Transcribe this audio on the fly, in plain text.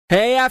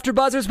Hey,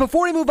 AfterBuzzers,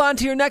 before we move on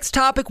to your next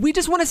topic, we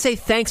just want to say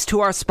thanks to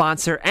our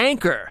sponsor,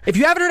 Anchor. If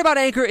you haven't heard about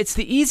Anchor, it's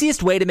the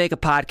easiest way to make a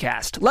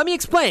podcast. Let me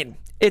explain.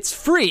 It's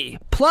free.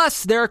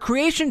 Plus, there are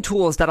creation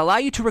tools that allow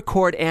you to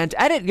record and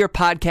edit your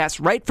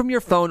podcast right from your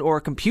phone or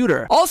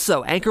computer.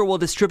 Also, Anchor will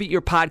distribute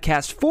your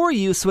podcast for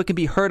you so it can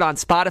be heard on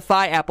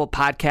Spotify, Apple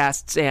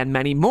Podcasts, and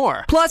many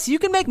more. Plus, you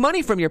can make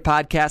money from your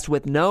podcast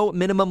with no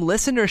minimum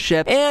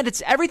listenership, and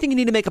it's everything you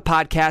need to make a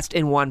podcast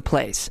in one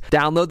place.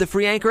 Download the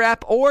free Anchor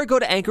app or go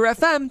to Anchor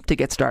FM to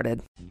get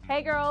started.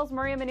 Hey girls,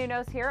 Maria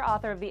Menounos here,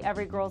 author of the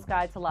Every Girl's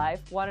Guide to Life.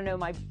 Want to know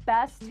my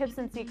best tips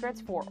and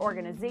secrets for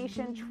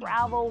organization,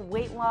 travel,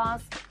 weight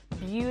loss,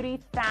 beauty,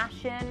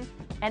 fashion,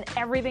 and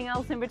everything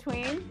else in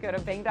between? Go to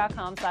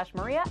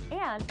bing.com/Maria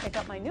and pick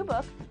up my new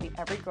book, The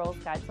Every Girl's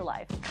Guide to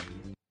Life.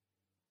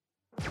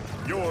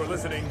 You're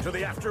listening to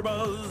the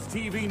AfterBuzz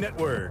TV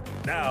Network,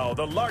 now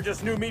the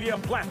largest new media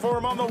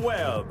platform on the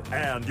web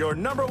and your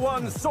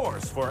 #1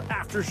 source for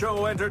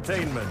after-show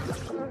entertainment.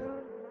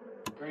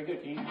 Very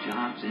good, Keith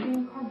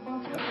Johnson.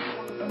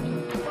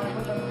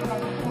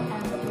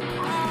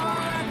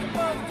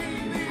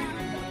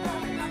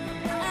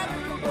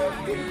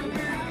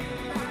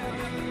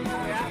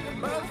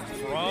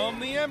 From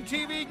the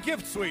MTV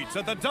Gift Suites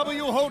at the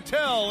W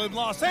Hotel in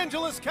Los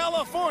Angeles,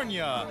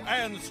 California,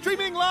 and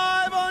streaming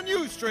live on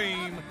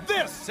Ustream,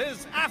 this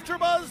is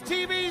AfterBuzz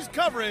TV's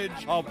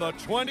coverage of the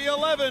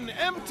 2011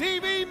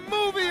 MTV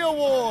Movie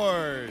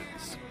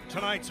Awards.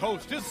 Tonight's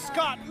host is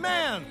Scott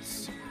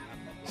Mantz.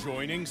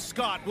 Joining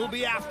Scott will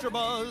be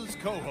AfterBuzz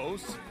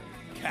co-hosts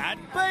Kat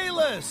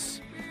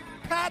Bayless,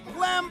 Pat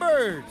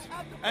Lambert,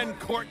 and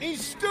Courtney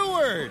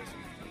Stewart.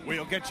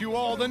 We'll get you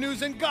all the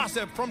news and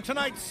gossip from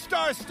tonight's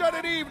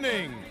star-studded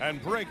evening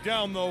and break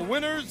down the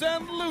winners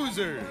and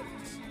losers.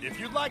 If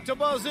you'd like to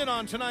buzz in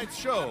on tonight's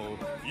show,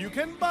 you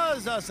can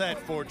buzz us at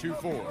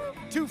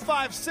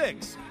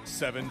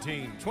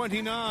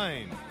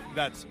 424-256-1729.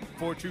 That's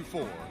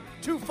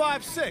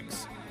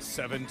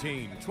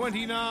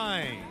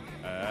 424-256-1729.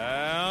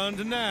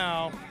 And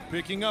now,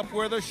 picking up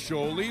where the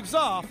show leaves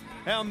off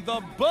and the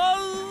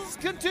buzz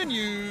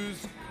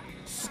continues,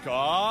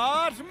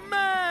 Scott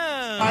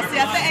Mantz. I'll see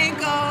you at the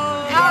ankle.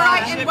 All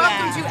right, and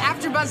welcome to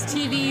AfterBuzz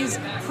TV's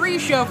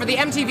pre-show for the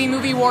MTV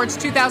Movie Awards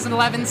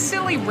 2011.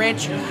 Silly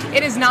Rich.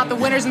 It is not the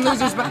winners and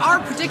losers, but our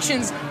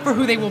predictions for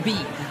who they will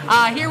be.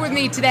 Here with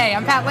me today,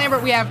 I'm Pat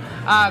Lambert. We have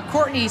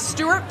Courtney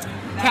Stewart,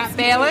 Kat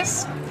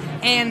Bayless,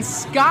 and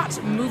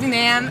Scott Movie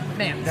Man.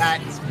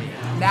 That is me.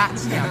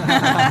 That's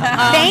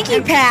Thank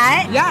you,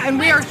 Pat. Yeah, and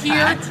we are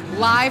here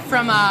live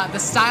from the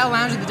Style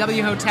Lounge at the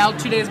W Hotel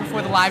 2 days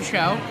before the live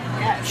show.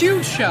 Yes.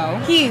 Huge show.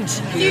 Huge.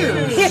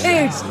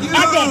 Epic.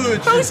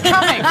 Who's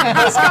coming?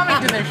 Who's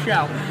coming to this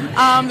show?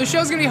 The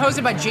show's going to be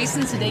hosted by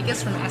Jason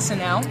Sudeikis from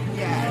SNL.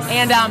 Yes.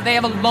 And they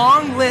have a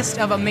long list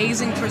of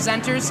amazing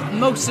presenters,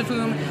 most of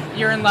whom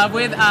you're in love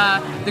with.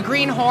 The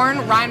Green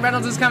Horn, Ryan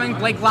Reynolds is coming,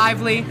 Blake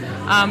Lively.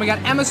 We got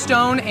Emma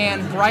Stone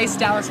and Bryce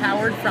Dallas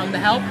Howard from The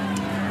Help.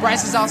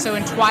 Bryce is also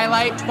in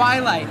Twilight.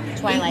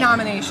 8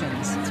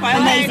 nominations.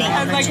 Amazing.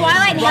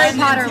 Twilight and Harry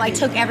Potter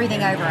took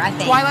everything over, I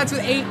think. Twilight's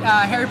with 8,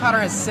 Harry Potter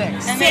has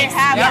 6. And they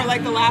have for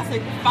the last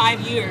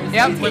 5 years.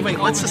 Yep. Wait,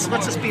 let's just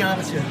be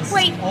honest here. This is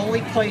the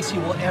only place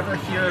you will ever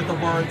hear the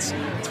words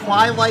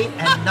Twilight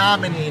and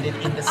nominated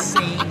in the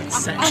same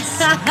sentence.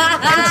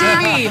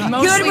 TV,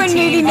 mostly Good one, TV.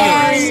 movie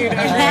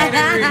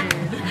man.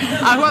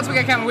 Who else we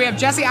got coming? We have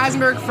Jesse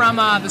Eisenberg from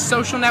The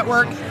Social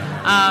Network,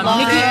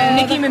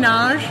 Nicki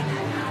Minaj.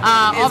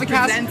 All the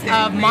cast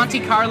of Monte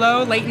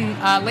Carlo,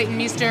 Leighton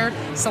Meester,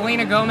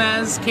 Selena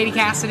Gomez, Katie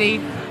Cassidy.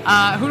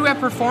 Who do we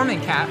have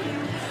performing, Kat?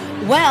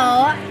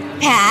 Well,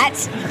 Pat.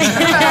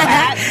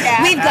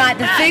 We've got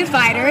the Foo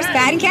Fighters,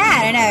 Pat and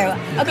Kat, I know.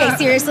 Okay,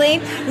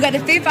 seriously. We've got the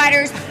Foo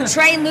Fighters.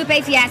 Trey and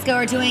Lupe Fiasco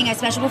are doing a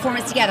special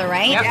performance together,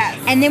 right? Yep. Yes.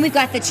 And then we've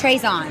got the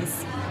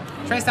Trezons.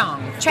 Trezon.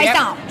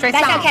 That's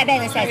how Kat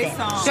Bayless says it.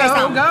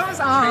 Show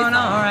goes on,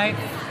 all right.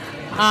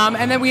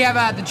 And then we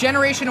have the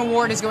Generation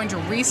Award is going to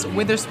Reese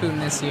Witherspoon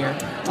this year.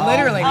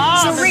 Literally.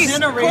 So the Reese,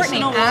 Generation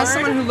Courtney, Award? as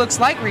someone who looks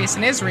like Reese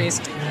and is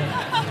Reese,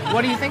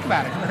 what do you think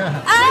about it?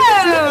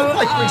 Oh!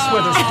 Like Reese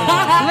Witherspoon.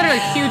 Literally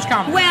huge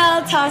compliment.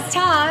 Well, toss.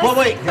 Well,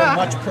 wait, you're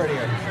much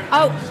prettier.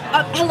 Oh,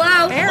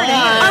 hello? There it is.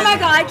 Oh my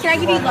God, can I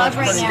give you love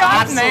right now?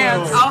 Scott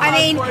Mantz. I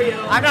mean,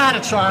 I know how to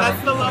charm.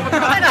 That's the love of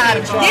I know how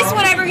to charm. this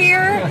one over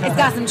here has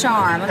got some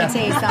charm. Let me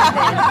tell you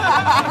something.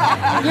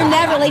 You're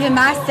never leaving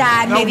my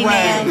side, No movie way.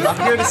 man. I'm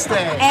here to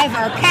stay.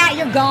 Ever. Pat,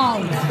 you're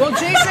gone. Well,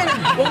 Jason,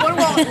 what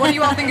do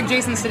you all think of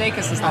Jason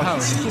Sudeikis as the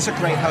host? He's a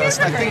great host.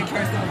 I think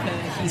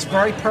he's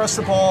very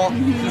personable.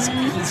 He's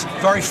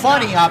very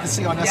funny,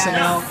 obviously, on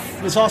SNL.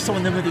 He was also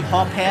in the movie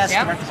Hall Pass,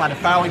 directed by the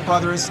Farrelly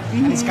brothers.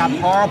 And he's got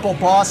Horrible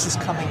Bosses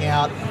coming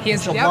out in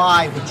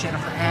July with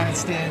Jennifer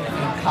Aniston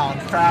and Colin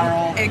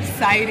Farrell.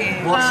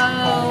 exciting. Looks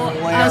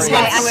hilarious. Okay,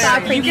 I saw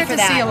a You preview get for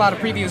to see a that. lot of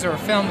previews or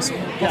films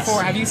before.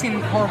 Yes. Have you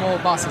seen Horrible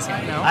Bosses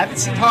yet? No? I haven't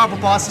seen Horrible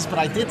Bosses, but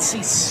I did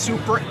see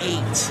Super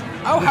 8.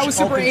 Oh, how was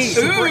Super 8?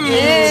 Super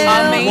 8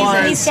 Amazing.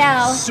 was Please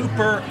tell.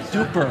 super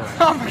duper.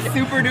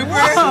 Super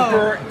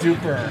duper. Super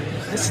duper.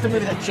 This is the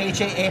movie that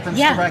J.J. Abrams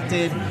Yeah.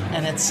 directed,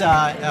 and it's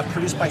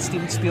produced by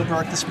Steven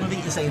Spielberg. This movie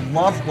is a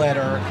love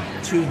letter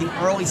to the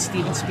early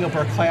Steven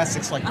Spielberg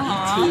classics like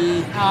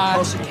E.T.,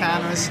 Close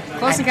Encounters.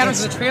 Close and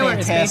Encounters, it's the trailer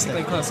is fantastic.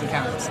 basically Close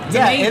Encounters. It's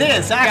Yeah, amazing. it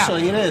is,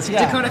 actually, it is,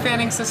 yeah. Dakota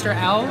Fanning's sister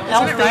Elle, isn't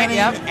Elle it right? Fanning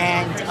Yep.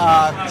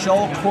 and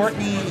Joel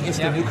Courtney is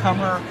the Yep.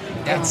 newcomer.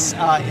 Yep. It's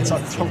a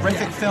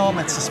terrific film.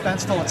 It's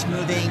suspenseful. It's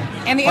moving.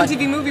 And the but-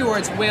 MTV Movie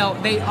Awards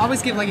they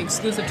always give like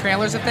exclusive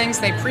trailers of things.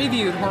 They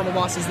previewed Horrible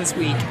Bosses this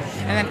week.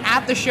 And then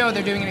at the show,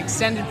 they're doing an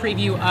extended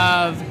preview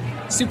of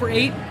Super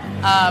 8,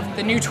 of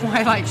the new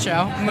Twilight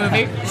Show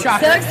movie.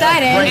 Shocker. So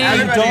excited. Great, how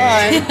you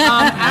doing?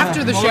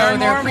 After the show,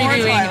 they're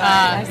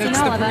previewing seen it's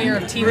all the of them. premiere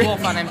of Teen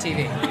Wolf on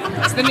MTV.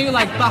 It's the new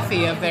like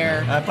Buffy of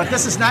their. But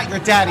this is not your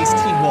daddy's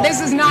Teen Wolf. This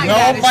is not your no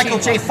daddy's Michael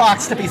Teen J. Wolf.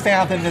 Fox to be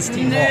found in this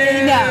Teen Wolf.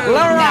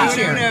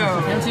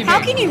 MTV.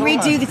 How can you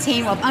redo the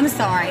Teen Wolf? I'm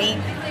sorry.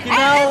 You know,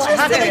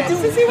 how can they do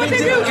to see what they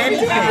do.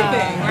 anything?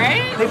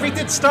 Right? They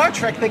redid Star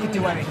Trek. They could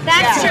do anything.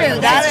 That's true.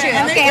 That's true.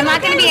 Okay, I'm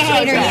not going to be a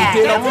hater yet.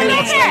 They I'm don't not really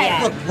gonna be a hater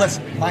yet. Look,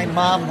 listen. My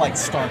mom likes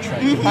Star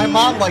Trek. My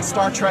mom likes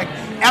Star Trek.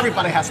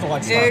 Everybody has to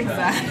like Star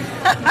Trek.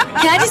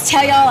 Can I just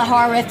tell y'all a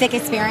horrific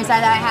experience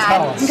that I had?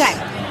 Tell us. Okay.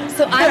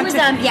 So I was,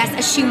 yes,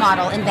 a shoe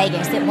model in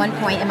Vegas at one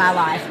point in my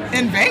life.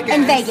 In Vegas?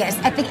 In Vegas.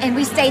 And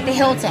we stayed at the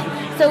Hilton.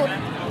 So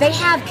they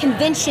have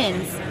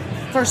conventions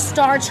for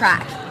Star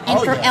Trek and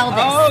for Elvis.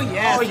 Oh,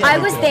 yes. Oh, yeah, I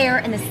they was do. there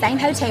in the same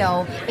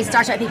hotel as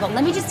Star Trek people.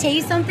 Let me just tell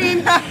you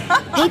something.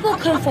 People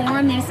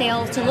conform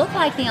themselves to look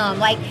like them.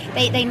 Like,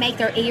 they make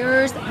their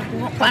ears, I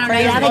don't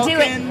know how they do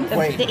it.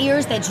 Wait. The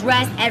ears, the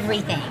dress,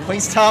 everything.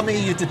 Please tell me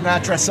you did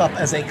not dress up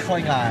as a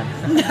Klingon.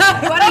 No,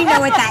 I don't even know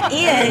what that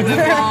is.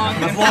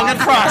 Live long and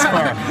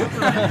prosper.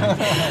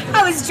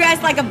 I was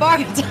dressed like a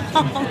Barbie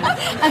doll.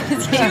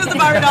 She was a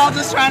Barbie doll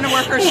just trying to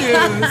work her shoes.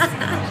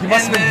 You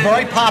must have been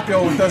very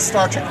popular with those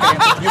Star Trek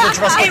fans. You were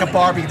dressed like a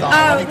Barbie doll.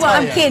 let me Oh, well, tell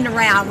I'm you. kidding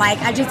around. Like,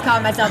 I just call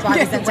myself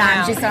Barbie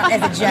sometimes, just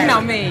as a joke. You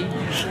know me.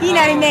 You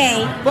know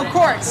me. Well,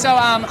 Court, so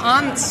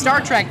on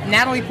Star Trek,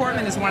 Natalie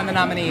Portman is one of the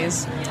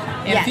nominees in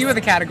a Yes. few of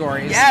the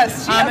categories.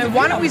 Yes, she has a and few.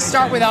 why don't we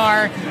start with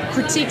our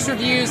critiques,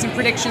 reviews, and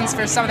predictions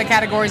for some of the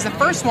categories. The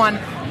first one,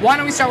 why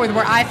don't we start with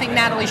where I think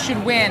Natalie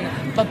should win,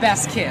 but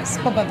best kiss.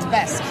 But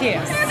best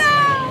kiss.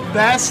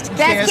 Best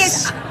Best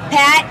kiss.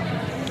 Pat,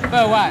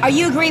 Oh, what? are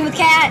you agreeing with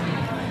Kat?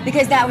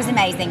 Because that was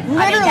amazing.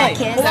 I think that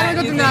kiss. Well, why don't we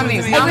go through the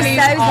nominees? It was so Nominees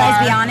are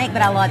lesbianic,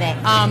 but I love it.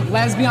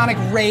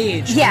 lesbianic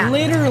rage. Yeah.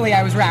 Literally,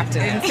 I was wrapped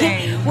in it.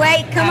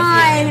 Wait, come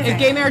on. If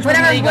gay marriage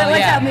Whatever, wasn't legal, what's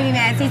yeah. up, movie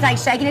man? He's like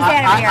shaking his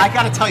head over here. I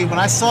got to tell you, when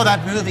I saw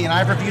that movie and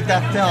I reviewed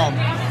that film,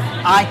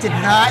 I did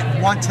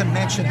not want to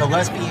mention the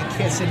lesbian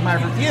kiss in my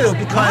review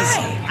because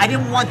I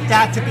didn't want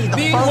that to be the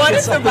Be what focus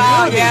it's of the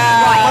about, movie.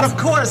 yeah. But of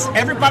course,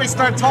 everybody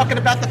started talking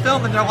about the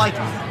film and they're like,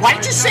 "Why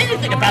didn't you say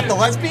anything about the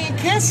lesbian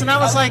kiss?" And I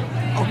was like,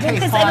 "Okay,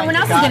 because fine." everyone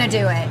else is Got gonna it.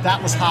 do it.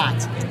 That was hot.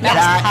 That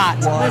was hot.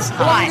 Was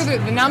Well, hot.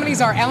 the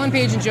nominees are Ellen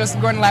Page and Joseph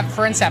Gordon-Levitt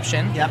for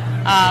Inception. Yep.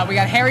 We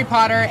got Harry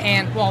Potter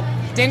and,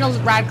 Daniel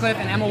Radcliffe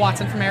and Emma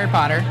Watson from Harry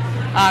Potter.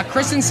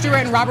 Kristen Stewart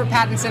and Robert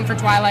Pattinson for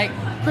Twilight.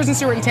 Kristen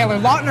Stewart and Taylor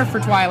Lautner for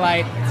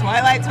Twilight.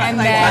 Twilight. And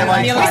then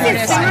Twilight. Mila Kristen Kunis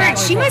and Stewart,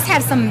 Natalie she must Portman.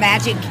 have some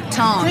magic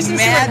tongue. Kristen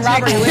Stewart and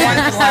Robert have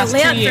won for the last 2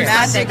 Lips or years.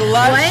 something. Magic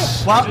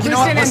lush. What? Well, you know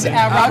what? Kristen Listen,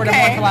 and Robert have won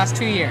Okay. for the last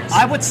 2 years.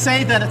 I would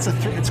say that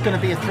it's going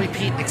to be a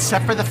three-peat,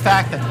 except for the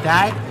fact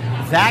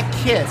that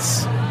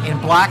kiss in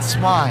Black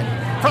Swan.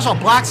 First of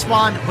all, Black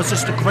Swan was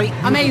just a great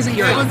movie, Amazing.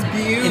 period. It was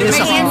beautiful. It is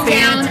a Hands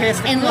down,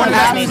 fantastic and one.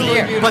 love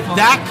movie. But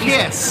that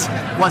kiss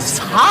was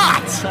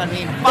hot. I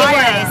mean,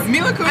 fire. was.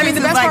 Mila Kunis I mean,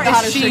 the is best like part the is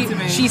hottest chick to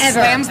me. she Ever.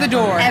 slams the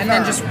door and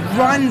then Ever. just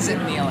runs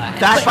at Mila.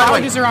 That- by the way,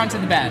 Charges her onto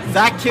the bed.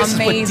 That kiss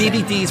Amazing.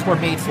 is what DVDs were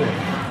made for.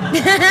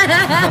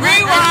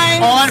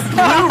 Rewind. On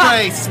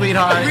Blu-ray,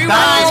 sweetheart. Rewind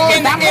That is-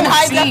 in that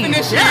high whole scene.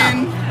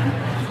 definition.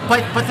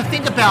 But the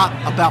thing about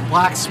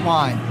Black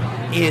Swan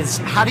is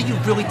how do you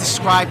really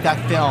describe that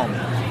film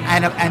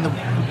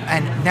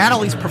and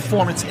Natalie's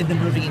performance in the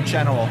movie in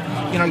general?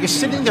 You know, you're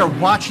sitting there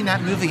watching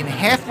that movie, and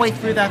halfway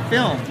through that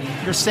film,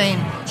 you're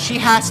saying she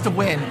has to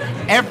win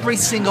every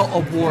single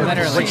award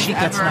Literally. when she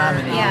gets Ever.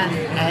 nominated,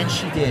 Yeah. and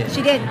she did.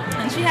 She did.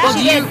 And she Well, has.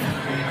 do She you, did.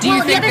 do you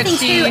Well, the think other that thing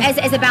she... too,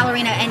 as a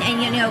ballerina,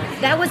 and you know,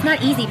 that was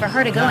not easy for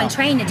her to go No. and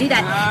train to do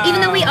that.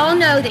 Even though we all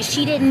know that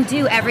she didn't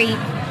do every,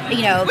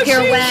 But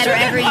pirouette she or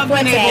should every have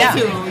been foote.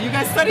 able to. You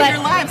guys studied But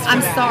your lives. For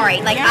I'm that.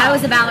 sorry. Like, Yeah. I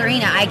was a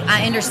ballerina.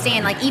 I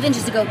understand. Like, even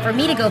just for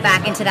me to go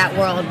back into that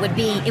world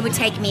it would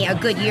take me a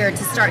good year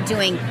to start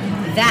doing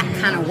that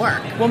kind of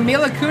work. Well,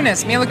 Mila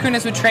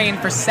Kunis would train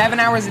for 7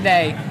 hours a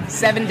day,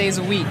 7 days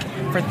a week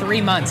for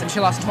 3 months, and she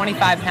lost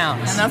 25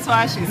 pounds. And that's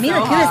why she's Mila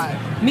so Kunis-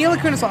 hot. Mila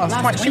Kunis lost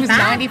 20. She was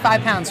 25?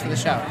 95 pounds for the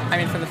show. I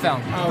mean, for the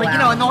film. But you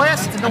know, in the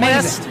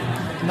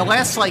Amazing.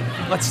 last like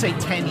let's say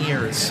 10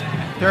 years,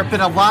 there have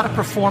been a lot of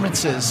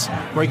performances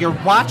where you're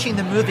watching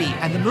the movie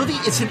and the movie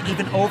isn't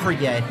even over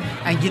yet,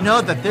 and you know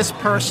that this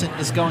person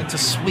is going to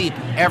sweep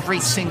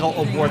every single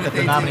award that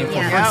they're nominated for.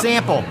 Yeah. For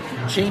example,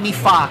 Jamie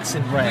Foxx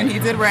in Ray. When he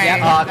did Ray. Yep.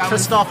 that was-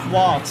 Christoph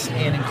Waltz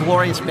in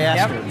Inglourious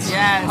Bastards.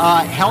 Yes.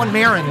 Helen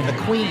Mirren in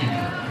The Queen.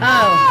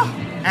 Oh,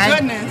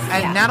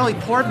 And Natalie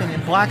Portman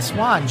in Black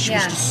Swan, she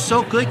was just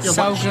so good.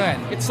 So good.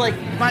 It's like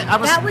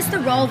that was the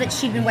role that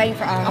she'd been waiting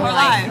for all her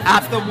life.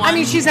 I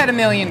mean, she's had a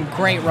million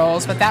great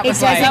roles, but that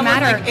was It doesn't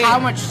matter. how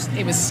much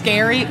it was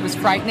scary, it was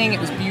frightening, it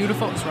was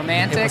beautiful, it was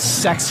romantic, it was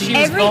sexy. She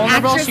was Every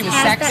vulnerable, actress she was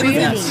has that sexy.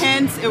 movie.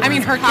 Intense, it I mean,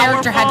 was her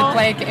character had to powerful.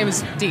 play. It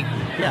was deep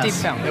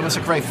film. It was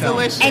a great film.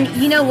 Delicious. And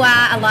you know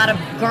why a lot of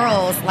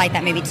girls like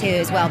that movie too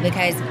as well,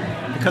 because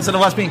of the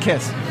lesbian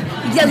kiss.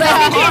 the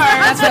lesbian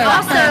kids, but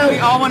also we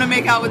all want to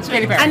make out with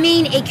Katy Perry. I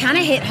mean, it kind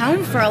of hit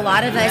home for a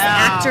lot of us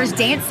actors,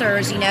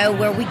 dancers,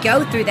 where we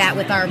go through that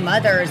with our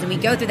mothers, and we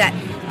go through that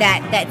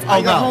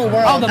the whole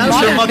world. Oh, the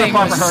mother thing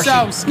was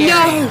so scary.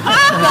 No,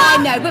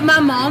 God, no. But my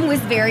mom was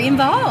very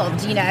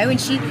involved, and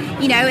she,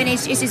 and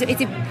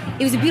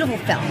it was a beautiful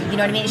film. You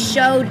know what I mean? It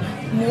showed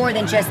more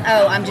than just,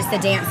 I'm just a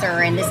dancer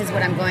and this is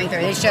what I'm going through.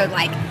 It showed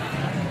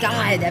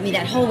God, I mean,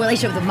 that whole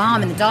relationship with the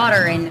mom and the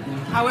daughter and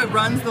how it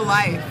runs the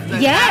life.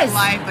 Yes.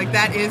 That life,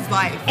 that is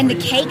life. And the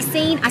cake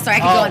scene. I'm sorry, I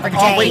could go on for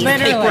days. Wait,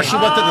 the cake where she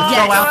wanted to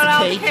throw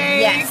out the cake?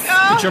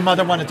 Yes. Did your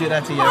mother want to do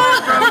that to you?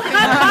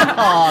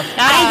 I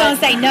ain't gonna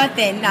say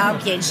nothing. No, I'm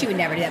kidding. She would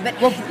never do that. But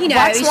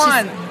Black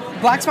Swan.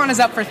 Black Swan is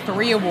up for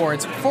 4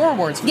 awards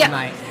for the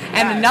night.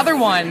 And another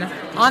one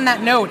on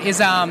that note is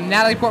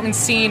Natalie Portman's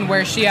scene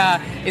where she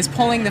is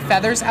pulling the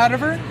feathers out of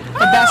her.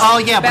 The best,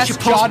 but she best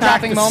pulls back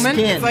jaw-dropping the moment.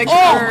 skin. It's like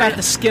back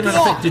the skin of the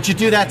thing. Did you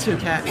do that too,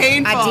 Kat?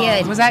 Painful. I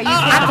did. Was that you?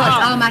 I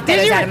pulled all my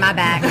feathers out of my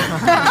back.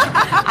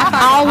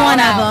 all one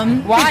of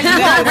them. Why? You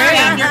Yeah, were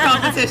ran your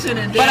competition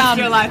and danced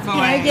your life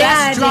away.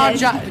 Yeah,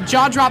 Best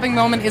jaw-dropping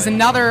moment is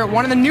another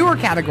one of the newer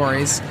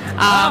categories.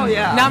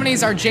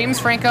 Nominees are James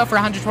Franco for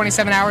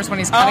 127 hours when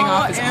he's cutting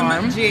off his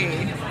arm.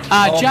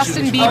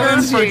 Justin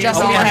Bieber for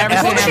Justin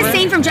Bieber. What was the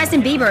scene from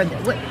Justin Bieber?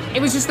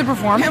 It was just the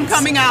performance. Him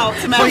coming out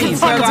to Madison Please,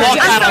 Square walk Garden.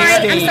 out on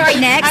I'm stage. sorry,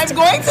 next. I'm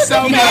going to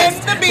defend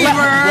the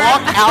Bieber.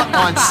 Walk out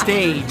on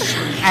stage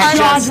and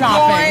just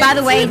By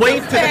the way,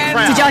 wave to the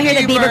crowd. did y'all hear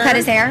that Bieber cut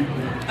his hair?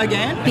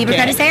 Again? Bieber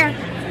cut his hair.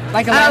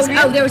 Like a lesbian?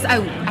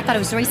 I thought it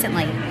was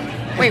recently.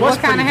 Wait, what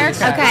kind of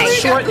haircut? Okay.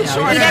 Short now.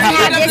 He doesn't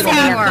have this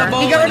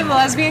anymore. You got rid of the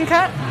lesbian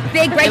cut?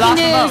 Big breaking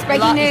news,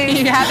 breaking news.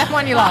 You had that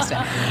one, you lost it.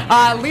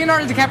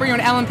 Leonardo DiCaprio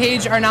and Ellen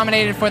Page are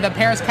nominated for the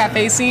Paris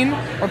Cafe scene,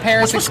 or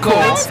Paris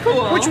Explodes,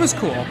 which was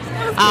cool.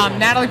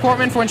 Natalie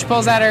Portman for when she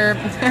pulls out her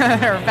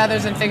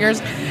feathers and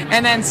figures,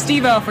 and then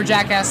Steve-O for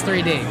Jackass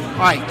 3D. All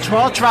right,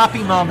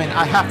 jaw-dropping moment,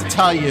 I have to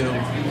tell you.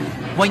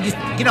 When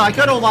I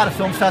go to a lot of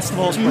film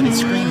festivals where they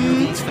screen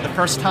movies for the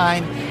first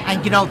time,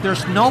 and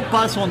there's no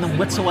buzz on them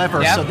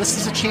whatsoever. Yep. So this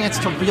is a chance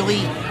to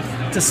really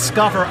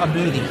discover a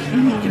movie.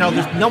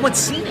 There's no one's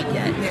seen it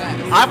yet.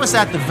 I was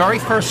at the very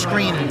first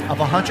screening of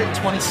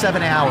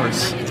 127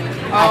 Hours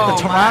at the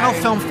Toronto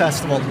Film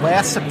Festival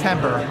last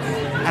September,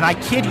 and I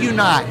kid you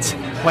not,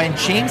 when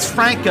James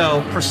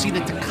Franco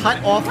proceeded to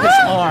cut off his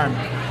arm,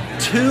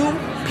 2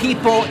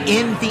 people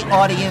in the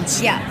audience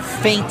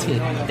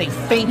fainted. They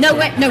fainted. No,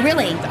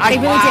 really. They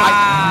really did.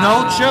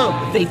 No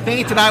joke. They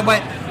fainted. I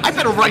went, I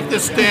better write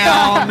this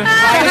down.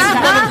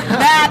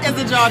 That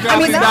is a jaw-dropping.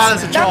 I mean, That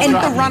is a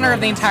jaw-dropping. the runner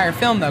of the entire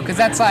film, though, because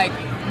that's that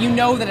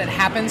it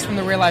happens from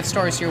the real life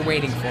story, so you're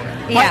waiting for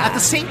it. But at the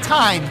same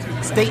time,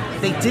 they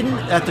didn't.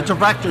 The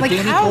director, Danny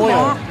how Boyle.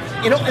 long?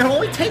 It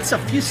only takes a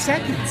few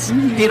seconds.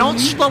 They don't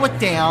slow it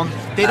down.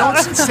 They don't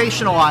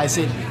sensationalize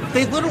it.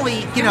 They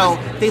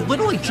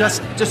literally,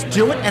 just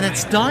do it and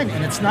it's done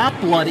and it's not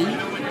bloody.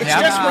 It's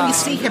just when you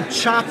see him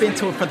chop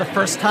into it for the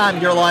first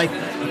time, you're like,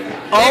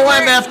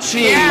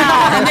 OMFG.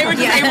 And they were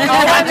just able to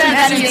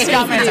OMFG,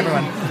 Scott Vance,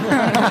 everyone.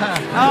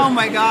 Oh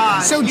my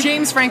God. So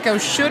James Franco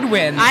should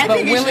win,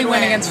 but will he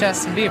win against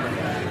Justin Bieber?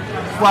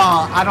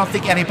 Well, I don't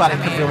think anybody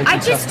could really. I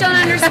just don't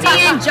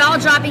understand jaw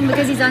dropping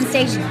because he's on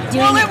stage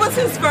doing it was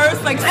his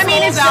first sold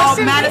it's out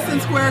so Madison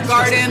Square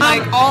Garden,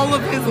 all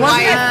of his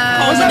life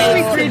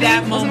culminated to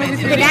that moment.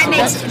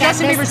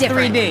 Justin Bieber's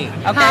 3D.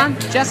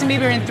 Okay, Justin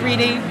Bieber in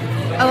 3D.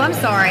 Oh, I'm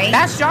sorry.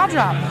 That's jaw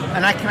drop.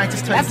 And can I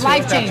just tell That's you about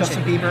life-changing.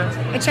 Justin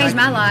Bieber? It changed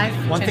my life.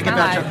 One thing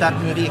about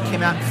that movie, it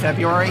came out in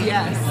February.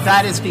 Yes.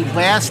 That is the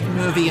last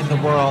movie in the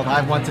world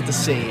I wanted to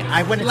see.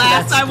 I went into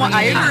that screening,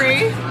 I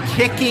agree.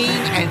 kicking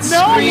and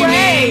No screaming.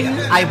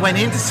 way. I went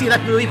in to see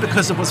that movie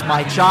because it was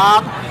my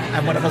job.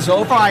 And when it was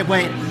over, I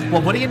went,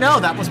 well, what do you know?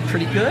 That was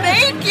pretty good.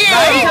 Thank you.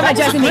 Talking about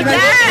Justin Bieber.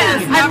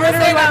 Yes. I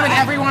literally went with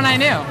everyone I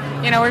knew.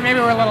 Maybe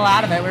we're a little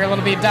out of it. We were a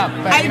little beat up.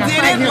 But, I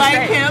didn't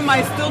like great. him.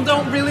 I still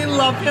don't really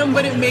love him,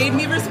 but it made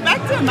me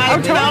respect him. I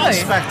totally.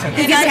 Respect him.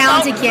 He's a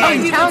talented kid.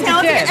 He's a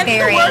talented kid. And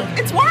Very.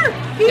 it's work.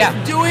 He's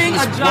doing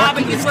a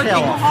job and he's working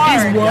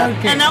hard. He's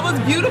working. And that was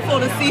beautiful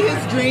to see his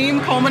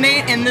dream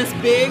culminate in this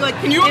big,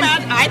 can you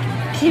imagine?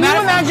 Can you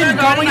imagine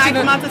going to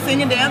come out to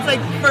sing and dance,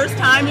 first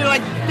time you're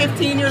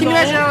 15 years old? Can you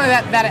imagine not only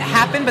that it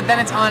happened, but then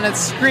it's on a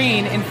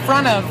screen in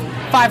front of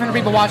 500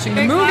 people watching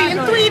the movie in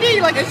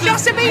 3D, it's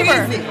Justin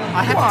Bieber.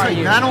 I have to tell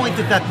you, not only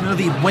did that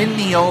movie win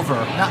me over,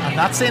 I'm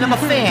not saying I'm a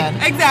fan,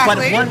 Exactly.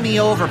 but it won me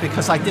over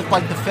because I did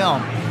like the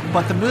film,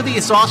 but the movie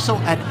is also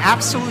an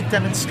absolute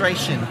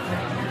demonstration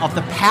of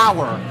the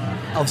power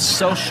of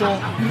social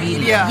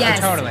media. Yes.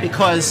 Totally.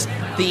 Because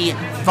the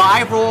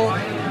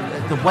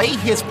way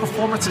his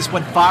performances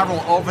went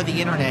viral over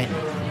the internet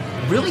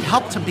really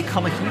helped him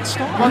become a huge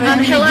star. Well,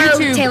 Hello,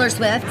 YouTube, Taylor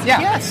Swift. Yeah.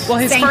 Yes. Well,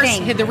 his Same first,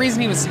 thing. the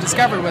reason he was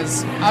discovered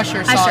was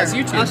Usher saw his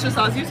YouTube. Usher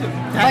saw his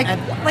YouTube.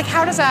 Like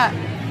how does that?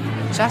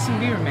 Justin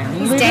Bieber, man.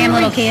 These damn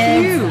little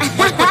kids. This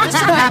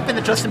would happen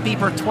to Justin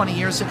Bieber 20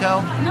 years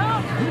ago. No.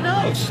 Who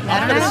knows?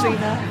 I don't know. See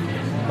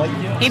that.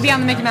 But, He'd be on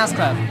the Mickey Mouse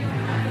Club.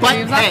 but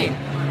He was hey,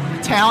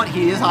 lucky. talent.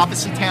 He is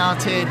obviously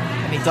talented,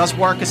 and he does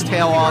work his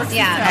tail off.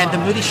 Yeah. And the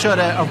movie showed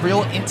a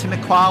real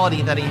intimate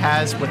quality that he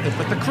has with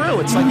the crew.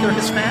 It's like they're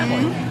his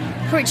family.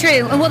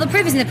 True. And well, the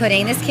proof is in the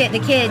pudding. The kid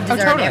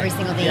deserved totally. every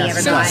single thing Yes. he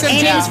ever So, got. so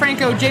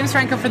And James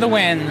Franco for the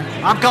win.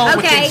 I'm going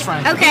with Okay, James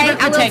Franco. okay. Bieber I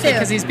could will take it too.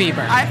 because he's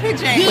Bieber. I picked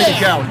James. Way to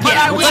go. But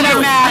I wouldn't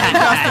be mad if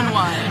Justin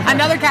won.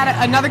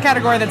 Another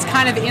category that's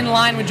kind of in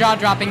line with jaw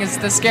dropping is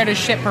the scared as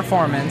shit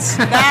performance.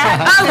 Oh,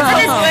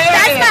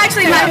 that's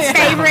actually my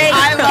favorite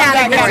I love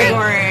that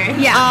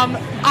category. Yeah.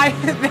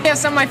 They have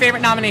some of my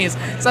favorite nominees,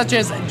 such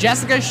as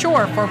Jessica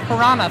Shore for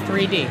Piranha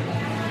 3D.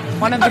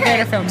 One of the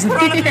greater films.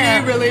 Piranha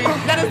 3D, really.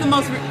 That is the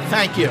most.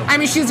 Thank you. I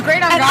mean, she's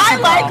great on And I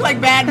Gossip Girl. like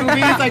bad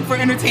movies, like for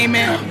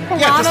entertainment.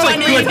 Yeah, just like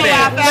Funny, good to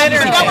bad. laugh at.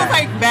 Literally. That was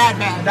like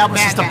bad. That was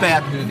just a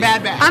bad movie.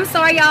 Bad. I'm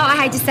sorry, y'all. I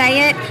hate to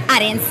say it. I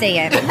didn't see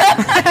it.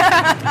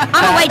 I'm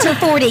gonna wait till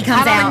 40 I comes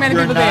don't think out. many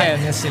You're people not did.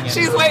 missing it.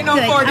 She's waiting on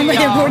Good. 40, I'm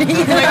waiting y'all. 40.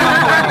 She's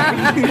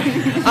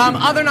waiting on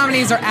 40. Other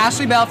nominees are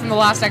Ashley Bell from The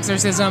Last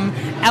Exorcism,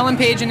 Ellen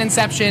Page in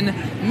Inception,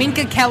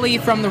 Minka Kelly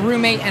from The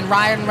Roommate, and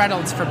Ryan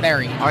Reynolds for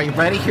Buried. Are you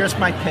ready? Here's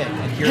my pick.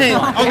 And here's Who?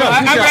 mine. Oh, no,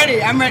 I'm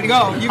ready. I'm ready to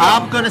go. You go.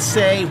 I'm going to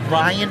say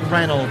Ryan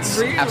Reynolds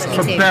for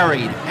Me too.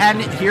 Buried.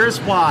 And here's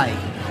why.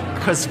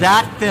 Because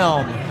that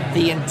film,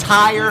 the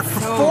entire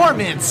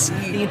performance,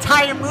 the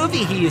entire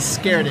movie, he is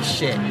scared as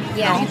shit.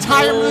 Yeah. The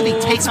entire movie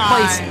Whole takes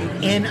place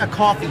time. in a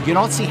coffin. You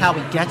don't see how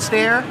he gets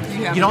there.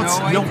 You have You don't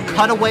no you don't idea.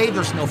 cut away.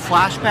 There's no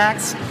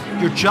flashbacks.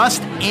 You're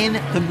just in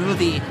the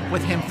movie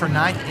with him for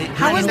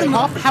How was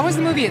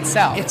the movie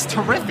itself? It's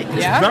terrific. It's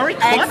Yeah? very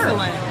clever.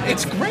 Excellent.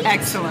 It's great.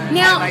 Excellent.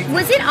 Now, I like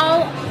was it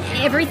all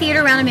every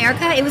theater around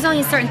America? It was only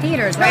in certain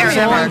theaters, right? I It's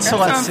only remember. in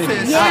select That sounds cities.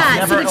 good. Yeah,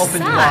 Never so it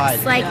opened sucks.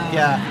 wide. Like,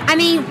 yeah. I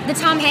mean, the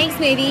Tom Hanks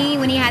movie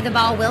when he had the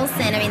Ball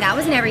Wilson. I mean, that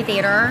was in every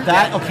theater.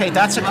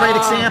 That's a great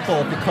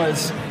example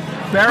because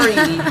Barry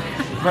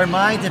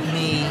reminded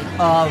me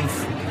of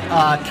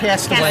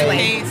Castaway,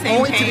 Castaway, same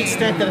only to the pain.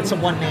 extent that it's a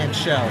one-man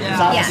show. Because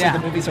Yeah. obviously Yeah. the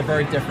movies are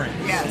very different.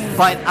 Yes.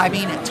 But I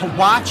mean, to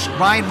watch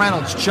Ryan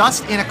Reynolds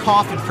just in a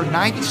coffin for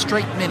 90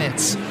 straight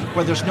minutes,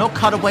 where there's no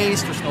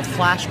cutaways, there's no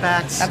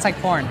flashbacks. That's like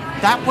porn.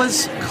 That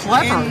was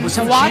clever. It was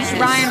To watch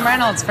ingenious. Ryan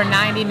Reynolds for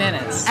 90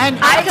 minutes. And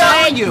I'm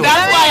telling you,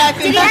 That's why I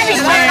think Did he that have his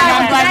should shirt win. off? I'm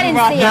 'Cause glad I you didn't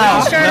brought see it. that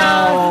His up. shirt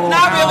off.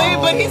 Not really,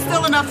 but he's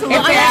still enough to look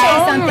I'm gonna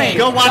at. say something.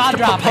 go watch Jaw the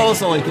dropping.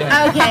 proposal again.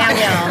 Okay, I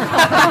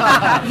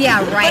will. Yeah,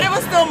 But right. it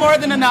was still more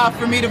than enough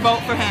for me to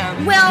vote for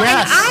him. Well,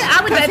 Yes. and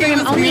I would vote for Because he him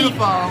was only.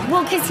 beautiful.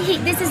 Well, because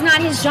this is not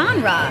his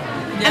genre.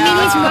 I Yeah.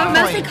 mean, he's Good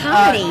mostly point.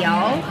 comedy,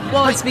 y'all.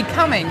 Well, it's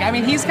becoming. I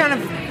mean,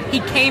 he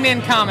came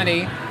in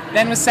comedy,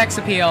 then was sex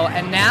appeal,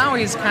 and now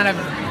he's kind of.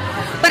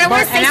 But I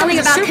want But- to say and now something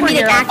he's a about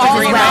comedic superhero actors all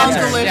as around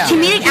well. delicious. Yeah.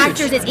 Comedic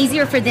actors, it's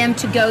easier for them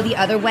to go the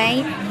other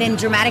way than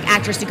dramatic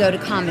actors to go to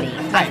comedy,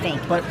 I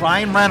think. But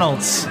Ryan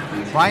Reynolds,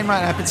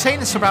 I've been saying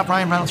this about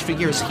Ryan Reynolds for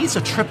years. He's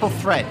a triple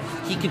threat.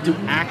 He can do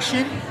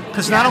action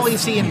because not only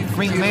is he in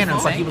Green Lantern,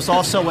 but he was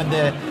also in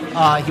the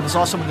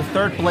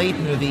third Blade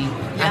movie,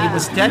 and he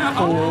was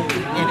Deadpool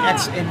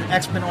in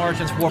X-Men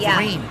Origins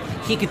Wolverine.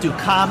 He could do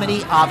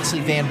comedy,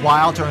 obviously Van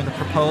Wilder in The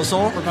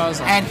Proposal,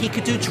 and he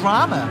could do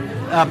drama.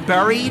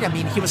 Buried. I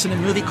mean, he was in a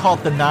movie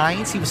called The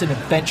Nines. He was in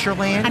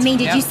Adventureland. I mean,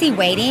 did you see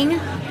Waiting?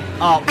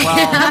 Oh well,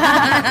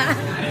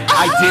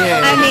 I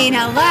did. I mean,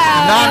 hello.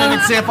 Not an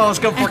example I was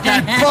going for,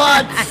 Kat,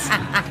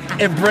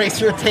 but embrace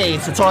your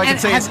taste. That's all I can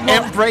say is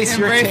embrace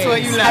your taste.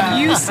 what you love. Have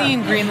you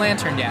seen Green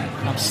Lantern yet?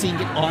 I'm seeing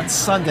it on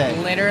Sunday.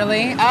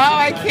 Literally. Oh,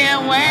 I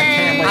can't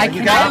wait. I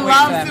cannot I wait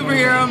love for that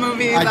superhero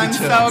movies. I do I'm too.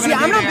 so gonna See, be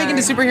I'm not there. big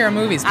into superhero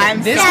movies, but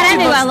I'm this so- one I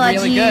knew I looks loved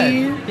really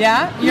you. good.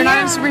 Yeah? You're not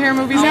into superhero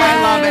movies? Oh, yet?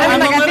 I love it. I mean, I'm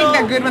like, a I think little-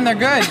 they're good when they're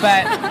good,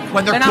 but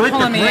When they're not good,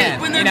 pulling they're me great.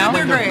 in. When you they're know?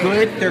 good, They're great.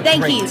 good. They're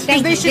Thank great. you.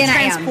 Thank They you. should Then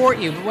I am. transport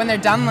you, but when they're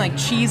done like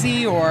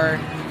cheesy or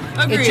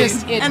Agreed.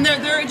 it and they're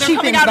cheapens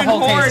coming out the in whole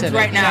taste hordes of it,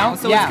 right you now, know?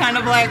 so Yeah. it's kind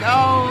of like,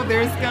 oh,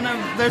 there's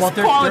Well,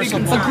 quality there's a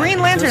concerns. lot. Green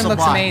Lantern There's a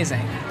looks lot.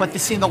 amazing. But you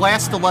see, in the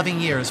last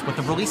 11 years, with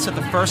the release of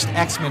the first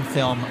X-Men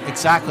film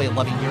exactly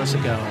 11 years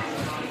ago,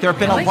 there have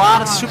been a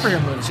lot of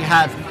superhero movies. You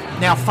have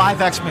now 5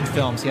 X-Men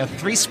films. You have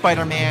 3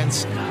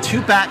 Spider-Mans,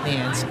 2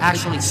 Batmans,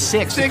 actually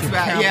 6. if you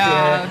count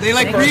yeah. the They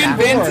like first 4.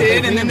 reinvented, They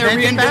and then they're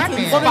reinvented reinventing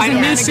Batman. Well, there's a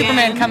new Spider-Man Superman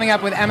again. coming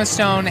up with Emma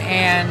Stone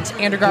and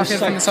Andrew Garfield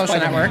from the Social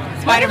Spider-Man.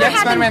 Network. Whatever Yep,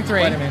 happened- Spider-Man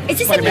 3. Spider-Man. Is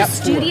this a new Spider-Man 4.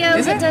 studio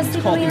Is that it? does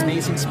It's called The Superman?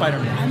 Amazing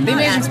Spider-Man. The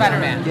Amazing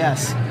Spider-Man.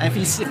 Yes. And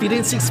if you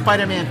didn't see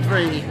Spider-Man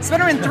 3,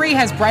 Spider-Man 3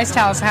 has Bryce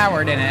Dallas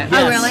Howard in it.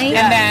 Oh, really?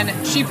 And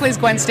then she plays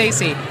Gwen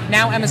Stacy.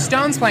 Now Emma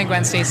Stone's playing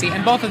Gwen Stacy,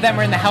 and both of them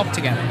are in The Help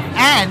together.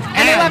 and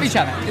And they love each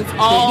other. It's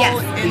all Yes.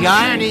 in the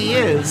irony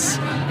is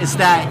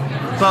that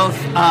both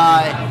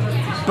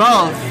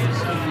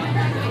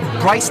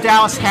Bryce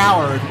Dallas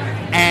Howard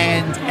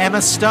and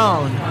Emma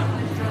Stone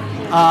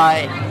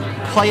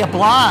play a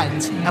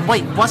blonde. And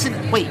wait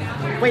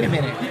a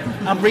minute.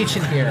 I'm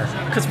reaching here.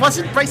 Because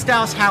wasn't Bryce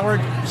Dallas Howard,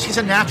 she's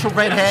a natural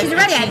redhead. She's a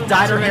redhead. She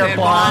dyed her hair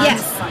blonde.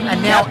 Yes.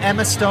 And now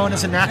Emma Stone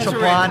is a natural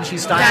blonde.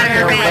 She's dyed her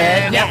hair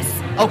red. Yes.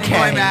 Okay.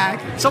 Going back.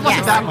 So it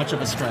wasn't that much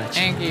of a stretch.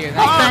 Thank you.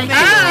 Thank you.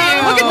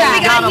 Look at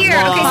that. We got here.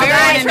 Okay, so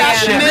guys,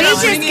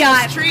 we just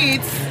got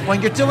treats.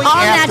 When you're doing all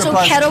AfterBuzz natural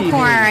kettle TV,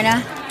 corn.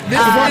 This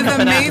is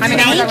amazing.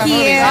 Thank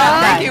you.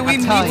 Thank you. We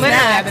need telling you.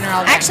 that.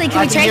 Actually,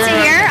 can we trace it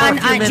here?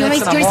 Do you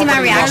want to see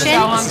my reaction?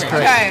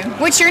 Okay.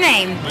 What's your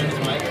name?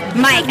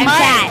 Mike. I'm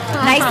Pat.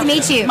 Nice to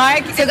meet you.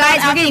 Mike. So guys,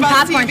 we're getting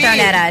AfterBuzz popcorn TV. thrown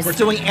at us. We're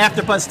doing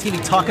AfterBuzz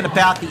TV, talking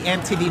about the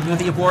MTV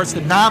Movie Awards,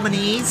 the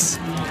nominees.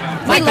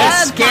 We Best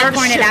love scared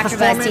popcorn at shit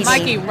AfterBuzz performance. TV.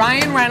 Mikey,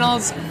 Ryan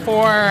Reynolds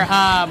for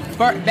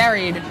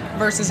Buried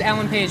versus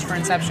Ellen Page for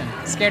Inception.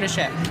 Scared as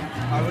shit.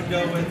 I would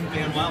go with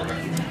Van Wilder.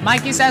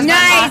 Mikey says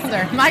Nice.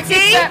 Van Wilder.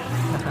 See?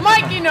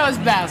 Mikey knows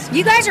best.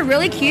 You guys are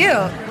really cute.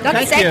 Y'all can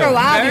Thank stay you. for a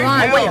while if you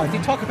want. Wait, did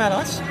you talk about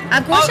us?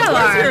 Of course y'all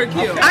are. you're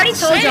cute. I already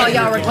told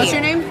y'all were cute. What's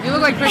your name? You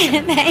look like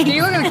Christian. Thanks.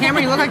 You look in the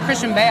camera. You look like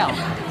Christian Bale.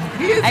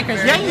 Hey,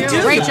 Christian. Yeah, you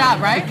do. Great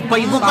job, right?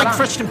 But you look Spot like on.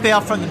 Christian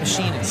Bale from The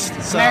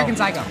Machinist. So American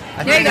Psycho.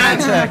 I There you think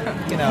go.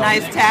 that's a,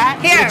 Nice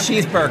tat. Here.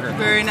 cheeseburger.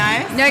 Very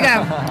nice. There you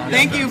go.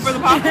 Thank you for the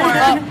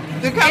popcorn.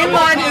 The kettle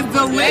corn is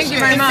delicious. Thank you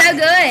very It's much. so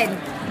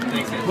good.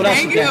 What else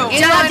Thank you got? you.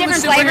 Y'all have In line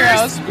with different flavors.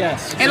 superheroes.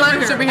 Yes. In line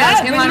with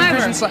superheroes. In line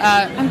with Christian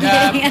I'm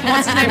kidding.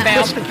 what's his name?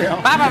 Christian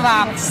Bale.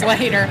 Bale.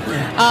 Slater.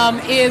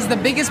 Is the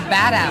biggest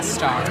badass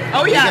star.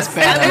 Oh, yes. Biggest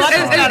badass. I love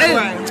this kettle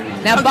corn.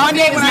 Now, One Buffy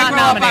day is when I not grow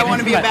up, I nominated. want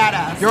to be a but-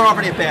 badass. You're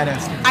already a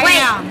badass. I Wait,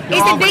 am. is the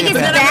already biggest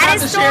badass.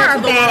 baddest star or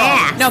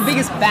badass? No,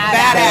 biggest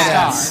badass.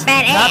 Badass. star.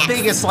 Badass. Not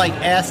biggest like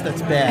ass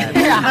that's bad.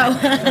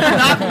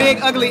 Not big,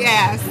 ugly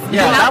ass.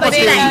 Yeah, that was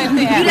big, the. like- you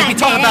We'd be like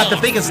talking about badass.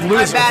 the biggest I'm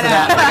loser for badass.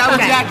 that. Like I would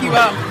Okay. jack you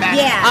up, man.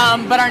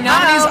 Yeah. But our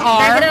nominees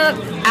Back it are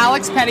up.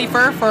 Alex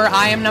Pettyfer for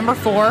I Am Number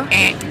 4,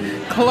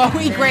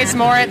 Chloe Grace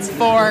Moritz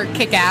for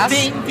Kick-Ass,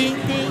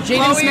 Jaden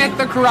Chloe. Smith,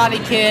 The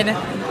Karate Kid,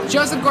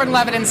 Joseph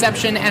Gordon-Levitt,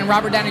 Inception, and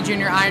Robert Downey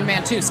Jr., Iron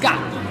Man 2. Scott.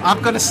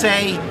 I'm gonna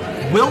say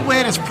will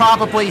win is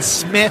probably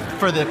Smith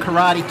for the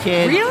Karate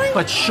Kid. Really?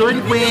 But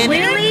should win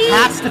Really?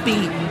 has to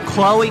be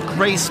Chloe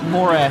Grace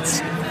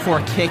Moretz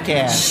for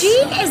Kick-Ass. She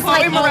is Chloe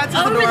like Moretz is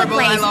all over the adorable.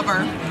 I place. love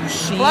her.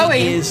 She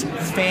Chloe. is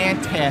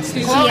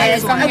fantastic. Chloe She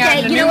is is. coming out in Okay,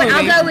 a you know new what?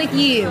 movie. I'll go with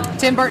you.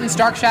 Tim Burton's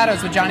Dark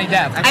Shadows with Johnny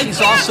Depp. And she's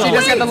can't also She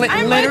just got the wait.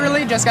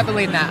 literally just got the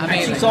lead in that.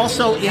 Amazing. she's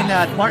also in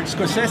Martin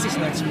Scorsese's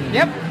next movie.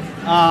 Yep.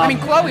 I mean,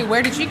 Chloe,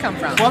 where did she come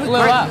from? Blew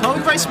up. Chloe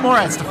Grace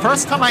Moretz. The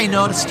first time I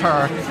noticed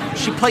her,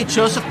 she played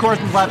Joseph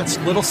Gordon-Levitt's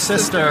little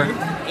sister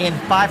in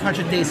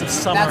 500 Days of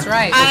Summer. That's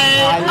right.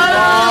 I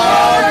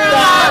love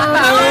that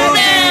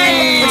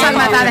movie. We're talking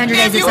about 500 Days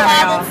If of you Summer, y'all.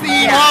 haven't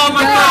seen it, Oh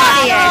my Go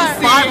God!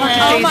 ahead.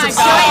 500 Days my of God.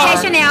 Summer. Zooey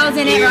Deschanel's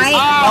in it, right?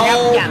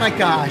 Oh Yeah. my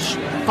gosh!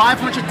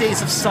 500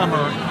 Days of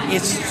Summer.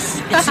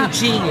 It's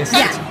ingenious.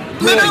 Yeah. It's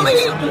brilliant.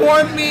 literally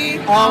warmed me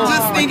Oh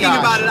just my thinking gosh.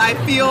 about it. I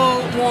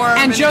feel warm.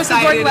 And Joseph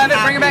excited Gordon-Levitt,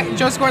 and bring it happy. back.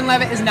 Joseph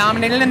Gordon-Levitt is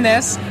nominated in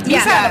this. He's Yeah.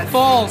 had a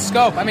full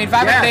scope. I mean,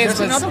 500 Yeah, Days there's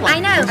was. another one. I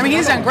know. I mean,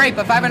 he's done great,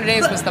 but 500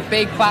 Days was the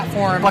big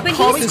platform. But he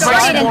Chloe started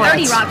Grace in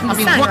 30 Moretz, Rock from I the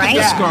mean, Sun, look right? at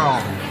this Yeah.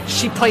 girl.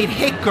 She played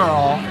Hit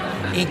Girl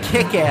in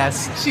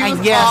Kick-Ass. She was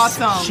and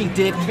yes, awesome. she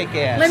did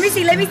Kick-Ass. Let me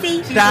see.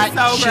 That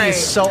so great.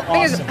 she's so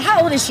awesome.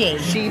 How old is she?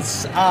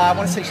 She's I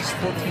want to say she's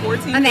 14.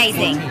 14.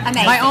 Amazing.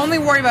 Amazing. My only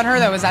worry about her,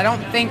 though, is I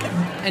don't think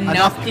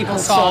enough people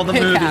saw the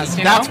movie. Kick-Ass,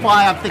 you know? That's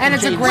why I'm thinking. And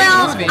it's a Jaden great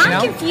Well, movie, you I'm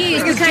know?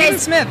 confused because because Jaden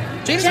Smith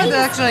is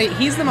actually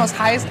he's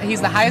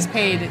the highest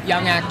paid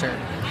young actor,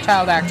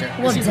 child actor.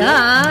 Well, Is he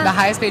duh. the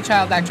highest paid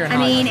child actor in I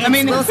mean, Hollywood.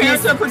 it's Will his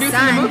parents Smith's are producing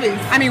son. the movie.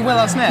 I mean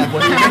Willow Smith.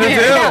 What are you gonna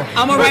do?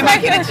 I'm gonna write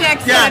back in a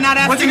check, so not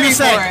what's he asking gonna me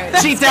say? for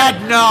it. Gee,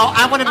 Dad, no,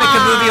 I want to make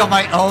a movie on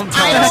my own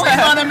I terms. only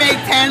want to make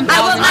 $10,000. I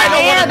want my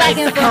hair back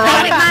and forth. I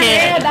want my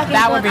hair back and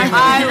That forth. would be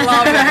I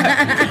love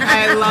it.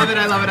 I love it.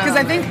 I love it. Because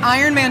I think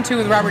Iron Man 2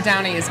 with Robert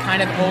Downey is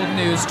kind of old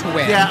news to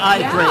win. Yeah, I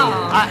agree.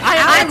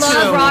 I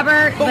love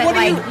Robert, But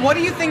but what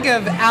do you think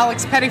of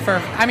Alex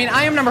Pettyfer? I mean,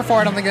 I Am Number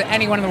 4. I don't think that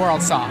anyone in the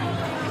world saw.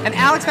 And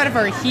Alex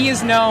Pettyfer, he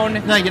is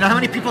known. No, you know how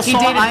many people He saw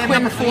dated I Am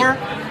Quinn- Number 4?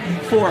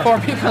 Four. 4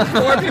 people.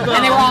 4 people.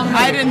 And they were all in the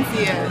movie. I didn't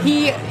see it.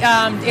 He,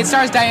 it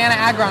stars Diana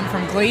Agron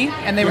from Glee,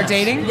 and they were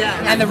dating. Yeah.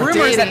 And the We're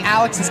rumor is that dating.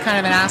 Alex is kind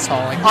of an asshole.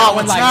 Like, no Oh,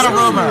 one it's likes not a him.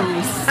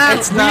 rumor.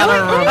 It's not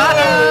a rumor.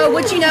 Uh-oh,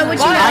 what you know, what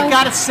you know. I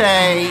gotta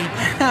say,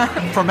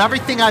 from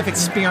everything I've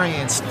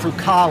experienced through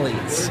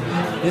colleagues,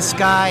 this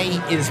guy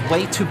is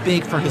way too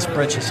big for his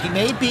britches. He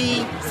may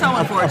be So a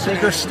unfortunate.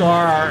 bigger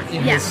star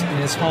in Yeah.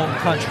 his home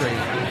country,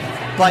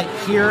 but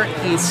here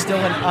he's still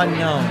an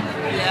unknown.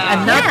 Yeah.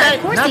 And not Yeah, that,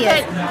 of course not he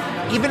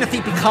that is. even if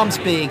he becomes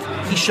big,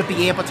 he should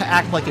be able to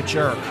act like a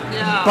jerk.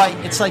 Yeah. But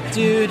it's like,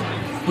 dude,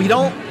 we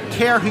don't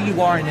care who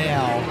you are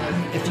now.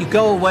 If you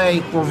go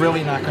away, we're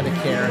really not going to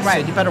care.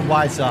 Right. So you better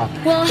wise up.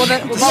 Well, Well, I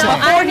before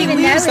don't he even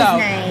know leaves, his though,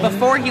 name.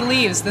 before he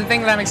leaves, the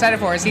thing that I'm excited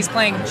for is he's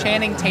playing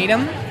Channing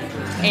Tatum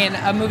in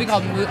a movie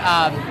called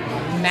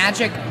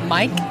Magic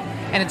Mike,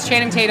 and it's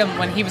Channing Tatum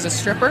when he was a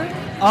stripper.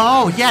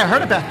 Oh, yeah, I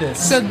heard about this.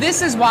 So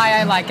this is why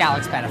I like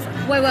Alex Pettyfer.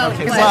 Wait, Okay,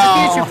 Because well,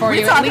 there's a future for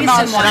you, at least in And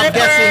I'm one.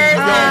 guessing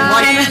you'll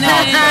like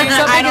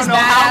I don't know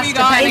how we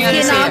got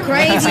It's getting all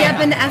crazy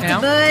up in the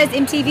AfterBuzz,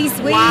 MTV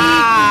Suite.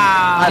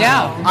 Wow.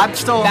 Yeah. I'm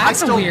still. That's I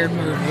still, a weird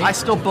movie. I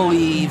still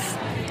believe.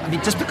 I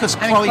mean, just because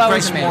I mean, Chloe Chloe's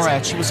Grace amazing.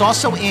 Moretz, she was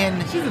also in.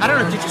 I don't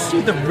know. Did you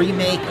see the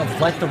remake of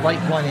Let the Right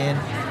One In?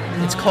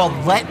 It's called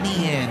Let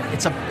Me In.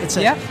 It's a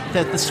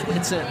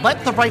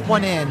Let the Right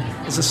One In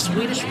is a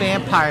Swedish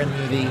vampire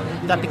movie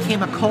that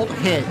became a cult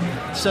hit.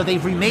 So they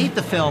remade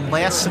the film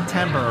last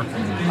September,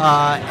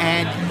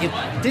 and it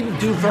didn't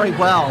do very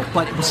well,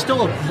 but it was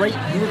still a great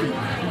movie.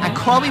 And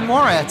Chloe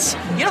Moretz,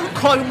 you know who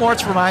Chloe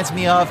Moretz reminds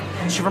me of?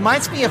 She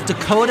reminds me of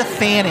Dakota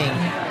Fanning,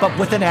 but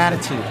with an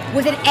attitude.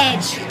 With an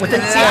edge. With an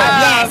edge.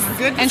 Yes.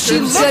 Good. And she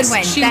Good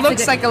one.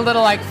 looks like a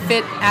little like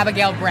fit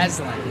Abigail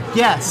Breslin.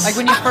 Yes. Like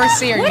when you first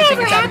see her, you think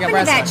Whatever it's Abigail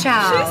happened to Breslin. that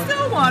child? She's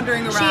still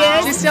wandering around. She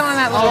is? She's still in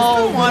that little.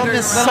 Oh, wondering.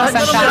 Miss Little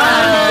Sunshine.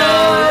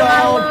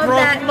 Sunshine. Oh, broke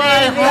that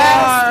my movie.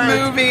 heart.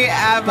 Best movie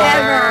ever.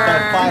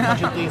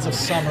 About 500 Days of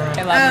Summer.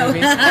 I love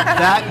movies.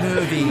 That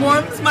movie.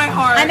 Warms my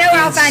heart. I know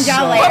where I'll find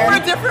y'all But for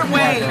later. a different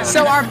way.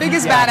 So our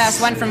biggest Yes.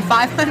 badass went from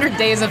 500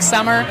 Days of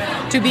Summer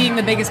to being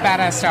the biggest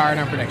badass star in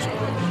our prediction.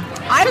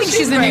 I think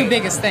she's the new great.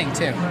 biggest thing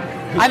too.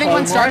 I think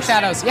when Chloe Stark Moretz?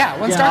 Shadows,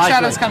 when Yeah, Stark I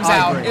Shadows agree. comes I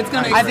out, agree. It's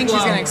gonna I think she's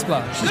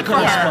explode. gonna explode. Good for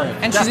her.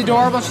 And she's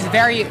adorable. She's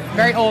very,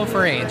 very old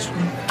for age.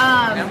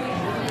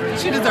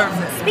 She deserves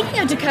it. Speaking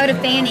of Dakota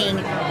Fanning,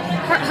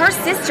 her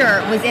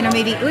sister was in a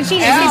movie. Was she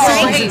in Oh,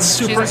 Super she's 8? in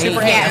Super 8.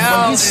 Super 8.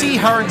 Yes. When you see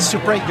her in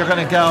Super 8, you're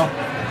going to go,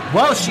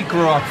 whoa, she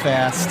grew up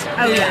fast.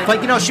 Oh, yeah.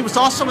 But, you know, she was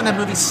also in the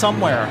movie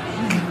Somewhere.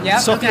 Yep.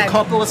 Sophia Okay.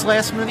 Coppola's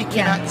last movie came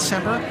Yeah. out in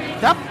December.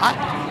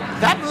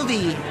 That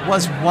movie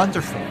was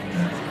wonderful.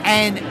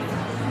 And,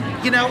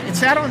 you know,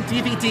 it's out on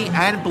DVD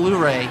and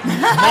Blu-ray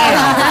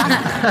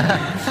now.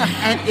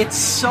 And it's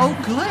so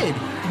good.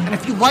 And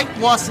if you like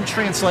Lost in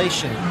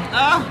Translation,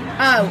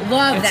 Oh,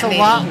 love it's that a movie.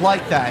 lot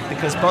like that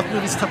because both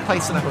movies took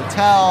place in a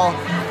hotel.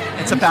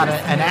 It's about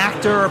an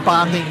actor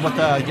bonding with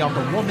a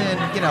younger woman.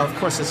 You know, of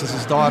course, this is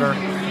his daughter.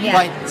 Yeah.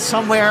 But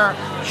Somewhere,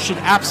 you should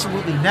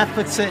absolutely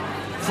Netflix it,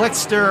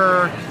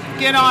 Flickster,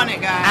 Get on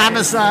it, guys.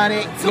 Amazon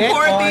it. get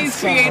Support on these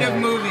Somewhere. creative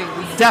movies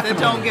Definitely.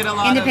 that don't get a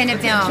lot Independent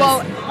of films.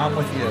 Well, I'm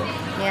with you.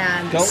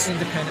 Yeah. Go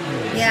independent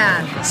movies.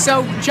 Yeah.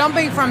 so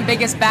jumping from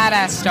biggest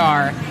badass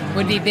star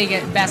would be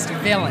best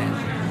villain.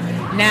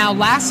 Now,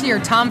 last year,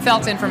 Tom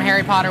Felton from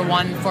Harry Potter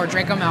won for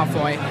Draco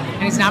Malfoy,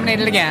 and he's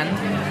nominated again.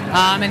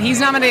 And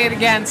he's nominated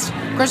against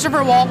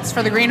Christopher Waltz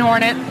for The Green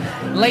Hornet,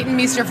 Leighton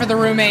Meester for The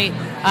Roommate,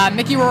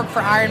 Mickey Rourke for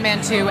Iron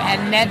Man 2,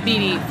 and Ned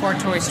Beatty for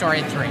Toy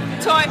Story 3.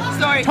 Toy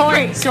Story 3.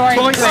 Toy Story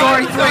 3.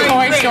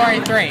 Toy Story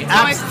 3. Toy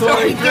Y'all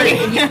Story.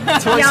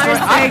 are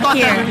so I thought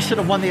cute. that movie should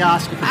have won the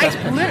Oscar for Best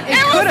Picture.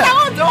 It was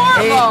so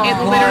adorable.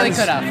 It literally was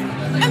could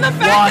have. And the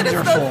fact that it's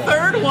the wonderful.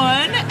 third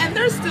one, and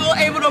they're still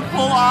able to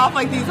pull off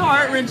like these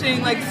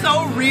heart-wrenching, like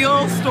so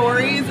real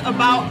stories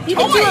about You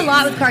can toys. do a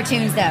lot with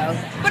cartoons, though.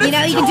 But you it's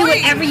know, you can do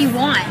toys. whatever you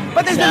want.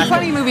 But there's been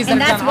plenty of movies that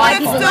And have that's done why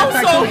But it's people still love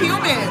so cartoons.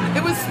 human.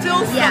 It was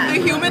still Yeah. the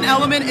human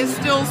element is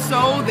still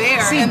so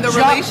there, See, and the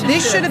jaw- relationship.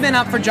 this should have been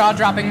up for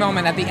jaw-dropping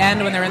moment at the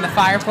end when they're in the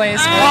fireplace.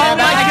 Oh where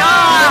they're my like,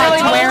 God,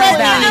 Literally, where is totally.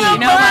 that? You're You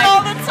know, gonna burn like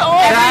all the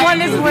toys. everyone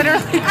is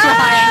literally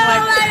crying.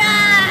 Like,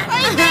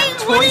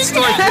 Toy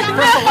Story.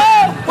 First of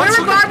all, Where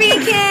were Barbie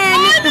and Ken?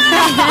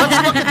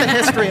 let's look at the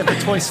history of the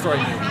Toy Story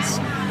movies.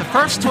 The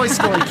first Toy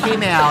Story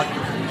came out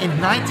in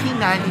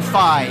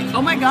 1995.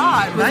 Oh my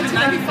God, was it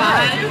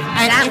 95?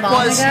 And That it long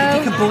was, ago? if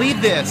you can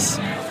believe this,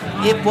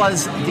 it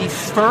was the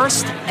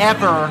first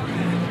ever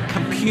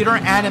computer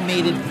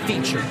animated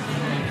feature.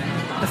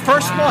 The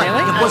first one.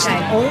 Really? It was Okay.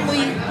 the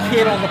only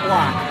kid on the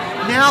block.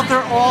 Now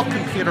they're all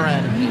computer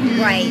animated.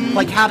 Right.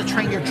 Like How to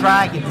Train Your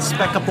Dragon,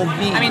 Despicable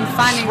Me. I mean,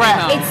 Finding Shrek.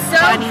 Nemo. It's so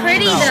Finding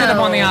pretty, Nemo. though. should have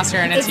won the Oscar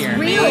in its year.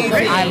 real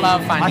pretty. I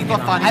love Finding thought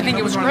Nemo. Finding I think Nemo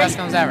it was was one of the best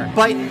great. films ever.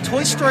 But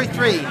Toy Story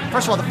 3,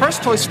 first of all, the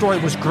first Toy Story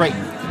was great.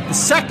 The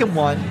second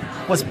one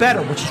was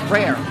better, which is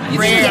rare.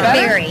 Yeah,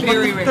 very.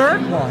 But the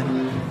third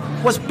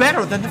one was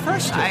better than the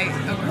first two. I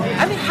agree.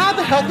 I mean, how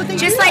the hell did they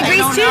Just do like that?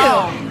 Grease don't too.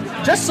 know.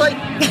 Just like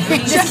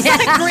Just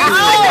like Grease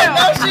Oh,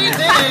 no, she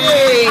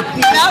did.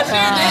 No, she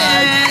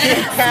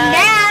did.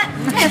 Snap.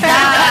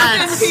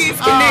 Rest in peace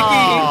to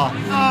Nikki.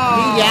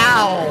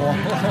 meow.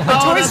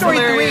 But Toy that's Story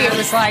 3, hilarious. it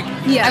was like,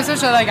 Yeah.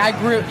 especially like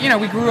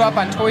we grew up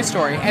on Toy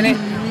Story, and it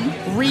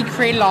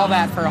recreated all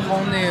that for a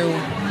whole new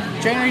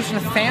generation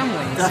of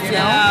families, you know?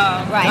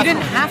 Yeah. Right. You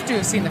didn't have to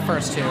have seen the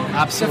first two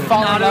Absolutely. to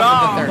fall Not in at love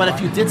all. with the third But one.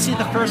 if you did see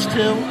the first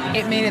two,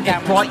 It made it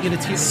that it brought you to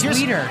tears.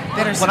 sweeter,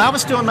 bittersweet. When I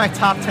was doing my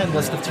top 10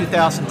 list of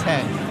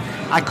 2010,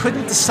 I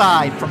couldn't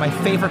decide for my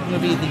favorite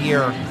movie of the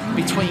year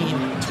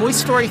between Toy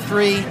Story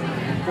 3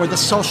 or The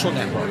Social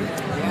Network.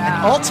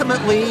 And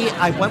ultimately,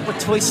 I went with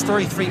Toy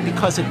Story 3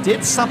 because it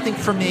did something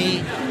for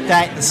me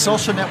that The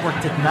Social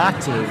Network did not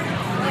do.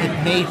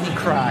 It made me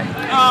cry.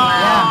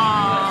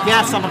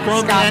 Yes, I'm a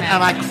grown man,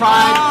 and I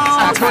cried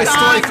at Toy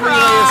Story 3,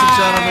 ladies and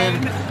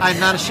gentlemen. I'm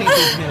not ashamed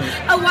to admit it.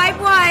 A wipe.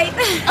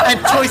 And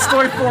Toy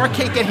Story 4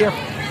 can't get here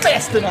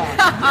fast enough.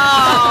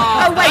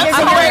 Oh, wait, there's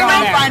another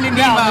one. Finding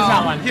No, there's Nemo.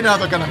 not one. You know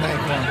they're going to make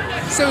one.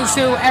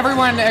 So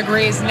everyone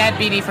agrees Ned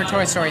Beatty for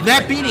Toy Story 3.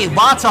 Ned Beatty,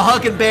 lots of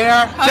Hug and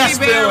Bear. Huggy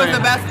Bear was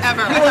the best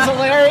ever. He was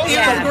hilarious. He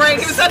was great.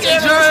 He was such a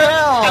Scared as jerk.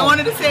 hell. I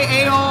wanted to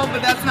say a-hole,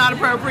 but that's not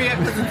appropriate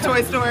because it's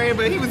Toy Story,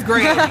 but he was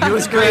great. He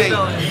was great.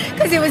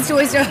 Because it was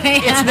Toy Story.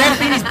 It's Ned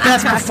Beatty's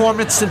best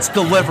performance since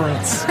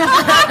Deliverance.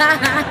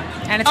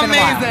 And it's been a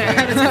while.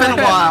 Amazing. It's been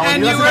a while.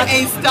 And He you doesn't were have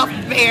a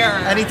stuffed bear.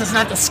 And he doesn't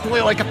have to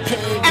squeal like a pig.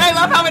 And I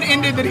love how it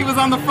ended that he was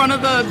on the front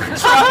of the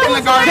truck in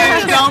the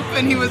garbage dump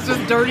and he was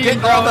just dirty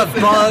Getting and all the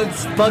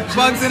gross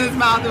bugs in his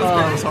mouth. It was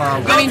great. It was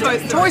horrible. Go I mean,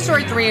 Toy Toy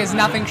Story 3 is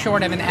nothing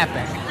short of an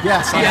epic.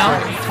 Yes, I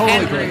totally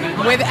And agree.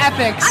 with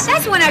epics,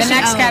 That's one I the should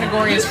next own.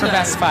 category is for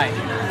best fight.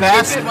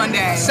 Best It one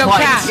day. So,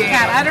 Fight.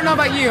 Kat, I don't know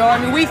about you. I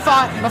mean, we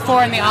fought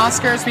before in the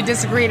Oscars. We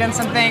disagreed on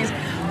some things.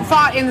 We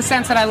fought in the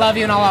sense that I love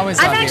you and I'll always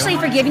love I've you. actually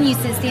forgiven you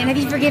since then. Have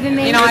you forgiven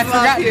me? You know, I Love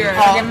forgot. here.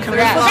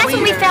 Forget. Well, that's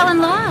when we fell in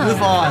love.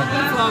 Move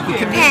on. We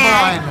can move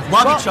Pat. on.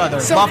 Love each other.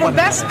 So Love for one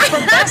best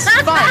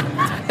another.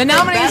 fight, the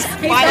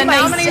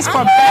nominees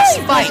for best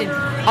fight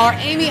are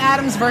Amy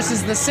Adams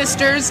versus the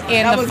sisters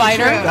in That The was a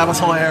Fighter. trip. That was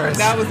hilarious.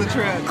 That was a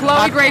trip.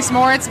 Chloe Grace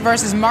Moritz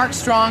versus Mark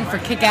Strong for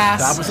Kick-Ass.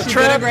 That was a She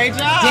did a trip. great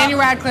job. Daniel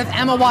Radcliffe,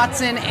 Emma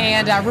Watson,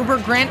 and Rupert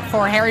Grint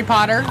for Harry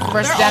Potter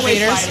versus They're Death always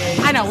Eaters.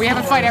 fighting. I know, we have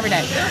a fight every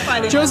day.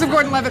 fighting. Joseph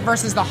Gordon-Levitt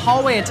versus the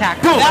Hallway Attack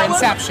for That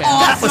was Inception.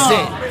 That was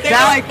awesome. it. They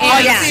That were like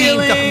fight yeah.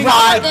 scene ceiling.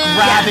 defied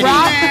gravity.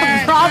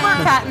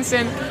 Robert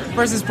Pattinson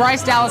versus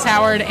Bryce Dallas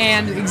Howard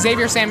and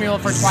Xavier Samuel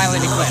for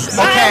Twilight Eclipse.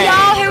 Okay.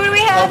 Y'all, who do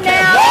we have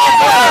now?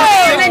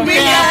 Sitting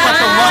down with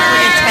the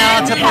lovely and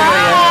talented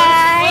Maria.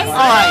 All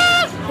right.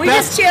 We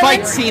Best just chilling.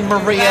 fight scene,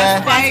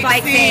 Maria. Best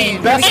fight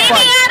scene. Best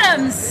fight.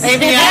 Adams.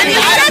 Amy Adams.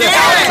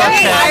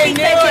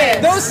 Okay.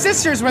 Those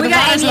sisters were We the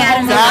got best Amy of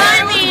the whole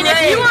Adams. movie. That- I mean,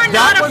 if you are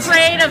That not was-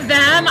 afraid of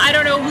them, I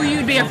don't know who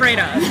you'd be afraid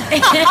of.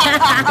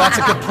 That's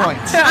a good point.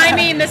 I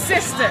mean, the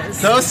sisters.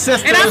 Those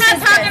sisters And I'm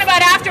not talking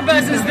about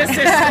AfterBuzz's the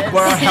sisters.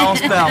 were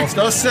hell's bells.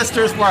 Those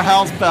sisters were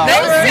hell's bells.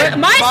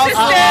 My sisters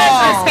are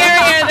Oh.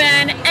 scarier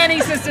than any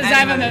sisters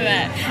I've ever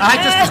met. I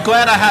just was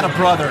glad I had a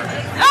brother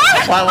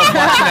while I was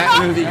watching that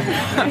movie.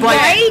 But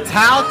Right?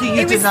 how do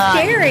you It was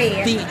deny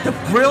scary. the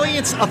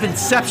brilliance of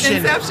Inception,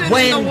 Inception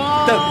when and the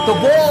walls. the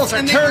walls are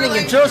And they were turning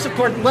like- and Joseph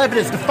Gordon-Levitt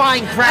is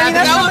defying gravity?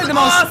 that's That probably was the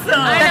most.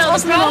 awesome. I know,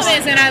 also the the problem most-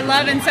 is, and I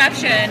love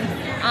Inception,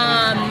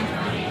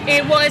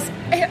 it was,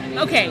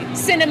 okay,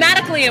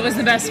 cinematically it was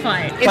the best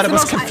fight. but it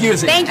was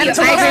confusing. Thank you. It's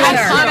the I most agree with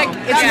her. iconic.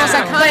 It's the most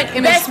Yeah. iconic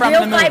image Best from real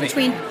the movie. fight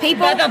between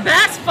people. But the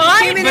best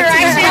fight? Human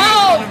interaction.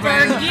 Oh,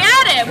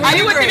 forget it. Were I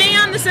you with agree. me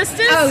on the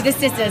sisters? Oh, the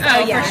sisters. Oh,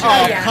 Oh, yeah. for sure.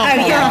 Oh, yeah. come Oh,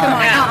 yeah. on. Come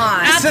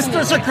on. Yeah.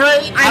 Sisters are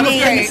great. I was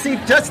mean- going to see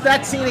just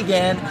that scene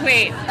again.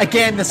 Wait.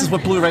 Again, this is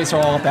what Blu-rays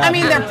are all about. I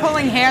mean, they're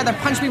pulling hair, they're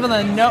punching people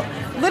in the nose.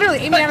 Literally,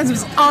 Amy Adams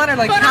was on her,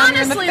 like, But pounding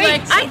her in the honestly,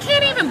 like, face. I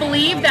can't even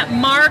believe that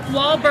Mark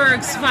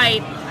Wahlberg's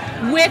fight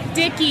with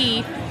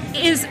Dickie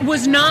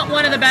was not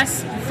one of the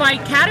best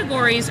fight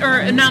categories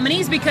or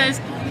nominees, because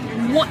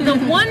the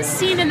one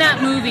scene in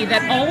that movie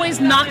that always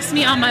knocks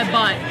me on my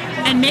butt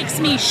and makes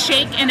me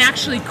shake and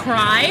actually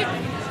cry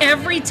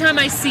every time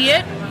I see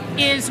it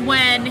is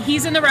when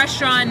he's in the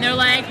restaurant and they're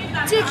like,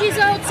 Dickie's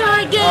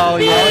outside getting Oh,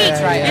 beat. yeah,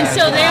 that's right, and yeah.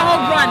 so they all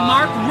run.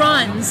 Mark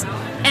runs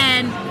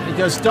and he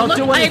goes, don't look,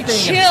 do I have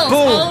anything. and chills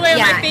boom. all the way on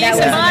Yeah, my that face was-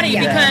 and body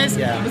yeah. because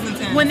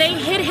Yeah. when they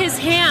hit his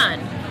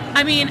hand,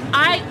 I mean,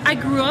 I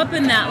grew up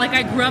in that. Like,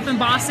 I grew up in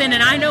Boston,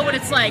 and I know what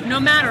it's like. No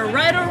matter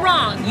right or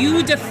wrong,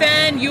 you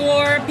defend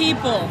your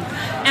people.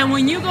 And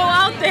when you go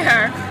out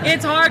there,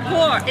 it's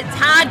hardcore. It's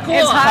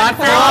hardcore. It's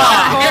hardcore.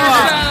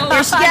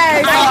 And so,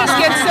 I just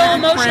get so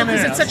emotional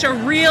because it's such a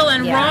real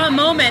and raw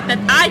moment that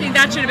I think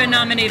that should have been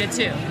nominated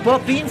too. Well,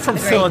 being from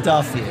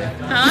Philadelphia,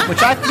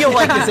 which I feel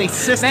like is a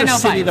sister They know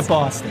city fights. to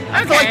Boston.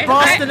 I feel Okay, like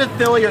Boston and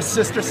Philly are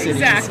sister cities.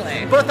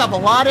 Exactly. Both have a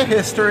lot of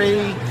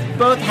history.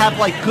 Both have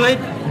like good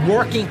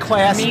working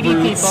class Meaty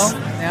roots. people.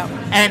 Yep.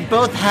 And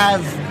both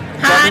have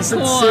brothers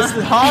and Hardcore.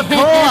 sisters.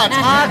 Hardcore. It's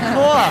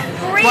hardcore.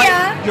 Maria, But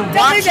you're don't lose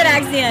watching, that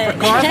accent.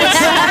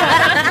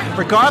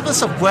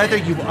 regardless of whether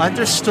you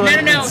understood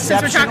No.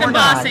 Since we're Inception talking or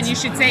not, Boston, you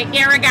should say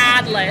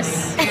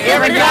irregardless.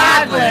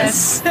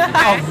 regardless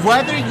of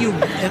whether you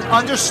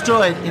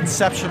understood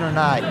Inception or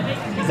not,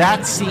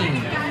 that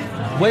scene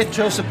with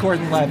Joseph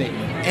Gordon-Levitt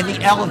in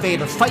the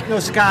elevator fighting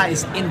those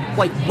guys in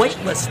like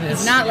weightlessness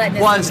He's not letting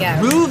this was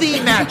one go. movie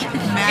magic.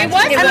 It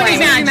was It movie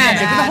was.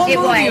 magic. The whole It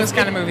movie was. was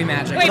kind of movie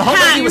magic. Wait, The whole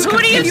Pat, movie was who do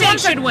you confusing. think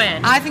should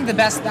win? I think the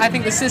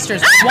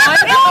sisters. One of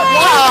the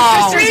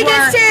Oh. sisters were,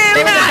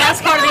 they were the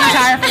best part of the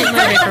entire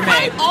movie for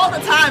me. All the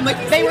time. Like,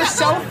 you They see were that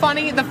so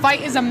funny. The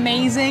fight is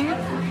amazing.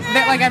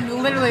 They're like, I'm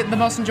literally the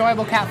most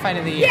enjoyable cat fight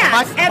of the year. Yeah,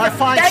 My fine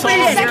that's what it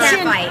is. A soldier.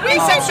 cat fight.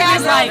 Inception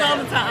is like all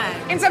the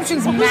time.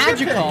 Inception's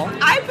magical.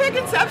 I picked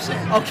Inception.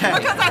 Okay.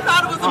 Because I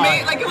thought it was All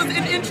amazing. right. Like, it was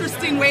an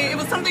interesting way. It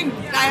was something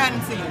I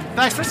hadn't seen.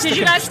 Thanks for Did sticking,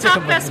 you guys sticking talk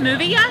with best me.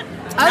 movie yet?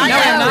 Oh,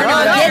 yeah. no, We're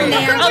no. getting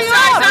there. Oh,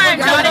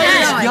 sorry. Go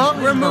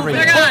good, Marie.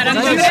 They're good. I'm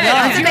Do good. you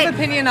have an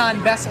opinion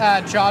on best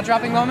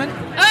jaw-dropping moment?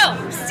 Oh,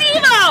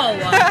 Steve-O!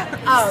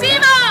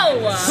 Steve-O!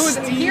 Who was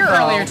here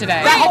earlier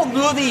today? That whole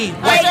movie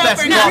was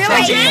best No,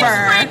 jaw-dropping. James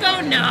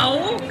Franco,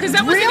 no. Because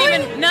that wasn't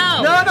even,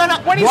 no. No.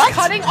 When he's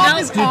cutting off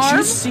his Did arm?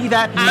 you see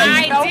that?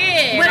 I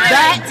did.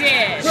 That- I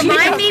did.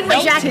 Remind me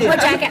what fainted.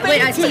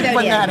 jacket Steve-O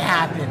when did. that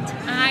happened.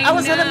 I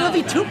was in a know.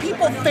 movie. 2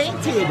 people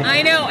fainted.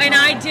 I know, and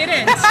I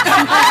didn't.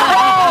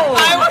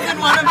 I wasn't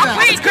one of them.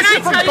 Wait, can I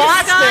You're from tell you,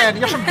 Boston. Scott?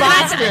 You're from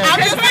Boston. I'm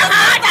just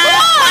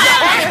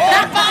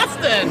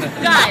Boston.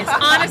 Guys,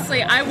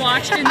 honestly, I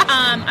watched,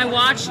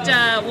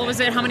 what was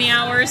it, how many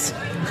hours?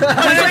 124,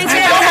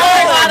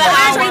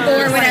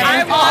 whatever.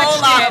 I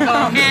watched it,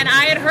 and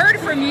I had heard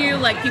from you,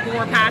 like, people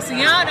were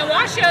passing out, and I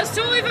watched it, I was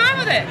totally fine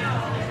with it.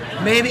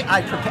 Maybe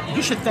I prepared.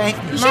 You should thank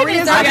me.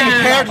 Maria's I okay.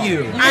 prepared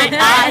you. I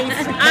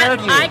prepared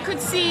you. I could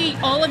see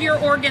all of your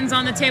organs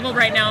on the table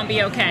right now and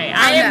be okay.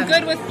 I am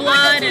good with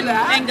blood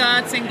and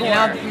guts and gore. You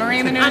know,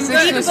 Maria Menounos I'm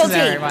good. this is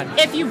everyone.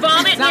 If you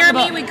vomit near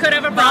me, we could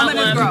have a problem.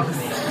 Vomit is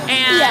gross.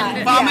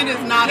 And Vomit is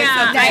not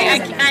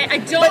acceptable. I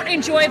don't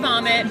enjoy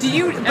vomit. Did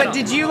you? at But all.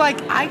 did you like?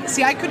 I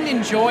couldn't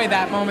enjoy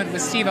that moment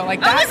with Steve-O. Like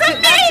It was that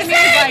to me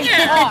is like,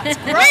 amazing! oh, it's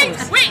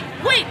gross.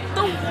 Wait.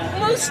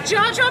 The most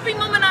jaw-dropping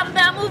moment out of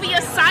that movie,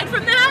 aside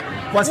from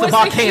that, What's the was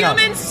volcano?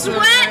 human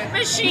sweat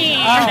machine.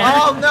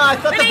 Oh no! I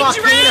thought And the he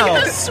drank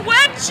volcano. the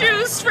sweat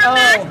juice from Oh,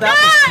 that that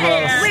was guy.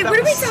 gross. Wait, That what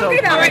are we was so talking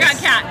about? Oh my gross.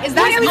 God, Kat! Is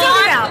that what we're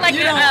talking about? Like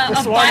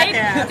This a one? bike.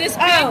 Yeah. This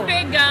Oh.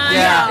 big guy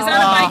Yeah. is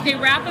on a bike. They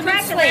wrap him in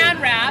Presley.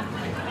 saran wrap.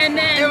 And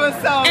then, It was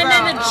so and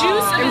then the gross.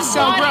 juice of It his was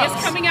so body gross.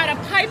 is coming out a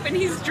pipe, and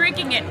he's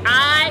drinking it.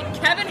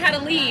 Kevin had to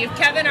leave.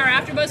 Kevin, our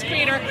AfterBuzz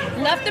creator,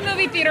 left the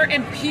movie theater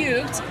and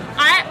puked.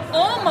 I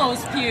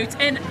almost puked,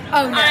 and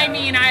Oh, no. I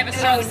mean, I have a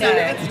stroke.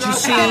 Did you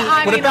see?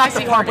 I What mean, about I the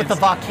see part with the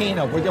organs.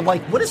 volcano where you're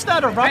like, what is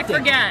that I erupting?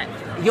 forget.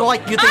 You're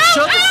like, they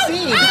showed the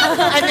scene,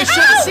 and they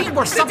showed the scene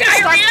where something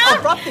starts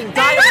diarrhea? erupting,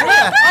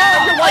 diarrhea.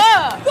 And you're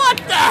like, what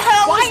the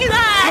hell is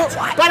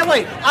that? By the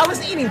way, I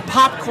was eating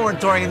popcorn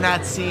during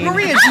that scene.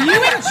 Maria, do you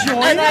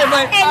enjoy And I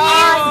went, And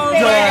oh,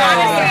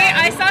 Honestly,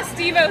 I saw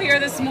Steve-O here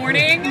this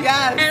morning.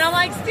 Yes. And I'm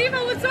like,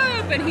 Steve-O, what's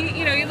up? And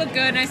he looked good.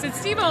 And I said,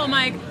 Steve-O, I'm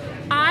like,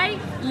 I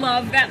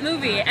love that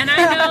movie. And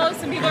I know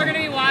some people are going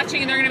to be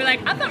watching and they're going to be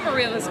like, I thought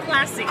Maria was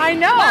classy. I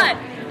know. But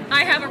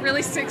I have a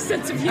really sick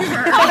sense of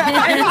humor. And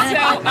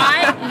so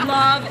I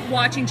love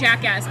watching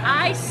Jackass.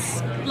 I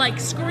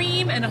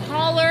scream and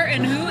holler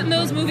and hoot in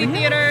those movie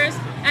theaters.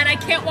 And I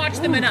can't watch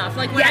them enough.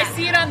 Like when I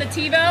see it on the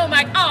TiVo, I'm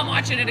like, oh, I'm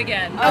watching it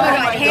again. Oh my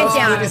God, hands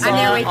down. movies I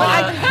know.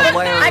 are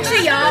hilarious.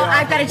 Actually, y'all,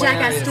 I've got a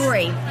Jackass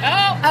story.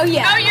 Oh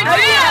yeah. Oh, you do?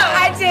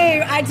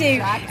 Yeah, I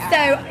do.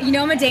 So, you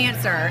know, I'm a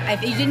dancer.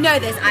 If you didn't know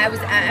this,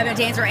 I'm a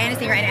dancer and a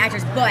singer and an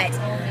actress, but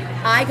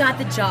I got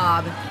the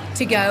job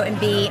to go and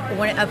be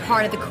a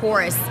part of the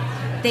chorus.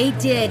 They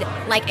did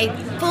like a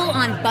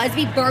full-on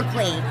Busby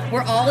Berkeley.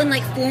 We're all in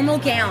like formal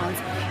gowns,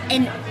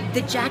 and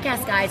the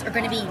Jackass guys are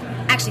going to be,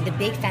 actually the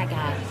big fat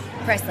guy,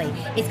 Presley,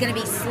 is going to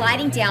be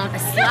sliding down a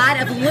slide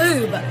of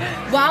lube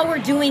while we're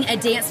doing a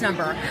dance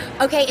number.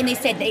 Okay, and they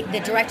said, the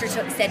director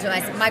said to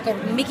us,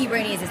 Mickey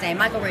Rooney is his name,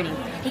 Michael Rooney.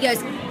 He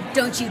goes,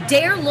 don't you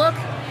dare look,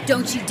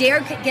 don't you dare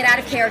get out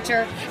of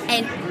character,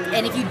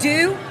 and if you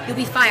do, you'll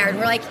be fired.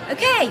 We're like,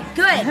 okay,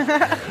 good.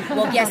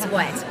 Well, guess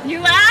what?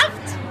 You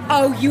laughed?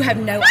 Oh, you have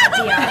no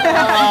idea.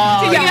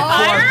 Did you get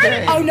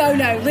fired? Oh,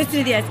 no. Listen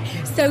to this.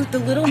 So the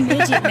little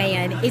midget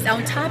man is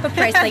on top of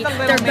Presley.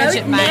 They're both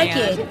midget man.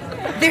 naked.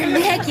 They're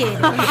naked.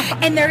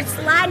 And they're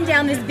sliding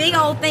down this big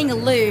old thing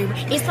of lube.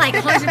 It's like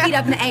 100 feet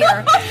up in the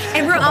air.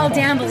 And we're all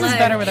down below. This is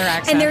better with her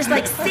accent. And there's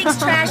like 6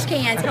 trash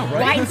cans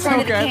right in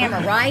front of the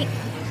camera, right?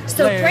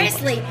 So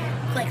Presley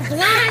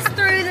flies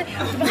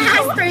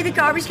through the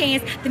garbage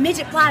cans. The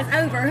midget flies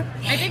over.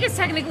 I think it's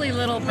technically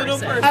little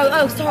person.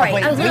 Oh, sorry.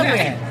 wait, Little Wee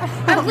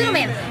man. Oh, little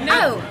man.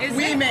 No, Oh. is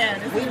Wee it?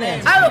 man. Oh, Wee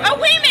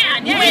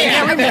Man.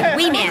 Yeah.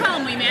 Wee Man. We'll call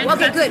him Wee Man. Okay,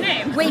 That's good.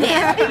 his name. Wee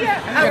Man.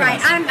 All right,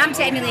 I'm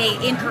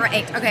technically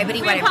incorrect. Okay, but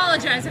We whatever.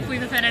 apologize if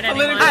we've offended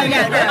anyone. Politically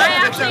incorrect. I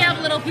actually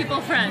have little people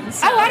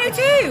friends. Oh, I do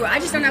too. I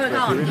just don't know what to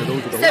call them.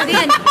 So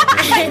then,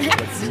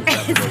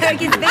 so it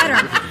gets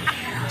better.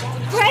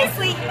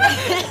 Presley.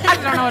 I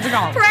don't know what to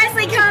call him.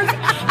 Presley comes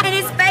and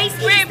his face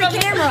hits the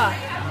camera.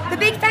 The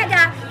big fat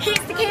guy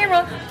hits the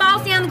camera,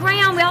 falls down the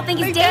ground. We all think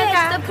he's dead.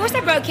 So of course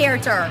I broke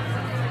character.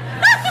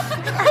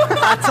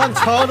 That's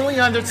totally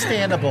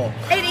understandable.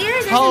 It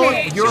is, Oh, isn't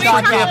it? you're Should we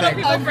call God little given.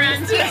 people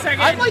friends for a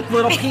second? I like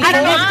little people. I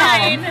don't know.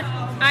 Mine,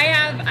 I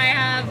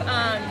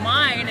have,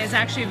 mine is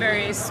actually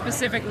very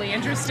specifically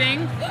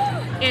interesting.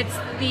 It's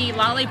the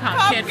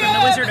lollipop kid from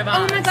The Wizard of Oz.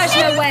 Oh my gosh,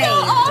 no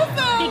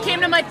way. He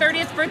came to my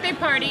 30th birthday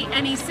party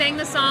and he sang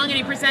the song and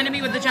he presented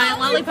me with a giant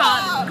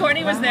lollipop.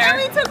 Courtney was there. And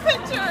we took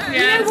pictures.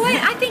 You know what?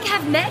 I think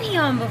I've met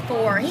him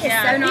before. He is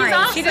so nice. He's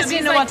awesome. She doesn't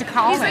He's know what to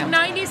call he's him.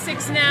 Like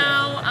 96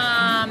 now,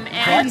 and he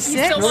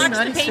 96? still Really? watched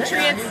the 96?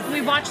 Patriots.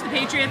 We watched the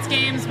Patriots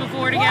games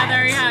before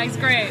together. Yeah, he's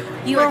great.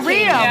 You are Maria,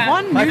 kidding. Yeah.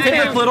 one My new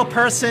favorite know. little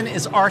person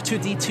is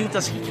R2D2.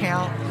 Does he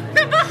count?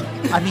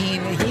 I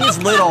mean, he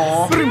is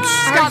little.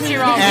 Scott's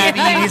here all And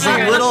he's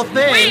a little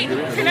thing. Wait,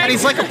 And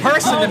he's like a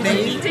person to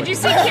me. Did you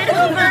see Kit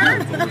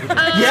Hoover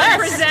Yes.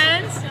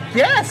 present?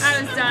 Yes.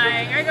 I was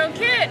dying. I go,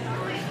 Kit.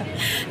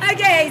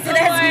 Okay, so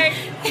that's.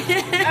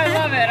 I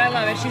love it. I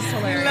love it. She's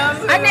hilarious.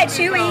 I met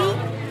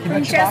Chewie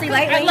from Chelsea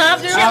lately. I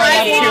love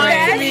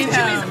Chewie.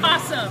 Chewie's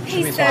awesome.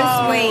 He's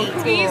so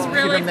sweet. He's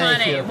really Peter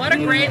Mayhew. funny. What a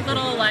great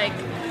little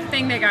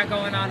thing they got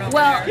going on over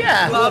Well, there.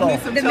 Yeah, Love me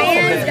little. some The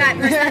man's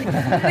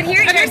got. But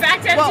here, Okay, here's.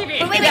 back to Well, MTV.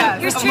 but wait,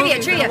 here's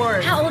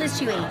trivia. How old is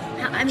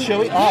Chewie? I mean,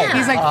 Chewie? Yeah.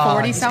 He's like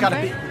 40 he's gotta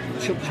something.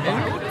 be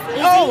Chewbacca.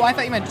 Oh, I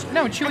thought you meant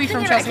Chewie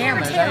from Chelsea I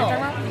can't Handler. Is that what you're tell.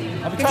 talking about?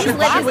 Are we He's talking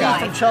lived his Chewie life.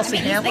 from Chelsea I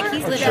mean, he's Handler like-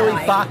 he's or lived Chewie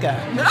his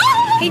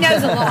Baca? He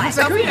knows a lot.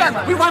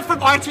 So We went from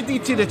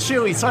R2-D2 to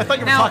Chewie, so I thought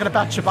you were Now- talking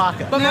about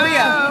Chewbacca. But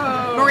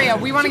Maria,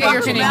 we want to get your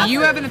Chewbacca's opinion. massive.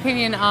 You have an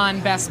opinion on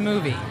Best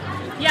Movie.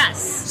 Yes.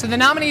 So the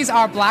nominees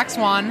are Black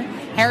Swan,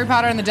 Harry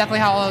Potter and the Deathly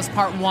Hallows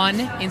Part 1,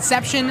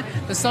 Inception,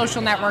 The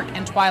Social Network,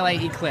 and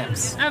Twilight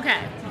Eclipse. Okay.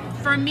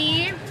 For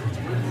me,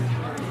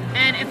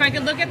 and if I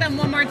could look at them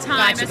one more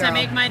time Gotcha, as I girl.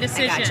 make my I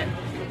decision, gotcha.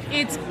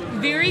 it's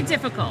very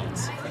difficult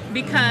It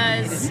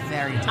because is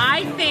very difficult.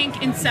 I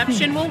think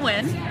Inception will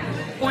win,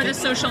 or The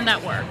Social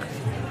Network.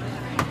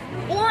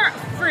 Or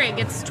frig,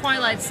 it's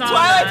Twilight Saga.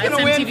 Twilight's It's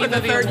gonna win MTV for the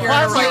Movie third Awards. year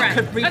in a row. You're right.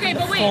 Could read Okay, the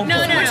but wait, phone no.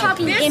 book. We're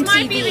talking This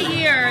might be MTV. the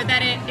year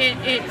that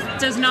it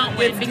does not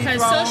win It's because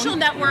dethroned. Social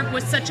Network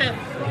was such a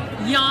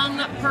young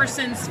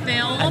person's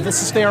film. And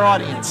this is their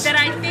audience. That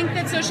I think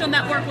that Social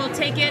Network will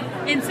take it.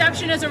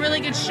 Inception is a really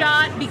good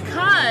shot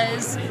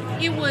because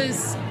it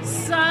was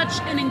such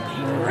an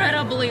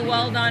incredibly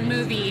well done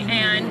movie,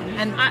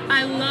 and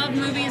I love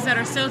movies that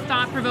are so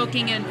thought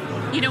provoking. And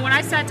you know, when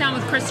I sat down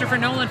with Christopher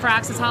Nolan for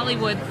Access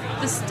Hollywood,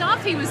 the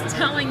stuff he was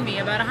telling me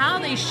about how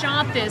they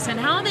shot this and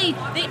how they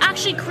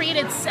actually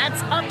created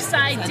sets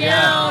upside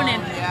down,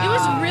 and it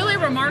was really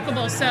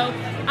remarkable. So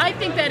I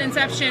think that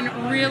Inception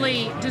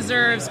really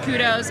deserves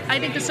kudos. I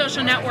think The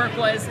Social Network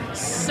was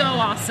so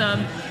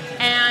awesome,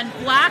 and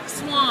Black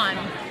Swan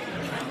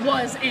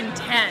was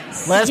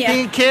intense.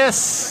 Lesbian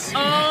kiss. Oh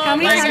How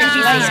many my times did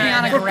you God.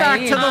 see it? We're back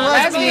to the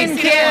lesbian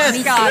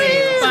kiss. Scotty.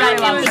 But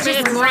it was It's just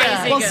just great.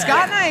 crazy Well, good.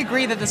 Scott and I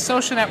agree that The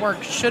Social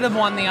Network should have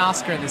won the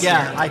Oscar this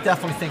Yeah, year. I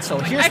definitely think so.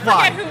 Here's I forget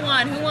why. who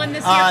won. Who won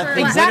this year for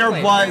The Exactly.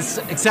 winner was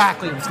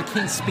it was the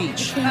King's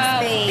Speech.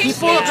 People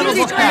People are gonna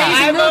look back.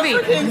 Amazing vote for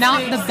movie, King's not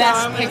Speech, the so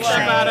best I'm picture.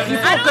 excited about it.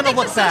 People I are don't gonna think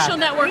look the Social back.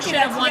 Network should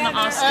have won the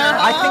Oscar.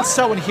 I think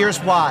so, and here's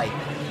why.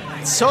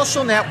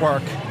 Social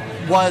Network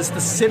was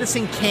the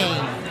Citizen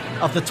Kane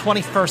of the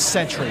 21st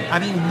century. I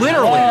mean,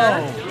 literally,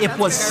 it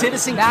was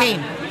Citizen Kane.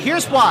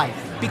 Here's why.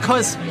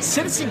 Because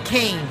Citizen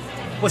Kane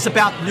was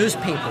about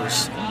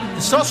newspapers. The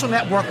Social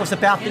Network was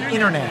about the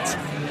internet.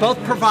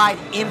 Both provide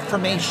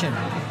information.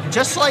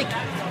 Just like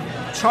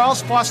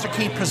Charles Foster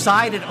Kane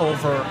presided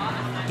over,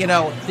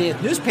 the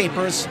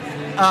newspapers,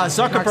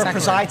 Zuckerberg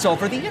presides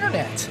over the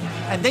internet.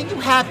 And then you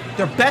have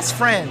their best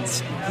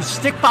friends who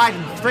stick by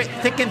them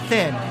thick and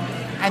thin,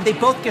 and they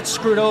both get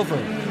screwed over.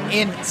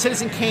 In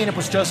Citizen Kane, it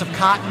was Joseph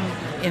Cotton.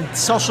 In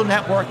Social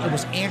Network, it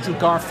was Andrew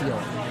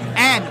Garfield.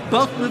 And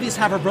both movies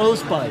have a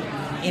rosebud.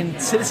 In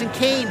Citizen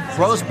Kane,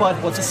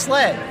 Rosebud was a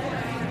sled.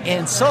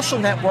 In Social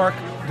Network,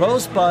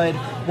 Rosebud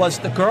was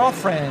the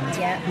girlfriend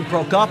who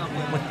broke up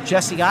with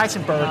Jesse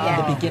Eisenberg in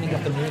the beginning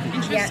of the movie.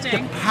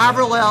 Interesting. The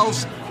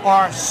parallels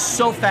are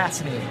so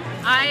fascinating.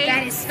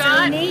 That is so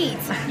Scott, neat.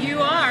 you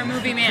are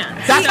movie man.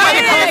 That's why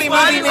they call me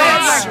How Movie do Man.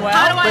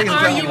 I Bring it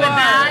argue down. with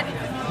that?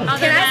 Can I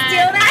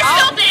steal that?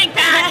 I still think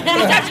that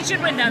Inception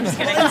should win. No, I'm just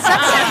kidding.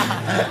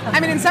 I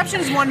mean, Inception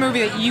is one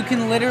movie that you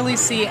can literally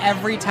see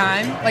every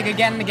time, like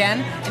again and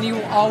again, and you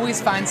will always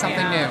find something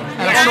new.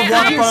 And all the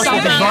Warner Bros. will be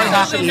very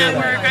happy to hear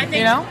Network. that. I think,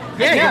 You know?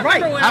 Yeah, you're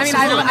right. I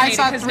mean, I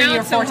saw it 3 or 4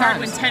 It's so hard times.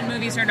 when 10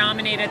 movies are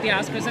nominated at the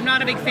Oscars. I'm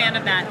not a big fan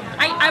of that.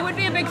 I would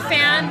be a big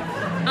fan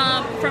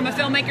from a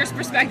filmmaker's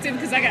perspective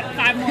because I got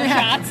 5 more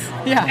shots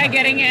at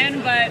getting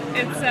in, but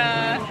it's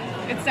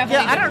definitely.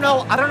 Yeah,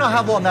 I don't know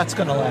how long that's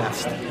going to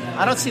last.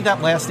 I don't see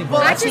that lasting.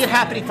 Well, I see it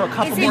happening for a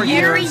couple Is more it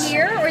years. every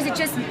year, or is it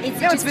just it's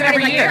just been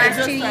every started like year. the It's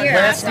last 2 years?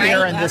 Last right?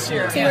 year and this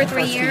year. 2 or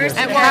 3 years.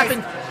 And it because-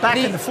 happened back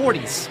in the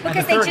 40s. and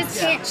Because the they 30s. just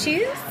can't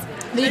choose.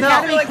 The No.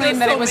 Academy Like, claimed there's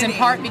that so it was in many.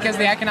 part because of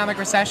the economic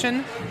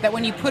recession, that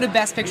when you put a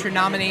Best Picture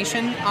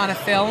nomination on a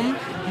film,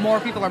 more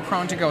people are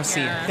prone to go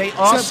see it. They so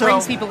also- it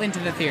brings people into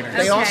the theaters.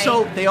 They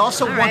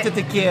also All right. wanted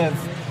to give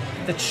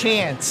the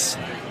chance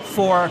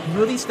for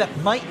movies that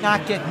might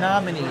not get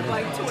nominated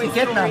Like Toy to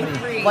get Story nominated,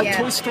 3. like Yeah.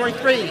 Toy Story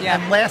 3 Yeah.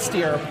 and last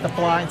year The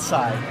Blind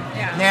Side.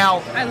 Yeah.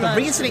 Now, I the love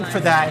reasoning The for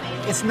Blind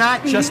that is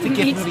not just to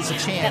give movies a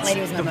chance.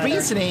 lady was my The mother.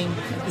 reasoning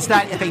is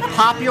that if a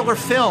popular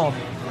film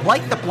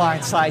like The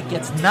Blind Side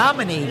gets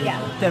nominated,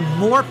 then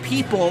more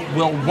people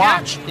will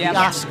watch the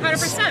Oscars.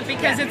 100%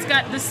 because it's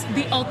got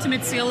the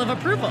ultimate seal of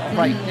approval.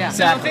 Right, Yeah.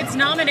 exactly. So if it's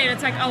nominated,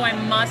 it's like, oh, I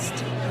must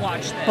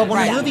watch this. But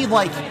when a movie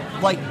like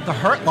The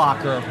Hurt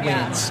Locker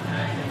wins,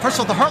 First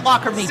of all, The Hurt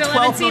Locker made Still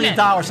haven't $12 seen million it.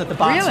 at the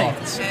box Really?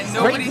 office. And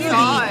Great nobody movie.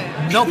 saw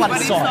it.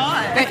 Nobody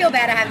saw it. I feel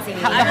bad I haven't seen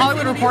it. The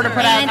Hollywood Reporter put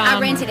out And I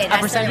rented it. a I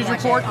still percentage didn't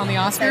watch report it. on the So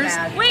Oscars,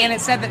 bad. Wait. and it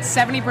said that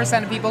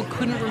 70% of people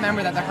couldn't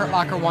remember that The Hurt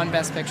Locker won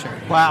Best Picture.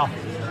 Wow.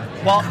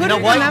 Well, you know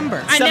Couldn't what?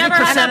 remember. I never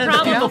had 70% that of the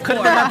problem people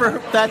couldn't before.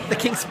 remember that the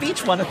King's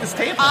Speech won at this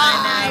table.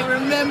 I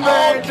remember.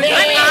 I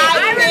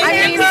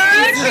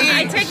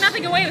take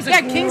nothing away. It was a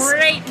great King's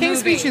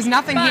movie. Speech is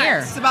nothing But here.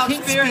 It's about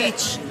King's spirit.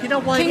 Speech, you know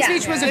what? King's Yeah.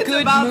 Speech was a It's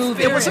good about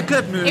movie. It was a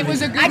good movie. It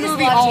was a good I just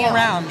movie loved all Yale.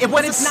 around. It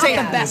was but a it's not safe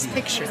the best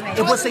movie. picture.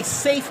 It was a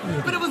safe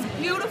movie. But it was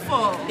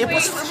beautiful. It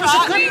was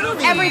shot a good beautifully.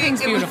 movie. Everything's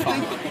It was- beautiful.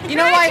 You Can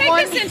know I why it take won?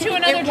 this into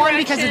another It won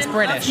because it's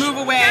direction? British. Move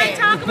away. Can I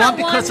talk about one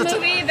because it's a-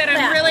 movie that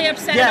I'm really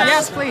upset Yes. about?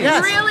 Yes, please.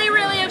 Yes. Really,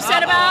 really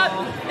upset about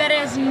that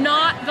has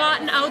not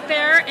gotten out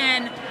there,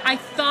 and I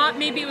thought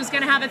maybe it was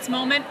going to have its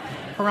moment.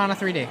 Piranha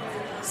 3D.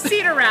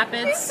 Cedar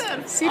Rapids.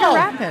 Cedar Oh.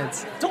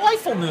 Rapids.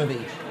 Delightful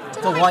movie.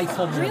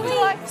 Delightful movie.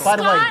 Really? By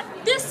the way, Scott,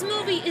 this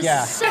movie is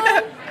Yeah. so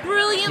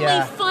brilliantly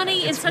Yeah,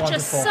 funny in it's such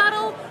wonderful. a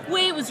subtle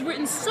way. It was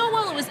written so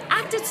well. It was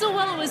acted so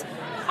well. It was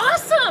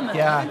awesome.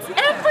 Yeah.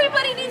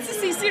 Everybody needs to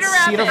see Cedar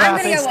Rapids. Cedar I'm gonna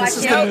Rapids, go watch this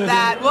is it. the Note movie.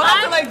 that. We'll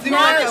have to like do No,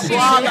 like a she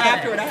blog should.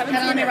 afterward. I haven't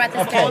Let seen me write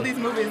this it. down. All these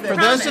movies. For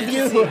those of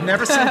you who have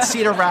never seen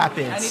Cedar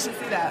Rapids, I need to see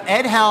that.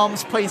 Ed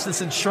Helms plays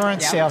this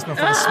insurance salesman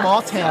from a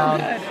small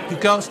town. He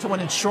goes to an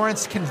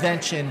insurance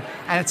convention,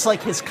 and it's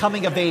like his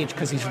coming of age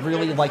because he's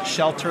really like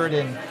sheltered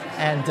and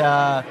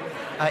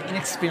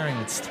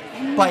inexperienced.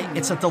 But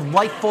it's a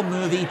delightful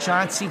movie.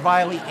 John C.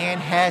 Reilly, Anne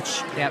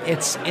Heche. Yep.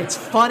 It's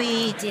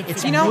funny.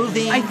 It's You know,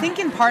 moving. I think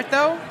in part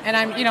though, and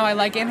I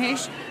like Anne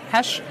Heche.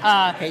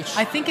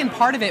 I think in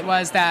part of it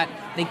was that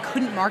they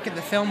couldn't market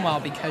the film well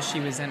because she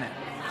was in it.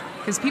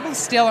 Because people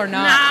still are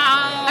not.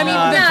 I mean,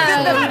 No,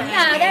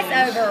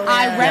 that's over.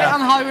 I read it on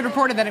the Hollywood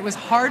Reporter that it was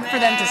hard for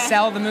them to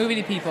sell the movie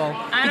to people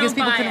because don't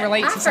people buy couldn't it.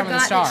 relate I to some of the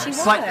forgot that stars.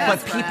 she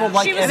was. but people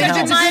like She was Ed such a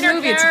Helms. minor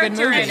movie, it's a good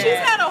character in movie. She's it.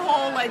 had a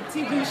whole like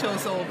TV show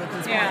sold at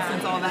this point Yeah.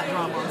 since all that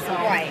drama. So.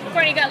 Right.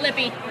 Courtney got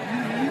lippy.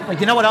 But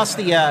you know what else?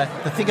 The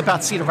thing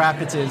about Cedar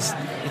Rapids is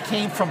it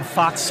came from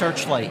Fox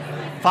Searchlight.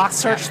 Fox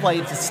Searchlight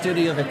is the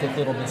studio that did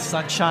Little Miss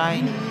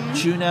Sunshine,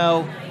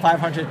 Juno,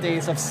 500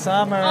 Days of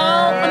Summer.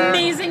 All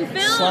amazing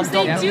films. They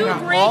Slumdog do Millionaire,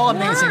 great all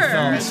amazing work.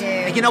 films. They do.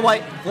 And you know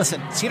what?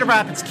 Listen, Cedar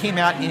Rapids came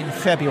out in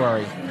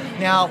February.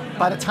 Now,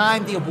 by the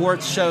time the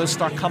awards shows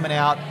start coming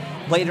out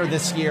later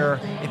this year,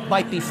 it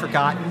might be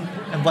forgotten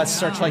unless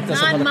Searchlight does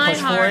Not another my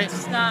push for heart. it.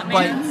 Stop,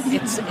 But man.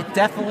 it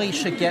definitely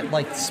should get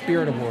like the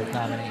Spirit Award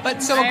nomination.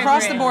 But so I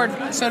across agree. the board,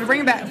 so to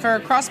bring it back for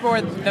across the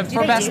board, for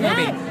they best do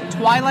movie, that?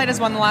 Twilight has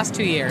won the last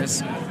 2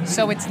 years,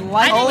 so it's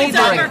likely I think it's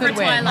that over it could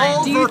for win.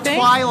 Twilight. Do you Over think?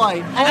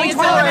 Twilight. I mean,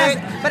 Over Twilight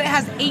it. but it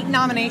has 8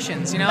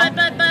 nominations. You know. But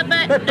But Okay.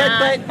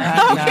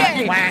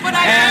 But And so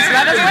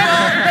that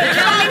doesn't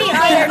How many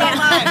are there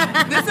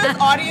now? This is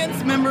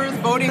audience members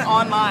voting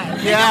online.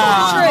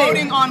 Yeah.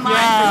 Voting online.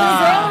 Little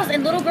girls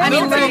and little girls. I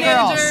mean, little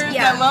girls. Teenagers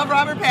Yeah. that love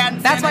Robert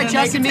Pattinson. That's why and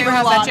Justin Rebecca Bieber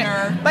has Taylor that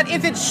Lautner. chance. But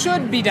if it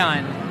should be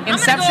done, I'm gonna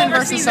Inception go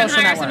versus overseas and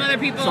Social hire Network. some other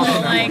people.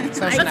 Social Like, Network.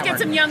 Social let's Network. get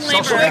some young labor.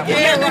 Social Network.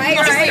 Yeah, right.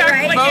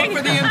 Vote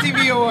for the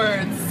MTV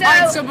Awards. So, All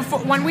right, so before,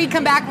 when we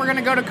come back, we're going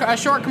to go to a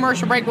short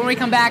commercial break. When we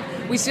come back,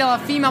 we still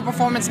have female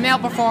performance, male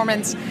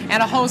performance,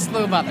 and a whole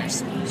slew of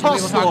others. So Whole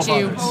we will slew talk of to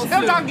you. others.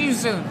 We'll talk to you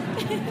soon. I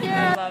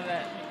love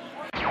it.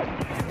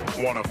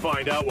 Want to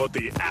find out what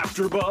the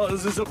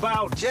AfterBuzz is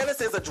about?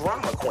 Janice is a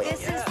drama queen.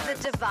 This is the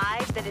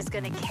divide that is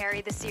going to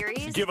carry the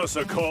series. Give us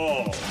a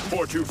call.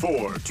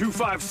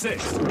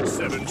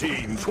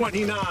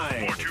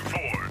 424-256-1729.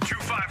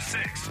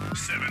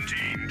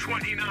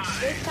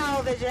 424-256-1729. It's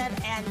television,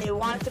 and they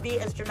want it to be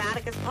as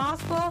dramatic as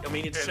possible. I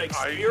mean, it's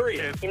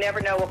Shakespearean. You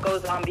never know what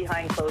goes on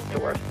behind closed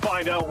doors.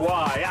 Find out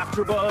why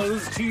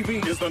AfterBuzz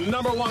TV is the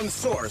 #1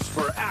 source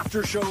for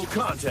after-show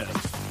content.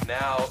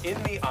 Now,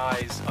 in the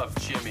eyes of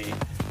Jimmy,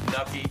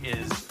 Nucky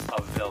is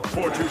a villain.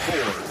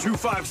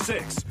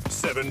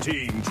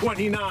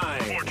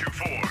 424-256-1729.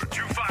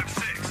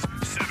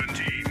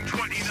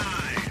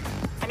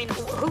 424-256-1729. I mean,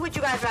 who would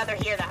you guys rather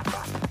hear that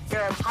from?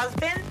 Your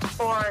husband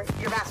or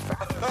your best friend?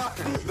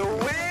 The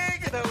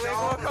wig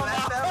will come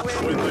out.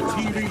 When the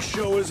TV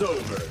show is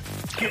over,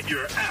 get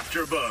your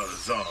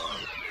AfterBuzz on.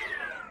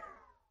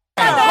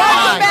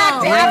 Welcome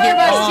back to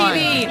AfterBuzz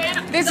TV.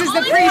 This is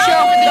the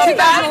pre-show for the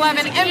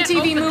 2011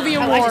 MTV Movie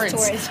Awards.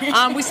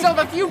 We still have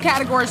a few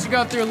categories to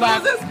go through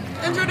left. But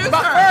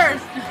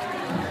first,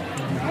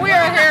 we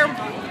are here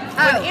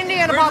with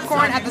Indiana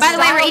Popcorn at the By the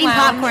way, we're Style eating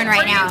Lounge. popcorn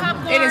right now.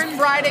 It is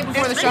Friday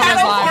before the show goes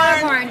Popcorn.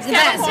 live. Popcorn's the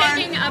Kevin's best.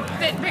 taking a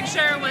fit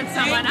picture with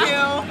someone else.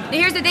 Now,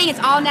 here's the thing, it's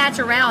all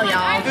natural,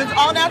 y'all. It's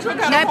all natural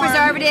No popcorn.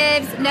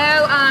 preservatives,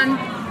 no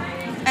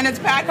And it's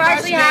packed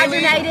partially fresh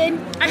daily. hydrogenated.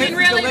 I mean, It's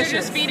really, delicious.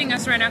 you're just feeding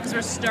us right now because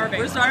we're starving.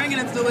 We're starving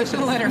and it's delicious.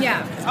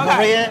 Yeah.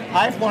 Maria,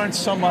 I've learned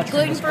so much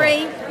from this book.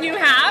 Gluten-free. You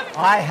have?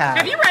 I have.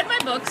 Have you read my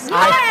books?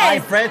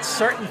 I've read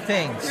certain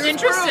things.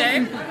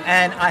 Interesting.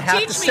 And I have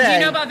Teach to me. say, Do you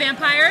know about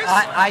vampires?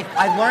 I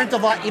learned a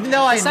lot, even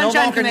though I no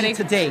Sunshine longer Committee. need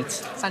to date,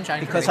 Sunshine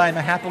because Committee. I'm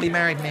a happily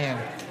married man.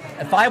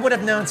 If I would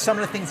have known some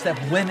of the things that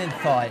women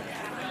thought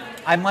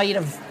I might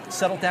have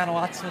settled down a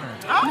lot sooner.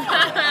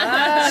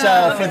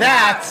 So for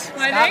that,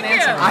 Thank you.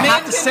 I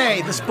have to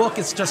say this book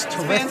is just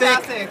terrific.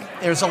 Fantastic.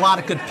 There's a lot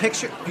of good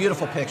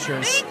beautiful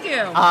pictures. Thank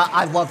you.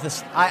 I love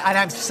this.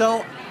 I'm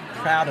so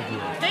proud of you.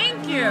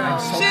 Thank you. I'm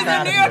so She's a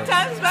proud New of York you.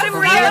 Times bestseller.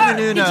 Maria, Maria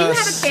did you have a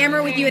Menounos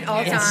camera with you at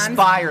all times?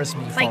 Inspires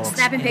me, Like folks.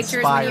 snapping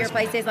pictures when you were Inspires me.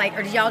 places, like,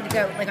 or did y'all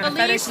go like on a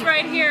photo Elise shoot?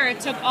 right here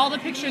took all the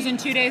pictures in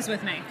 2 days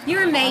with me.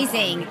 You're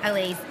amazing,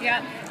 Elise.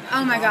 Yep.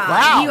 Oh my God.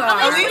 Wow. You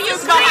are. Elise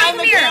is behind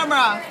the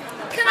camera.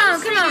 Come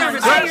on, come on.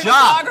 Good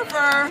job.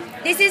 Photographer.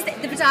 This is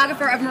the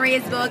photographer of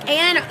Maria's book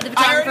and the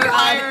I photographer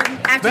already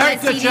of After Very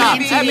Buzz good TV job.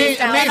 and MTV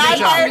stuff. Amazing And I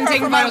job. hired Been her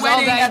taking for my photos all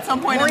wedding day. at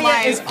some point in Maria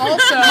life. is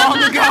also on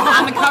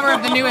the cover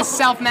of the newest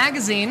Self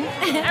magazine.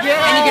 And you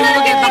can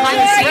look at behind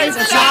the scenes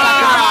of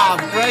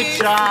Self. Great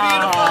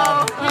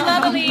job. I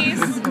love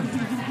Elise.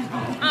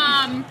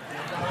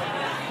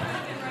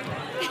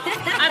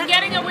 I'm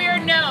getting a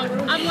weird note.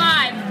 I'm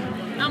live.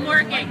 I'm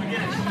working.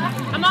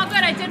 I'm all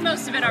good. I did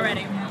most of it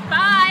already.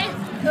 Bye.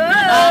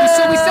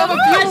 So we still have a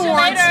few Catch you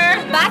awards.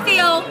 later. Bye,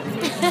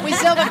 Phil. We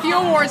still have a few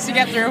awards to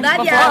get through Love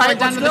before ya. we're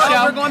done with the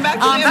show. We're going back to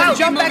the so MTV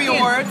jump back Movie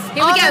in. Awards. Here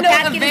we On go. the note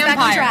Pat, of get us back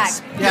on track.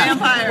 vampires. Yeah.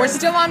 Vampires. We're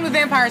still on with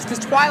vampires because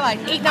Twilight,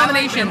 8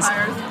 nominations. By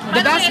The the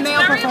way, best it's male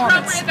very performance.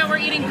 appropriate that we're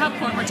eating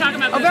popcorn. We're talking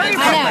about Oh, very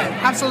movies. appropriate.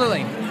 know.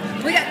 Absolutely.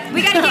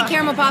 We got to get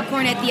caramel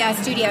popcorn at the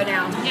studio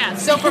now.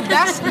 Yes. So for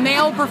best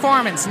male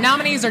performance,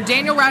 nominees are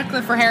Daniel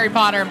Radcliffe for Harry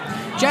Potter,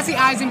 Jesse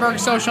Eisenberg,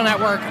 Social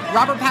Network,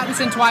 Robert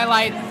Pattinson,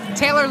 Twilight,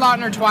 Taylor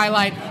Lautner,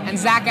 Twilight, and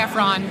Zac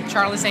Efron,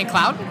 Charlie St.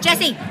 Cloud.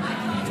 Jesse.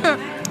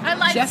 I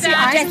like Jesse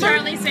Zach and Eisenberg?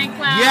 Charlie St.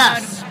 Cloud.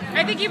 Yes.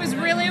 I think he was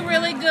really,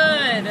 really good.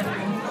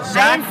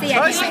 I didn't see it.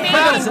 Charlie He St. made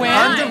Cloud me is an win.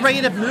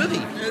 underrated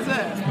movie. Is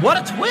it? What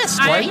a twist,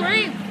 I right?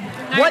 agree.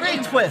 What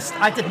a twist.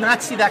 I did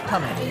not see that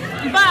coming.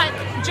 But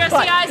Jesse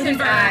But-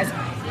 Eisenberg.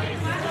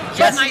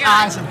 Jesse my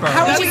God. Eisenberg.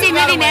 How You would should you see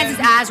gotta Movie Man's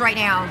eyes right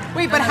now.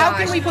 Wait, but Oh my how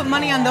gosh. can we put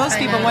money on those I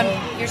people know.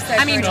 when? You're so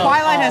I mean, pretty.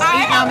 Twilight has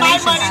I 8 have my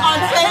nominations. money on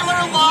Taylor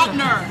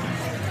Lautner.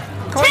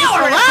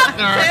 Taylor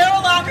Lautner?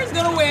 Taylor Lautner's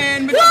gonna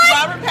win because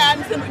Robert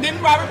Pattinson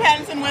didn't Robert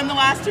Pattinson win the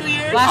last 2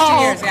 years? Last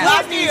 2 years, yeah.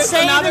 Last 2 years,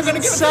 so now they're gonna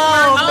give it to So,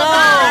 Robert no.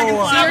 Pattinson. So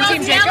you're Although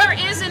Team Taylor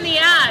Jacob? is in the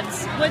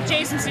ads with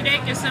Jason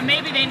Sudeikis, so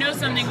maybe they know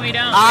something we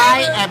don't.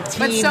 I am But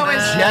team so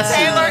is Jesse.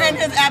 Taylor and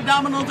his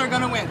abdominals are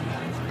gonna win.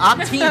 I'm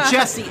team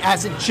Jesse,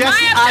 as in Jesse My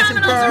abdominals are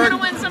Eisenberg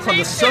gonna win some from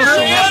the things, Social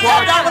too. His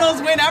Network.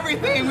 abdominals win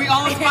everything. We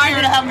all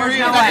aspire to have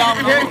Maria's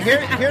abdominals.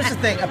 Here's the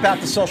thing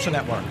about the Social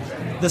Network.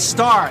 The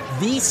star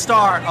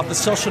of the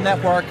Social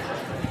Network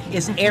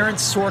is Aaron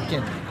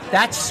Sorkin.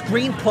 That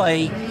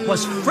screenplay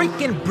was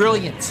freaking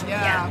brilliant.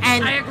 Yeah.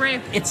 And I agree.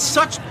 it's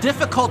such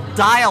difficult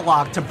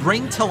dialogue to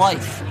bring to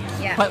life.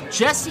 Yeah. But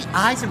Jesse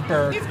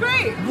Eisenberg He's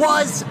great.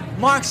 was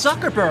Mark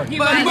Zuckerberg. He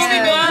But was. movie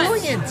man,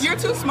 Brilliant. you're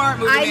too smart,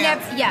 movie I man.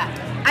 never, yeah.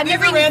 I've These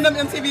never are even. random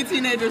MTV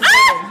teenagers.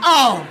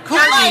 Oh, You're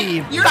Courtney!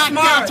 like, you're back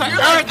smart. down to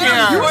You're earth like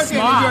Aaron here. Sorkin.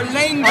 You're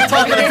lame. I'm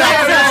talking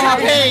about Citizen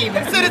Kane.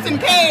 Citizen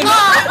Kane.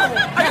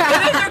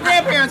 It is your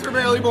grandparents were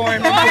barely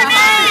born. This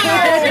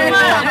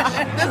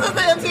is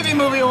the MTV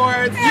Movie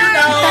Awards. You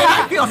know,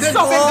 I feel so the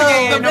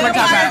old.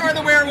 vampire or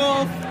the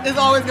werewolf is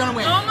always gonna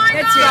win. Oh my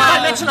Did god.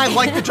 I mention I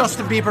liked the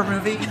Justin Bieber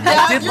movie?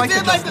 Yeah, I did you like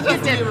did the like the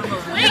Justin Justin Bieber Bieber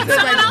movie. Wait,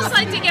 someone else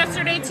liked it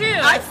yesterday too.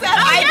 I said oh,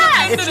 I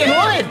yes. defended It's it.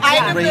 good.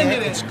 I Maria,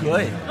 defended it's it.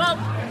 good. Well,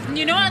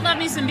 you know I love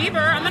me some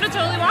Bieber. I'm gonna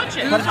totally watch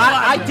it. But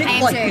I didn't I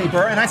am like too.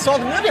 Bieber, and I saw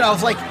the movie, and I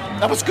was like,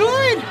 that was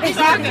good. He's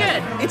a good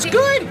kid. It's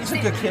good. He's a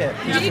good kid.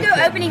 Did you go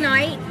opening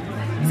night?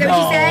 Is that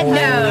what you said?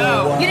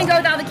 No. You didn't go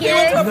with all the He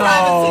went kids? to a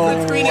private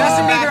secret screening.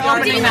 Justin Bieber Did you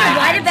opening know night.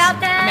 what about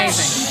that?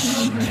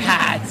 Amazing.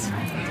 Cat.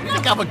 I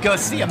think I would go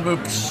see a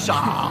movie.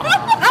 Shaw.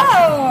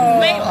 Oh!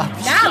 Wait.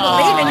 Now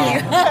I believe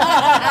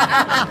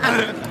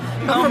in you.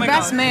 But for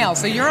best male,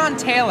 so you're on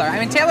Taylor. I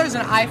mean, Taylor's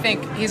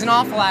he's an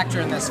awful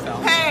actor in this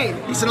film. Hey,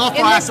 He's an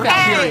awful In this actor.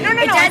 film. Period. No,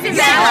 It doesn't Taylor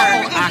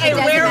matter. is It a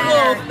doesn't werewolf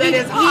matter. that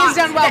is He's hot.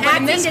 done well, The but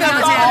in this acting film, does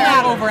it's not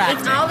matter. all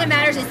overacting. All that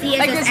matters is he has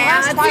Like his this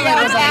last abs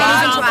Twilight was a and lot.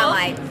 he's in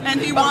Twilight.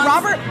 And he But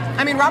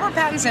wants. Robert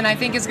Pattinson, I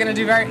think, is going to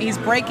do he's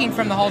breaking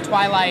from the whole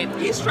Twilight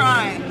He's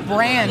trying.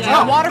 brand.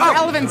 Yeah. Water for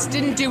Elephants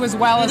didn't do as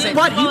well as it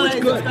But he was He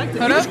good. was He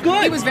was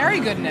good. He was very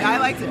good in it. I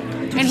liked it.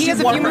 And he has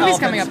a Water few for movies Elephants.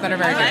 coming up that are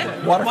very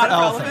good. Water for Water for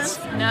Elephants.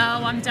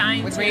 No, I'm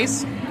dying. With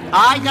Reese?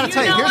 I gotta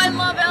tell you, know I here's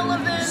love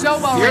elephants. So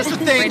well Here's the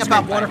written. thing Great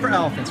about screenplay. Water for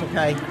Elephants,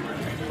 okay?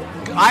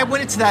 I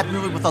went into that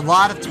movie with a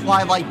lot of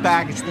Twilight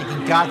baggage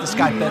thinking, God, this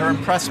guy better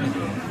impress me.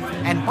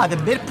 And by the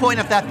midpoint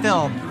of that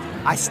film,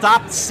 I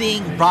stopped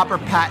seeing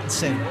Robert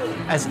Pattinson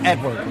as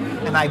Edward.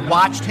 And I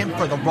watched him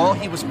for the role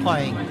he was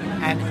playing,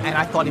 and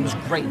I thought he was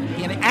great.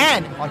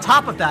 And on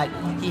top of that,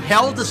 he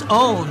held his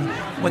own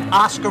with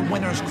Oscar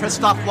winners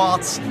Christoph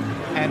Waltz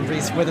and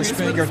Reese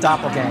Witherspoon, your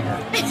doppelganger.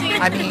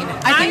 I mean,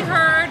 I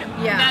heard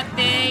Yeah. that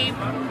they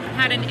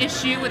had an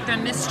issue with the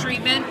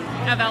mistreatment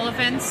of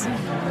elephants,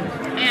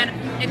 and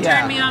it Yeah.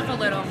 turned me off a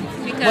little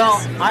because well,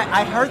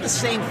 I heard the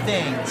same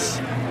things,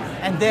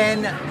 and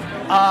then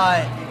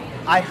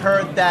I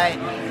heard that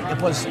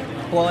it was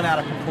blown out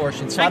of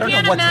proportion. So I don't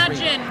can't know what to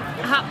imagine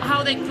read.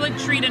 how they could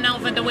treat an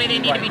elephant the way they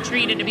need to be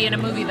treated to be in a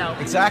movie, though.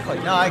 Exactly.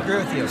 No, I agree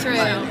with you. True.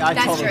 I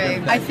That's totally true. agree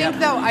with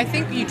I that.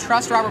 think you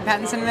trust Robert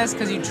Pattinson in this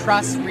because you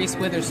trust Reese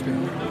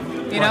Witherspoon.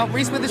 You know,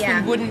 Reese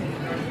Witherspoon wouldn't.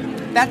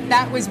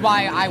 That was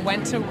why I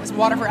went to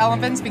Water for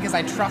Elephants, because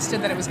I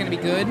trusted that it was going to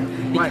be good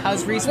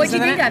because Reese was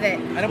in it. What did you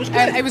think of it? And it was good.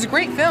 And it was a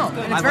great film.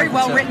 And it's very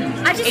well written.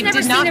 I've just it never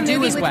did not seen a do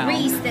movie as with well.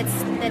 Reese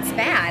that's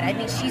bad. I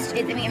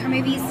mean, her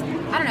movies.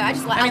 I don't know. I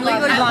just love.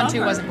 Legally Blonde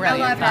 2 wasn't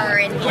brilliant. I love her.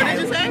 And What did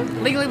you say?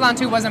 Legally Blonde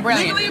 2 wasn't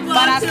brilliant. Legally But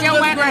I Blonde 2 still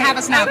was went and great. have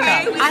a snap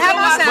Okay, cup. we I have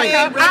my still snap watched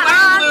cup. it. Red,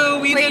 white, blue,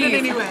 we did it Please.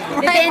 anyway.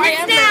 The bandit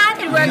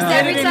snap. It works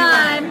every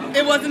time.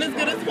 It wasn't as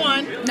good as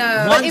one.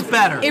 No. One's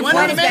better. If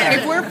One's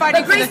better. we're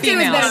fighting But for the Grease 2 is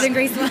females, better than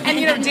Grease 1. and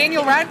you know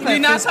Daniel Radcliffe You're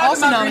not is talking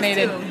also about Grease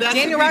nominated. 2. That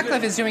Daniel should be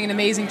Radcliffe is doing an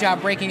amazing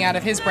job breaking out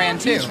of his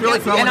brand too, He's really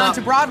growing and up.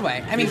 onto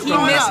Broadway. I mean, He's he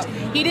growing missed. up.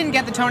 He didn't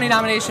get the Tony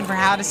nomination for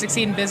How to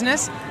Succeed in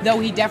Business, though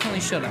he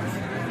definitely should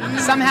have.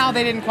 Somehow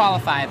they didn't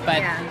qualify it,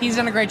 but he's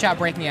done a great job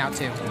breaking out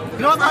too. You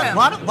know, a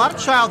lot of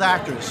child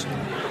actors,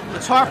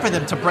 it's hard for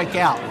them to break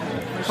out.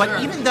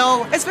 But even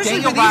though Especially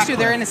Daniel for these two, Radcliffe-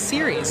 they're in a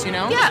series, you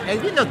know? Yeah, and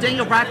even though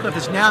Daniel Radcliffe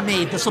has now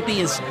made, this will be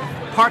his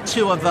part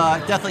 2 of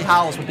Deathly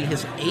Hallows, will be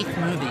his 8th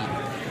movie.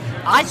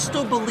 I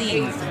still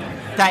believe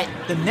that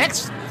the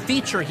next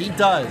feature he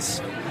does,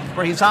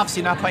 where he's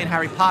obviously not playing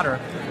Harry Potter,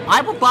 I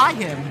will buy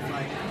him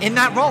in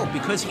that role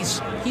because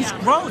he's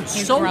grown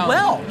so grown.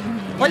 well.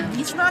 Like,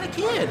 he's not a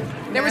kid.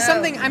 There was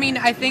something. I mean,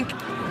 I think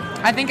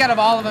out of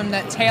all of them,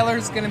 that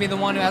Taylor's going to be the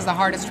one who has the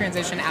hardest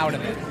transition out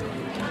of it.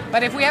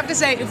 But if we have to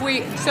say,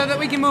 so that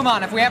we can move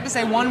on, if we have to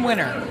say one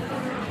winner,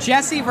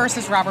 Jesse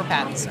versus Robert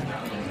Pattinson.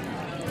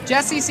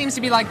 Jesse seems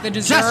to be like the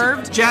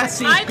deserved.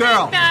 Jesse's I think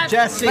girl. that-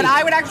 Jesse. But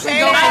I would actually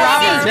go for It's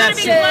Robert. going to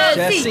be close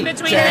Jesse,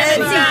 between Jesse,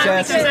 him and Zach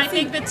Jesse. because I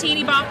think the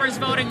teeny boppers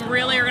voting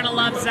really are going to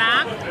love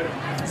Zach.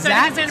 So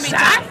I think it's going to be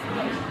Zach?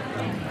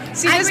 tough.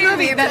 See, I this agree with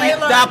movie, you, that,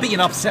 but That'll be an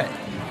upset.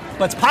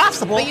 But it's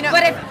possible. But you know,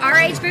 But if our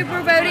age group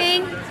were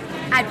voting,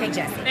 I'd pick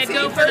Jesse. They'd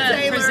go for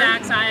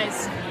Zach's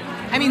eyes.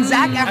 I mean,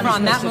 Zac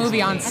Efron, that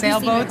movie on Have you seen him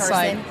in sailboats,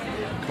 like. person?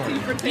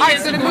 All right,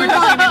 so to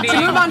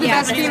move on to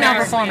best female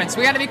performance,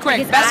 we got to be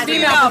quick. Best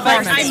female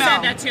performance. I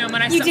said that to him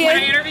when I You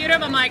did? interviewed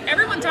him. I'm like,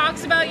 everyone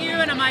talks about you,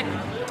 and I'm like,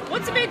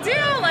 what's the big deal?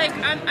 Like,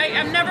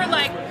 I'm never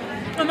like,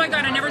 oh my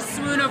god, I never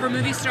swoon over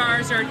movie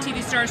stars or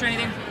TV stars or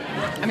anything.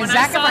 I mean, when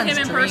Zac I saw Efron's him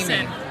in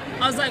dreaming. person,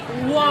 I was like,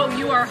 whoa,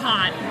 you are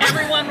hot.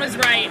 Everyone was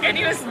right, and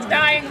he was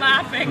dying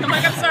laughing. I'm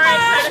like, I'm sorry, I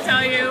just had to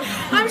tell you.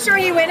 I'm sure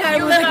he went home. You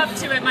and was live like, up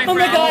to it, my oh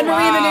friend. my God,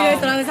 Maria Wow. Menounos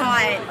thought I was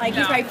hot. Like,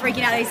 he's No. probably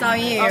freaking out that he saw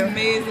you.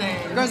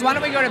 Amazing. Girls, why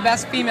don't we go to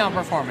best female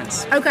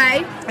performance?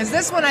 Okay. Because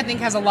this one, I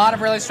think, has a lot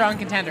of really strong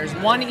contenders.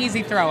 One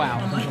easy throw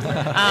out.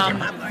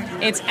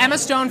 It's Emma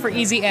Stone for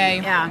Easy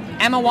A. Yeah.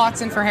 Emma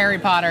Watson for Harry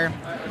Potter.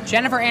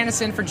 Jennifer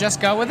Aniston for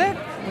Just Go With It.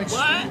 What's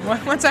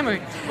that movie?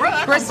 Where'd that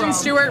come Kristen from?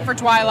 Stewart for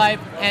Twilight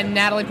and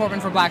Natalie Portman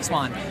for Black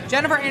Swan.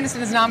 Jennifer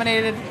Aniston is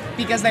nominated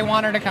because they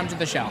want her to come to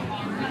the show.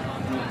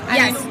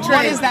 Yes, I mean, true.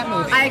 what is that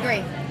movie? I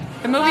agree.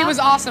 The movie was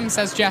awesome,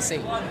 says Jesse.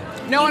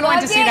 No one went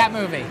to loved see it? that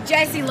movie.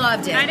 Jesse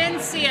loved it. I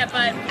didn't see it,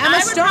 but Emma I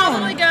would Stone.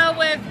 probably go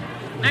with.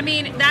 I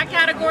mean, that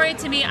category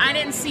to me, I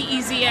didn't see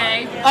Easy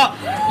A.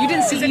 Oh, you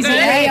didn't see Is it Easy good?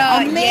 A?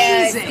 Yeah,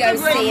 Amazing. yes,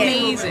 go see it.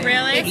 Amazing.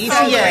 Really? It's Easy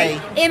so A.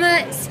 great.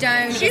 Emma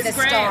Stone She's is a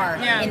great, star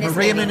yeah. in this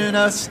Maria movie.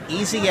 Menounos,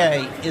 Easy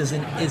A is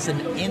an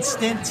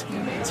instant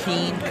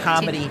teen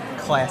comedy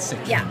classic.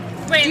 Yeah.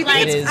 Wait, Do you like,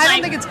 think It it's, is. I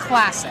don't think it's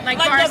classic. like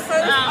Like Bars- the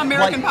first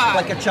American Pie.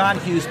 Like a John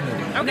Hughes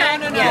movie. Okay.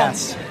 No.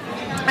 Yes.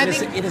 I It is-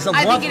 think it is a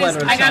I love think it is, letter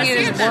to I think John it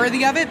is Hughes.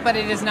 worthy of it, but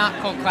it is not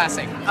cult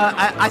classic.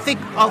 I think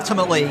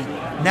ultimately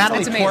Natalie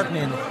It's amazing.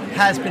 Portman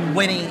has been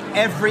winning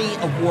every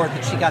award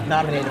that she got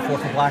nominated for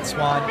Black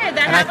Swan. Yeah,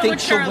 that and I happened think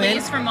with she'll win.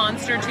 Charlize from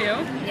Monster too.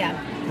 Yeah.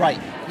 Right.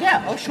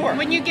 Yeah, oh sure.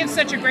 When you give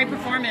such a great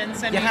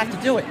performance, I You mean, have to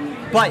do it.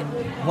 But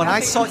when I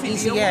saw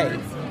Easy A,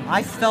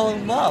 I fell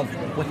in love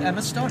with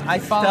Emma Stone. I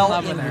Fall in fell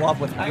love in with her. love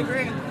with her. I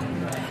agree. I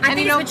And think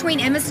you know- it's between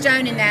Emma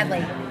Stone and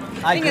Natalie.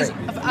 I thing agree. is,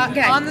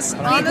 Okay. on the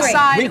agree.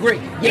 side, We agree.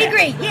 We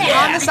agree.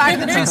 Yeah. on the side of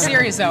the two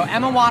series though,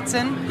 Emma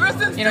Watson,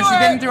 Kristen you know, she's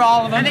Stewart. been through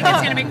all of them. I think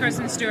it's gonna be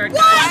Kristen Stewart.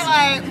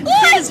 Twilight.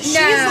 She's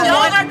the No.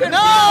 one. She's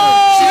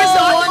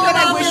the one that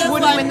I wish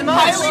wouldn't win the most.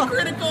 Highly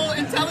critical,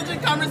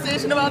 intelligent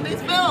conversation about these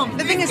films.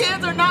 The thing These is-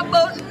 kids are not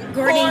voting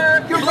Gordy.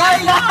 for. You're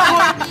right.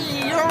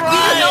 Courtney, you're Do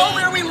right. you know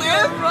where we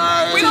live?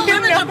 right. We don't live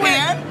in You know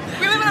Japan.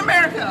 We live in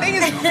America. The thing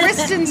is,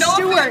 Kristen No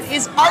Stewart offense.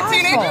 is Our awful.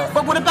 teenagers?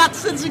 But what about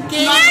Citizen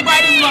Kane? Not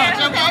biting much,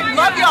 okay?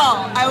 Love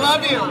y'all. I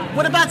love you.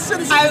 What about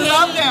Citizen I Kane?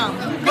 love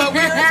them. But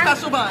we're a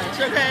special bunch,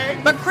 okay?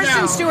 But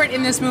Kristen No. Stewart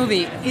in this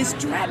movie is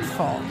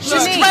dreadful. She's To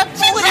me,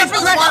 dreadful in every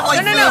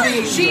Twilight No.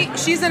 movie.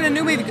 She's in a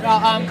new movie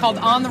called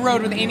On the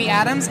Road with Amy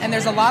Adams, and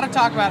there's a lot of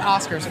talk about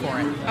Oscars for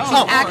it. She's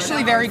Oh.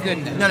 actually very good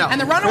in it. No. And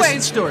The Kristen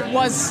Runaways Stewart.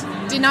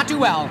 did not do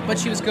well, but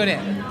she was good in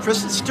it.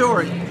 Kristen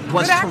Stewart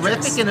was Good actress.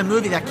 terrific in a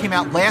movie that came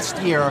out last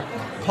year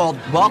called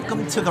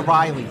Welcome to the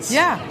Rileys.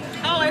 Yeah.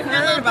 Oh, I Put a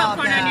heard little about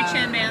popcorn on your that.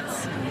 chin,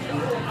 Mance.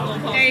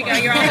 There you go.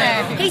 You're all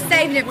there. He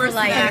saved it for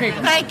later.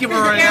 Thank you,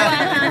 Maria.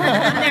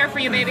 I'm there for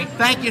you, baby.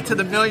 Thank you to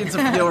the millions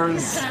of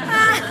viewers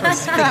for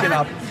speaking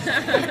up.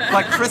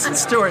 But Kristen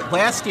Stewart,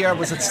 last year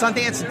was at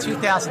Sundance in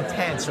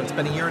 2010, so it's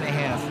been a year and a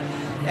half.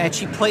 And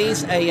she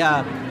plays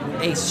a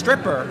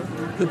stripper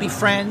who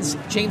befriends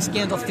James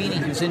Gandolfini,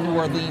 who's in New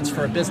Orleans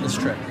for a business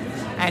trip.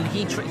 And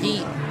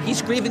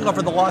he's grieving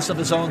over the loss of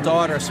his own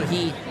daughter, so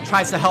he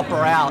tries to help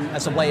her out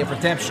as a way of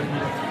redemption.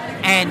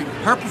 And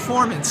her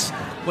performance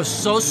was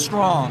so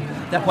strong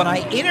that when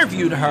I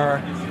interviewed her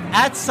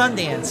at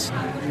Sundance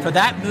for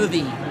that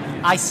movie,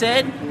 I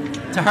said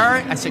to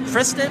her, I said,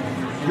 Kristen,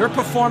 your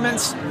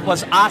performance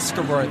was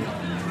Oscar-worthy.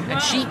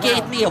 And she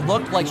gave me a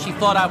look like she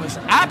thought I was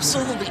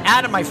absolutely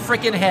out of my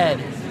freaking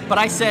head. But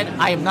I said,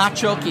 I am not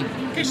joking.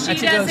 Because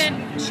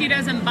she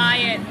doesn't buy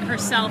it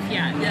herself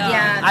yet.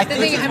 Yeah. I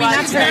think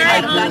that's very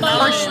her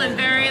humble and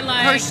very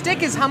like. Her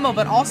shtick is humble,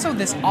 but also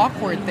this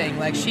awkward thing.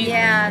 Like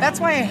that's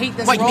why I hate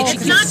this What, you role. mean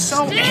It's not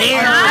so shtick.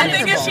 I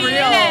think she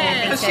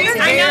is.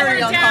 I know her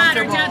dad.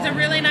 Her uncomfortable. dad's a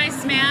really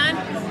nice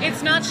man.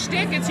 It's not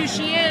shtick. It's who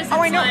she is. Oh,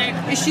 I It's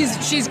know.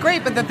 like- She's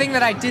great, but the thing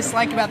that I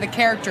dislike about the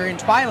character in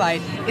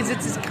Twilight is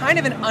it's kind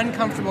of an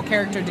uncomfortable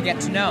character to get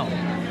to know.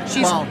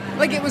 She's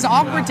like it was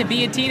awkward to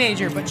be a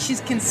teenager, but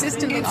she's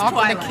consistently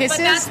awkward. The kisses,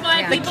 But that's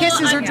why the people,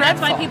 kisses are that's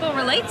dreadful. why people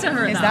relate to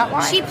her. Is though. that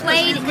why? She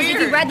played, because if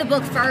you read the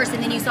book first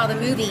and then you saw the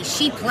movie,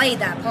 she played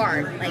that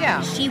part.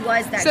 Like, she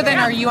was that So then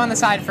girl. are you on the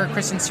side for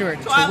Kristen Stewart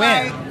to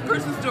Twilight, win?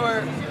 Kristen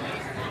Stewart.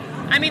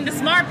 I mean, the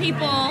smart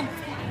people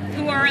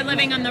who are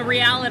living in the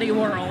reality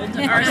world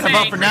are How saying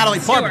about for Natalie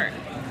Kristen Portman? Stewart.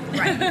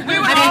 We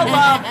would all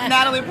love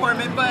Natalie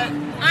Portman, but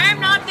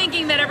I'm not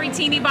thinking that every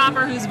teeny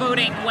bopper who's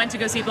voting went to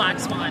go see Black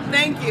Swan.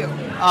 thank you.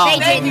 Oh,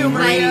 Thank you,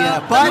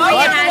 Maria. But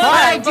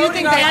I do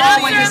think they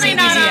all went to see Certainly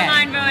not DZA.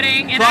 online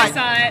voting, and I But-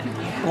 saw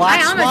it. Black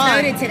I almost Swan.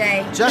 voted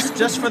today.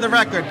 Just for the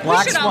record,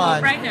 Black We should all Swan.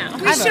 vote right now.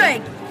 We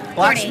should.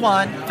 Black Courtney,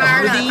 Swan,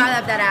 Fire a up, movie. fire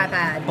up that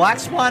iPad. Black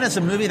Swan is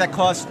a movie that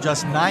cost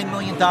just $9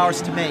 million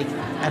to make,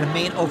 and it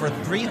made over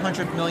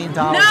 $300 million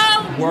No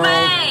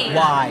worldwide. way.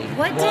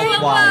 What? Worldwide.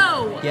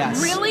 Whoa.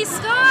 Yes. Really,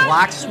 Scott?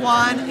 Black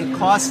Swan, it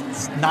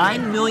costs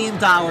 $9 million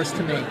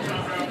to make.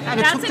 And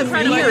it That's took them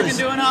incredible. years.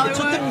 You can do in It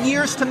took them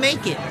years to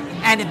make it.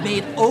 And it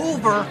made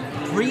over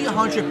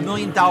 $300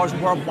 million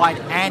worldwide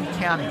and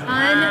counting.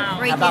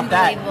 Unfreaking How about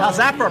that? believable. How's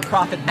that for a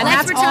profit? And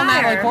Let's that's all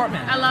retire. Natalie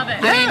Portman. I love it.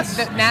 Yes.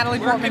 I mean, Natalie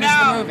Portman it is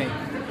out. the movie.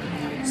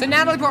 So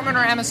Natalie Portman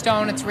or Emma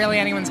Stone, it's really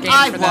anyone's game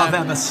I for love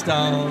them. Emma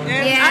Stone. All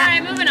Yeah.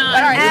 right, moving on.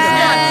 All right,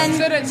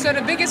 And- so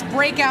the biggest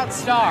breakout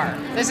star.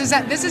 This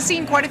has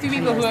seen quite a few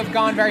people who have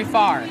gone very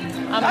far.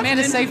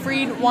 Amanda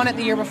Seyfried won it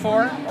the year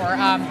before.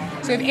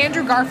 So we have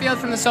Andrew Garfield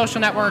from The Social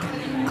Network,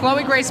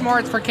 Chloe Grace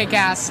Moretz for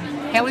Kick-Ass,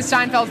 Haley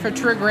Steinfeld for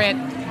True Grit,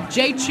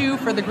 Jay Chu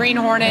for The Green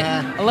Hornet,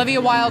 Olivia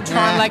Wilde,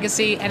 Tron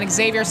Legacy, and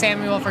Xavier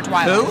Samuel for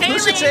Twilight. Who?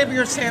 Who's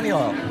Xavier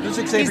Samuel? Who's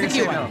He's Xavier the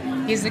cute Samuel?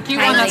 one. He's the cute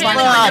Haley one that's on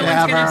Steinfeld. No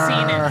one's gonna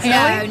have seen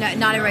it. No,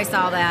 not everybody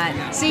saw that.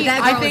 See,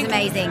 that I girl think was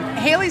amazing.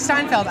 Haley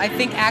Steinfeld, I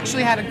think,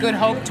 actually had a good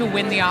hope to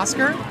win the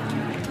Oscar.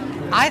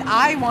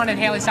 I wanted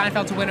Haley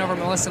Steinfeld to win over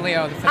Melissa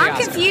Leo for the I'm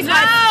Oscar. confused.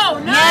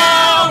 Oh.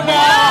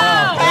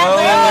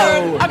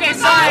 Okay,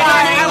 sorry.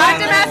 I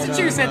lived in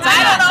Massachusetts.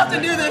 I don't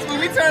often do this, but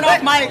we turn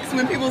off mics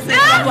when people say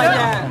stuff like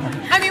that.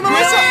 I mean,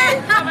 Melissa.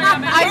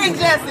 Hey,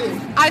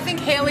 Jesse. I think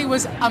Haley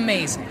was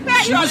amazing.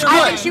 She was I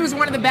good. think she was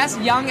one of the best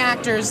young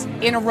actors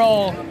in a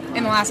role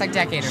in the last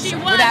decade or so. She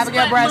was, with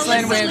Abigail but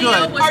Breslin. Melissa With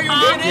Leo was Are you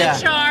off kidding? the Yeah.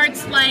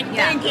 charts, like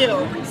Thank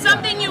you.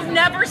 something you've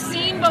never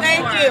seen before.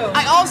 Thank you.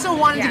 I also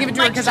wanted to give it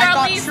to her Like because I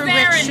thought Charlize True Grit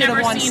Theron should never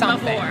have won seen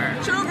something.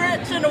 before. True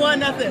Grit shouldn't have won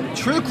nothing.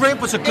 True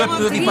Grit was a good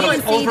movie, but it was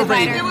Did you see The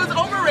overrated. It was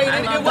overrated.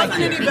 I love It wasn't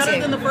that. any Me better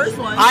too. than the first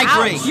one. I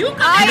agree. You know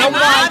got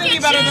what? Any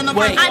better than the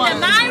Wait. first one.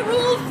 Under my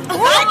roof,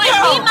 Thank with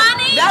you. me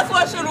money. That's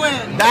what should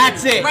win.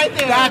 That's it. Right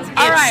there. That's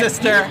All it, right.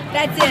 sister.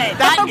 That's it.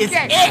 That is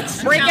Okay.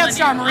 it. Breakout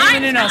star Maria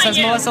I'm Menounos as telling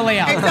you. Melissa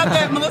Leo. Except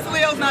that Melissa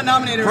Leo's not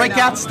nominated right now.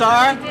 Breakout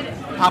star.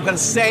 I'm gonna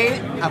say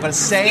it. I'm gonna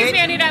say Excuse it. me,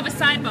 I need to have a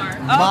sidebar.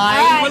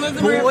 My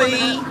Melissa Maria boy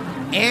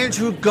Menounos.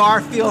 Andrew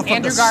Garfield from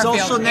Andrew the Garfield,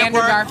 Social Andrew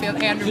Network.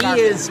 Garfield, Andrew he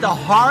Garfield. is the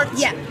heart.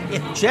 Yeah.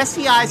 If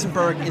Jesse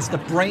Eisenberg is the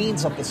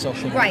brains of the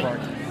Social Right.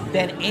 Network,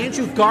 then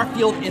Andrew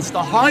Garfield is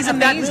the heart He's of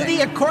that amazing.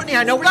 movie. And Courtney,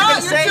 I know what Stop, you're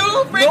gonna say. you're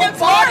too freaking Nobody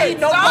smart.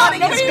 Stop.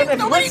 is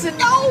gonna listen.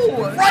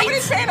 No. Right.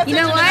 Nobody's paying attention You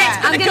know to what?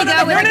 that. I'm gonna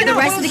go with like the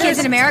rest of the kids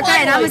in America,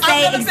 and I'm gonna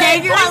say I'm gonna say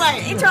Xavier.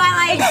 Twilight.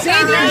 Twilight.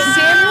 Xavier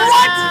Samuel.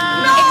 What?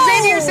 No.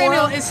 Xavier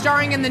Samuel is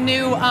starring in the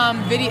new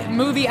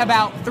movie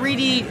about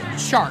 3D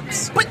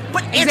sharks. But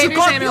Andrew Xavier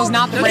Garfield Samuel's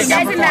not the It great doesn't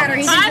number matter.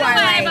 He's in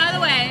Twilight. By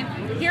the way,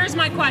 here's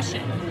my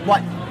question.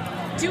 What?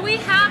 Do we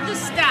have the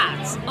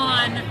stats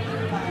on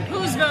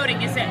who's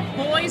voting? Is it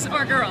boys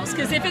or girls?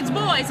 Because if it's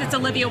boys, it's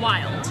Olivia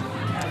Wilde.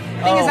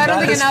 Thing is, I don't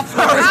think enough.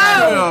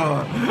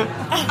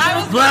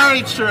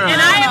 Very true.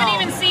 And I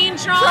haven't even seen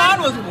Tron.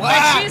 Tron was But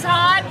whack. she's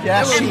hot,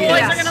 Yes, and she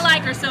boys is. are going to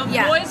like her. So if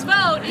Yeah. boys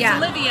vote, it's Yeah.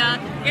 Olivia.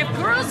 If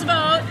girls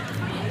vote,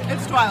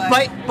 It's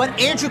Twilight. But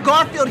Andrew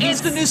Garfield,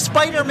 he's the new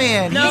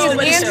Spider-Man. No, he's the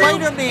new Andrew-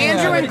 Spider-Man.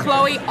 Andrew and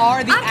Chloe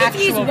are the I'm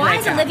confused. actual Why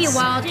is breakouts. Olivia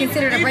Wilde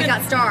considered a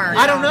breakout star?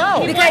 I don't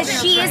know.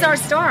 Because she is our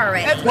star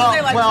already. That's what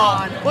they like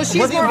on. Well,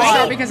 she's Olivia more of a Wilde-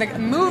 star because like,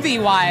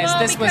 movie-wise,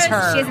 this was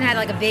her. She hasn't had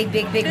like a big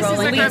This role is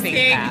in like her movies.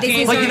 big This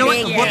is But her you know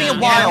what? big- Olivia yeah.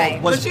 Wilde Okay.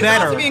 was But she's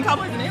better. also being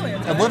Cowboys and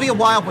Aliens. Right? Olivia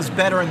Wilde was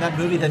better in that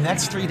movie The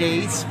Next 3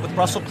 Days with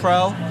Russell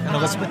Crowe and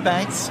Elizabeth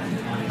Banks.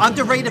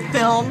 Underrated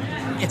film.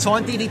 It's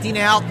on DVD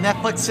now.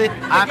 Netflix it,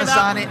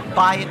 Amazon it,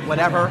 buy it,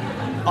 whatever.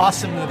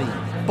 Awesome movie.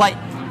 But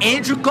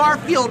Andrew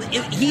Garfield,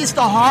 he's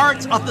the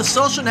heart of The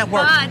Social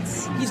Network. But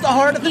he's the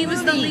heart of the he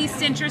movie. was the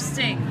least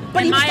interesting.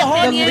 But in he was my the heart-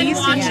 opinion, the least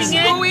watching interesting.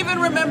 it. Who even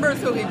remembers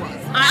who he was?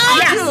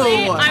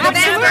 Honestly, do. I would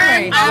never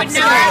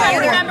Absolutely. have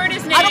remembered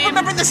his name. I don't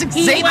remember this He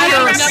Xavier went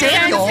or around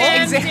Samuel.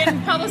 and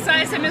didn't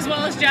publicize him as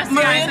well as Jesse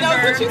Maria knows what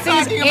Eisenberg. she's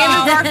Things talking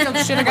Andrew about. Garfield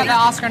should have got the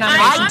Oscar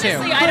nomination too.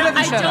 Honestly,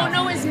 I don't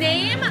know his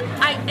name.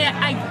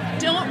 I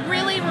don't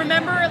really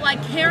remember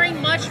like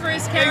caring much for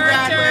his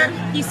character.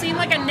 Exactly. He seemed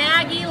like a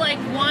naggy, like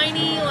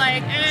whiny,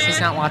 like. She's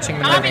not watching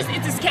the movie. Obviously,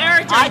 it's his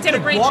character. I He did a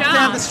could great walk job.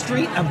 down the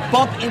street and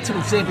bump into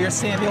Xavier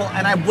Samuel,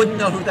 and I wouldn't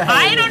know who the hell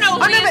I he don't is. know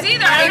who he is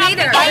either. I'm not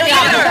thinking I don't him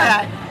either.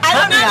 either.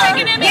 I'm not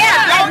thinking him Yeah, I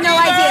have either. no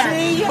idea.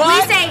 When you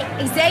But- say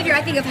Xavier,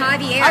 I think of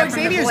Javier Oh, from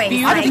Xavier's The Voice.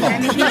 beautiful. I think of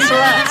Professor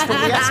X from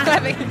the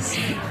X-Men.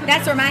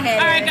 That's where my head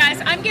All right, is. guys,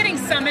 I'm getting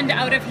summoned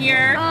out of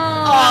here. Oh,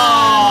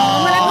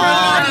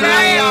 I'm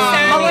very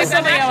upset Melissa because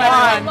I'm Leo, actually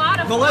having everyone. a lot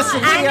of Melissa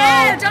fun. I Leo.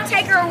 know. Don't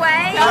take her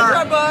away.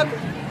 Her book.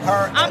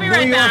 Her I'll be New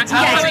right York back.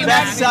 Times I'll be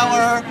right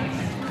bestseller.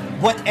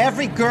 What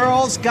Every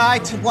Girl's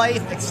Guide to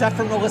Life, except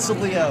for Melissa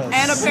Leo's.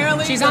 And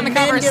apparently She's on the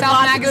cover of men get Self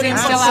lots of good magazine,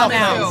 still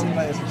information, out now. too.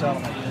 Ladies and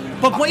gentlemen.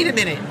 But wait a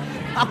minute.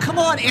 Oh, come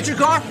on, Andrew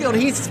Garfield.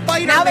 He's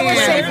Spider-Man. Now that we're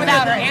safe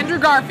without her, Andrew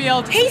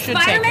Garfield He's should take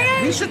it.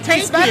 Spider-Man? We should take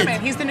He's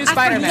Spider-Man. it. He's the new I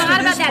Spider-Man. forgot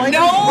about that.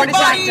 Nobody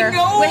British actor.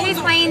 knows. Well, he's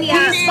playing the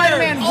He's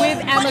Spider-Man with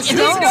Emma but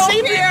Stone. he's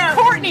Xavier.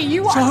 Courtney,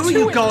 you are So who are too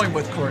you going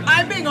with, Courtney?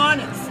 I'm being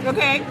honest,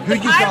 okay? Who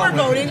If you I going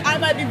were with? voting, I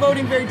might be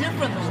voting very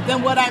differently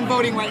than what I'm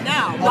voting right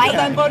now. Right. Because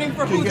I'm voting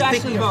for So who's you're actually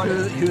thinking of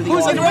voting. who the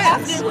Who's audience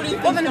gonna is. win? Who do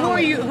you Well, then think's who are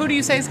gonna you? win? Who do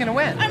you say is going to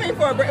win? I mean,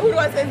 who do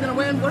I say is gonna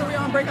win? What are we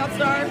on breakout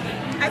star?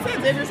 I say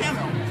Xavier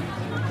Samuel.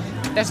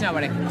 There's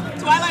nobody.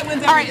 Twilight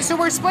wins. All right, so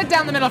we're split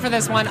down the middle for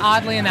this one.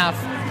 Oddly enough,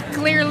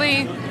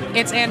 clearly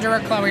it's Andrew or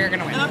Chloe are going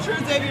to win. And I'm sure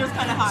Xavier's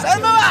kind of hot. So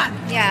move on.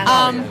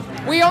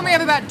 Yeah. We only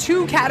have about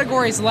 2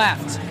 categories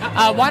left.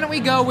 Why don't we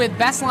go with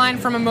best line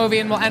from a movie,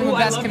 and we'll end with Ooh,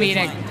 I best love this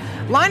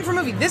comedic. Line from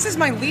a movie. This is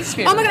my least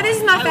favorite. Oh my god, this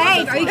is my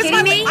fave. Are you It's kidding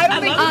my- me? I don't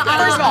think.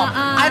 First of all, uh-uh.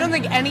 I don't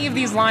think any of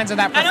these lines are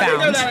that I don't think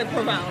profound. they're that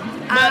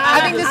profound.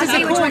 I think this I'll is tell a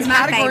you which cool one's my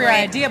category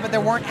favorite. idea, but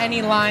there weren't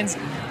any lines.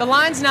 The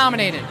lines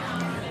nominated.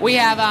 We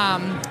have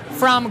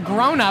from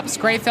Grown Ups,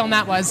 great film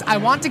that was. I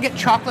want to get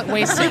chocolate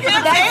wasted.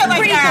 That's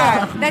pretty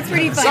cool. That's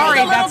pretty funny. Sorry,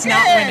 that's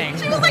not winning.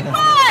 She was like, "Fine."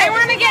 I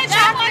want to get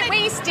chocolate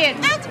wasted.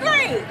 That's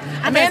great.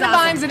 Amanda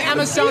That's Bynes and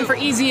Emma Stone for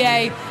Easy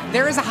A.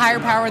 There is a higher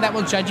power that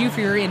will judge you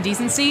for your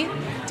indecency.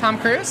 Tom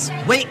Cruise,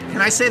 Wait, can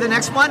I say the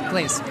next one?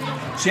 please.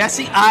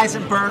 Jesse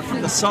Eisenberg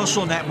from The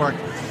Social Network.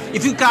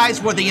 If you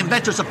guys were the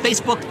inventors of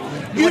Facebook,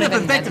 you'd have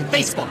invented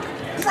Facebook.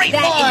 Great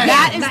line.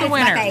 That is That the is my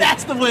winner. fave.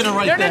 That's the winner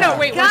right there. No,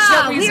 wait.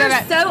 God, we we said are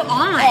that. so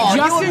on. Oh,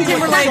 Justin you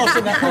would be like Timberlake.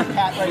 Social Network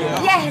cat right here.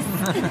 Yes.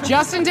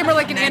 Justin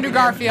Timberlake and Andrew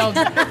Garfield.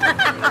 They're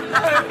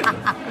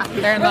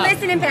in We're love.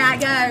 listening, Pat.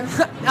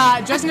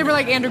 Go. Justin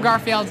Timberlake, Andrew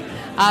Garfield,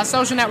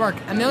 Social Network.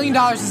 $1 million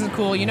isn't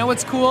cool. You know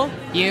what's cool?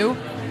 You.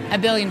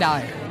 $1 billion.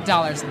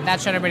 That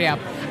shut everybody up.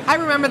 I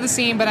remember the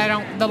scene, but I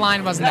don't. The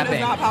line wasn't that, That is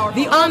big. not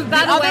powerful. The, By the the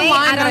other way,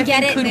 line I that I don't get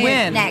think it. could Move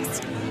win.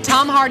 next.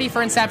 Tom Hardy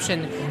for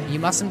Inception. You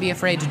mustn't be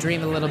afraid to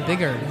dream a little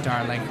bigger,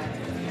 darling.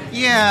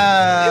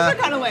 Yeah. These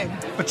are kind of lame.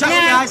 But Jesse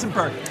Yeah.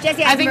 Eisenberg. Jesse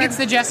I think Eisenberg. it's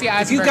the Jesse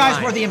Eisenberg If you guys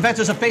line. were the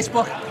inventors of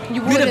Facebook, You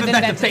you'd would have have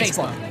invented invented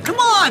Facebook. Come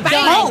on,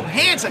 boom,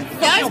 hands it.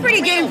 That was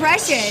pretty good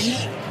impression.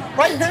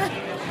 Right?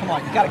 Come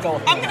on, you gotta go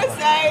with I'm it. gonna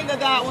say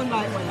that one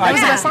might win. That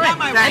was the best line. That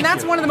might win. And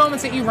that's one of the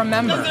moments that you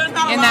remember. Because there's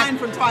not a in line that,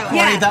 from Twilight.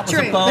 Yeah, That was a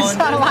true. bone. There's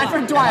not a line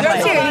from There's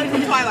Twilight. no line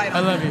from Twilight. I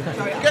love you. So,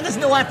 yeah. Yeah, there's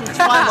no line from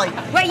Twilight.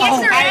 Wait, yes,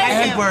 there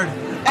is. Edward.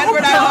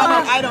 Edward,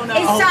 I don't know.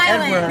 It's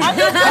silent. Edward.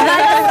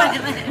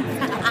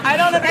 I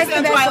don't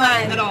understand best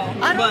Twilight line. at all.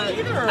 I don't but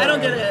either. I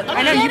don't get it.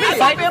 I know, you've been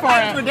fighting for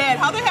vampires it. were dead.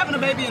 How are they having a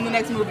baby in the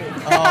next movie?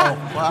 Oh,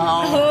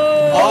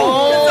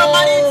 wow. Can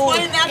somebody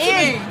explain that to me?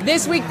 And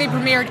this week they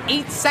premiered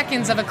 8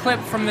 seconds of a clip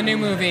from the new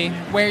movie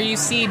where you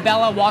see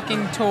Bella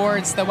walking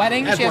towards the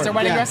wedding. She has her Edward,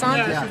 wedding yeah. dress on.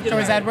 Yeah, she's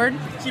Towards getting Edward.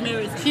 She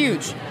marries him.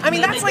 Huge. I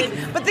mean, that's like,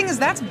 but the thing is,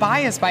 that's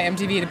biased by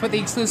MTV to put the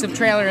exclusive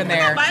trailer in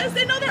there. Bias,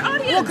 they know their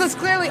audience. Well, because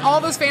clearly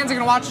all those fans are going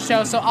to watch the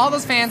show, so all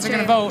those fans are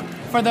going to vote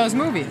for those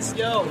movies.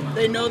 Yo,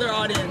 they know their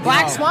audience.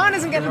 Black Swan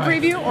isn't getting a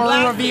preview or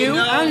a review.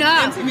 No, Oh, no.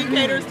 MTV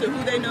caters to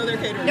who they know they're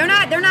catering. They're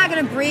not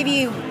going to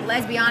preview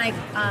lesbianic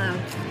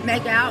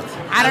make out.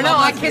 I don't know. love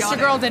I Let's Be Kissed a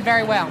Honest. Girl did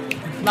very well.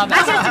 Love I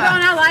kissed a girl that.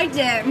 and I liked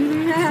it.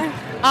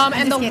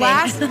 And the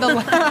just kidding.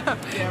 last,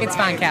 it's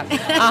fine, Cap. We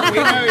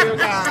know you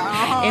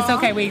got. It's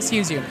okay, we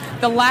excuse you.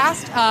 The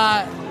last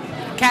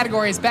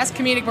category is Best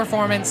Comedic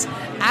Performance.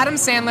 Adam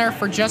Sandler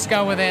for Just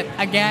Go With It.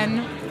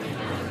 Again,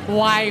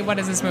 What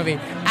is this movie?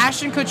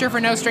 Ashton Kutcher for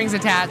No Strings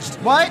Attached.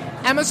 What?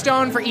 Emma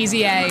Stone for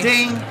Easy A.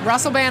 Ding.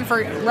 Russell Brand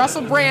for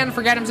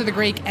Get Him to the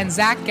Greek, and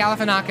Zach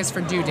Galifianakis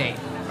for Due Date.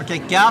 Okay,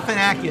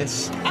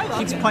 Galifianakis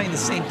keeps playing the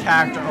same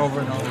character over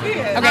and over.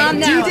 Okay, no, I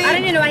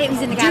didn't even know why he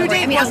was in the Due category.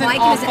 Date I mean, I was an like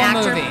him as an awful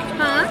actor. movie.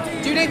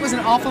 Huh? Due Date was an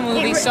awful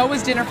movie. So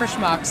was Dinner for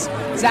Schmucks.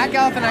 Zach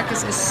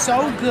Galifianakis is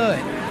so good.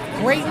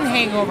 Great in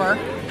Hangover.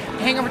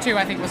 Hangover 2,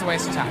 I think, was a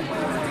waste of time.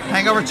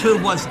 Hangover 2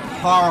 was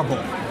horrible.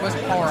 Was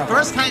horrible. The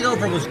first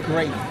Hangover was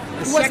great.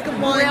 The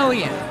second one,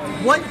 brilliant.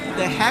 What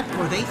the heck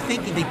were they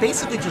thinking? They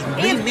basically just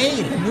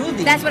remade a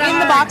movie. That's what in I the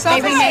heard. box They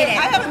office. remade it.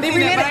 I haven't They seen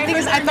remade it, it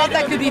because I thought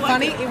that could be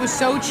funny. It was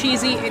so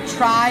cheesy. It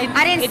tried.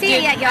 I didn't see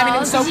it yet, y'all. I mean, it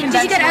was so Did you go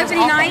to conventional. It was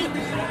opening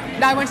awful.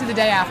 No, I went to the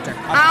day after.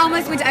 I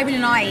almost went to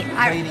opening night.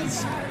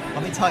 Ladies,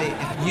 let me tell you,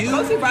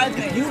 Go see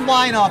Bridesmaids. if you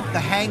line up The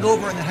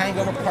Hangover and The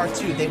Hangover Part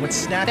 2, they would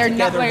snap They're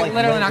together not, like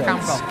literally not Legos.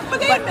 comparable. But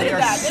they They admitted are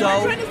that. They're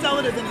not so... trying to sell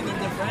it as anything different.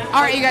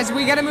 All right, you guys,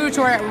 we gotta move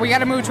to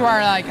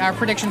our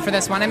prediction for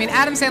this one. I mean,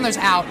 Adam Sandler's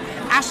out.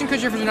 Ashton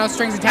Kutcher for No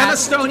Strings Attached. Emma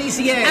Stone,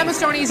 Easy A. Emma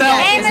Stone, Easy A.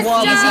 Emma is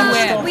Stone. easy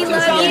win. We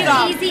love you,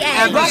 Easy A.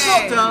 Emma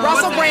Stone.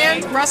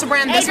 Russell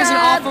Brand. This was an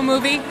awful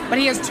movie, but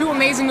he has 2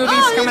 amazing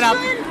movies coming up.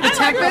 The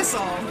Tempest.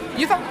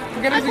 You thought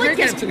we're gonna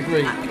Get him to the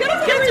Greek.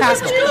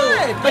 fantastic.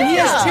 But he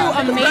has 2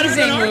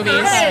 amazing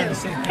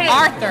movies.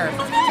 Arthur.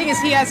 The thing is,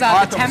 he has The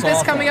Arthur was Tempest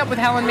awful. coming up with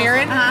Helen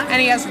Mirren,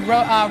 and he has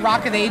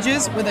Rock of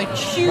Ages with a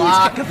huge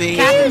Rock of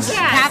Ages.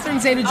 Catherine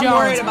Zeta-Jones. I'm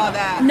worried about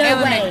that. No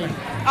Ellen way. Rickman.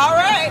 All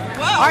right.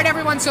 Well. All right,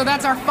 everyone. So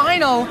that's our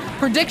final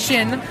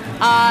prediction.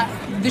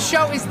 The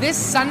show is this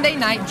Sunday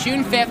night,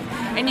 June 5th,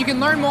 and you can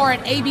learn more at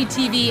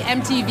ABTV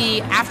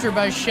MTV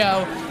AfterBuzz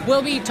Show.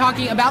 We'll be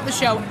talking about the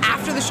show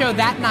after the show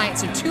that night,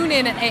 so tune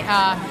in at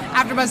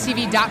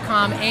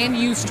AfterBuzzTV.com and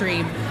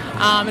Ustream.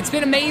 It's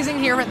been amazing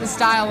here at the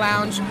Style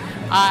Lounge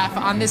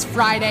on this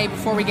Friday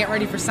before we get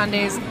ready for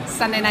Sunday's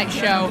Sunday night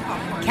show.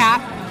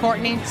 Kat,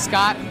 Courtney,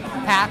 Scott,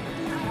 Pat,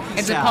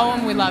 it's a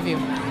poem. We love you.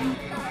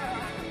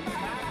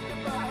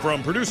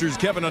 From producers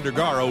Kevin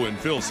Undergaro and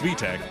Phil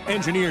Svitek,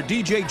 engineer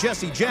DJ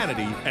Jesse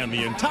Janity, and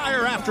the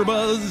entire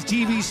AfterBuzz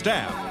TV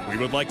staff, we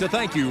would like to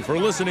thank you for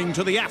listening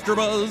to the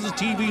AfterBuzz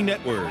TV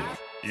network.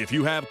 If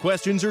you have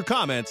questions or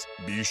comments,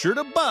 be sure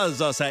to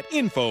buzz us at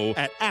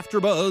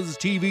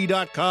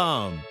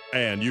info@AfterBuzzTV.com.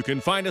 And you can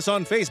find us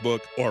on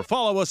Facebook or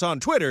follow us on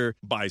Twitter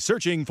by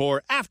searching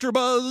for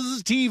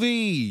AfterBuzz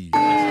TV.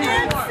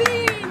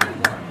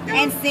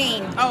 And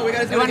scene. Oh, we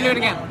gotta do You want to do it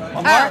again?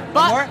 One more?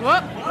 One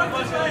more?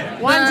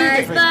 1, 2,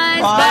 3.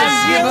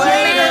 Buzz you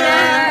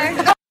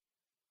later.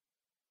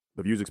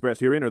 The views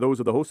expressed herein are those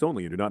of the hosts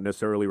only and do not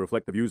necessarily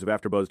reflect the views of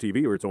AfterBuzz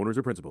TV or its owners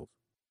or principals.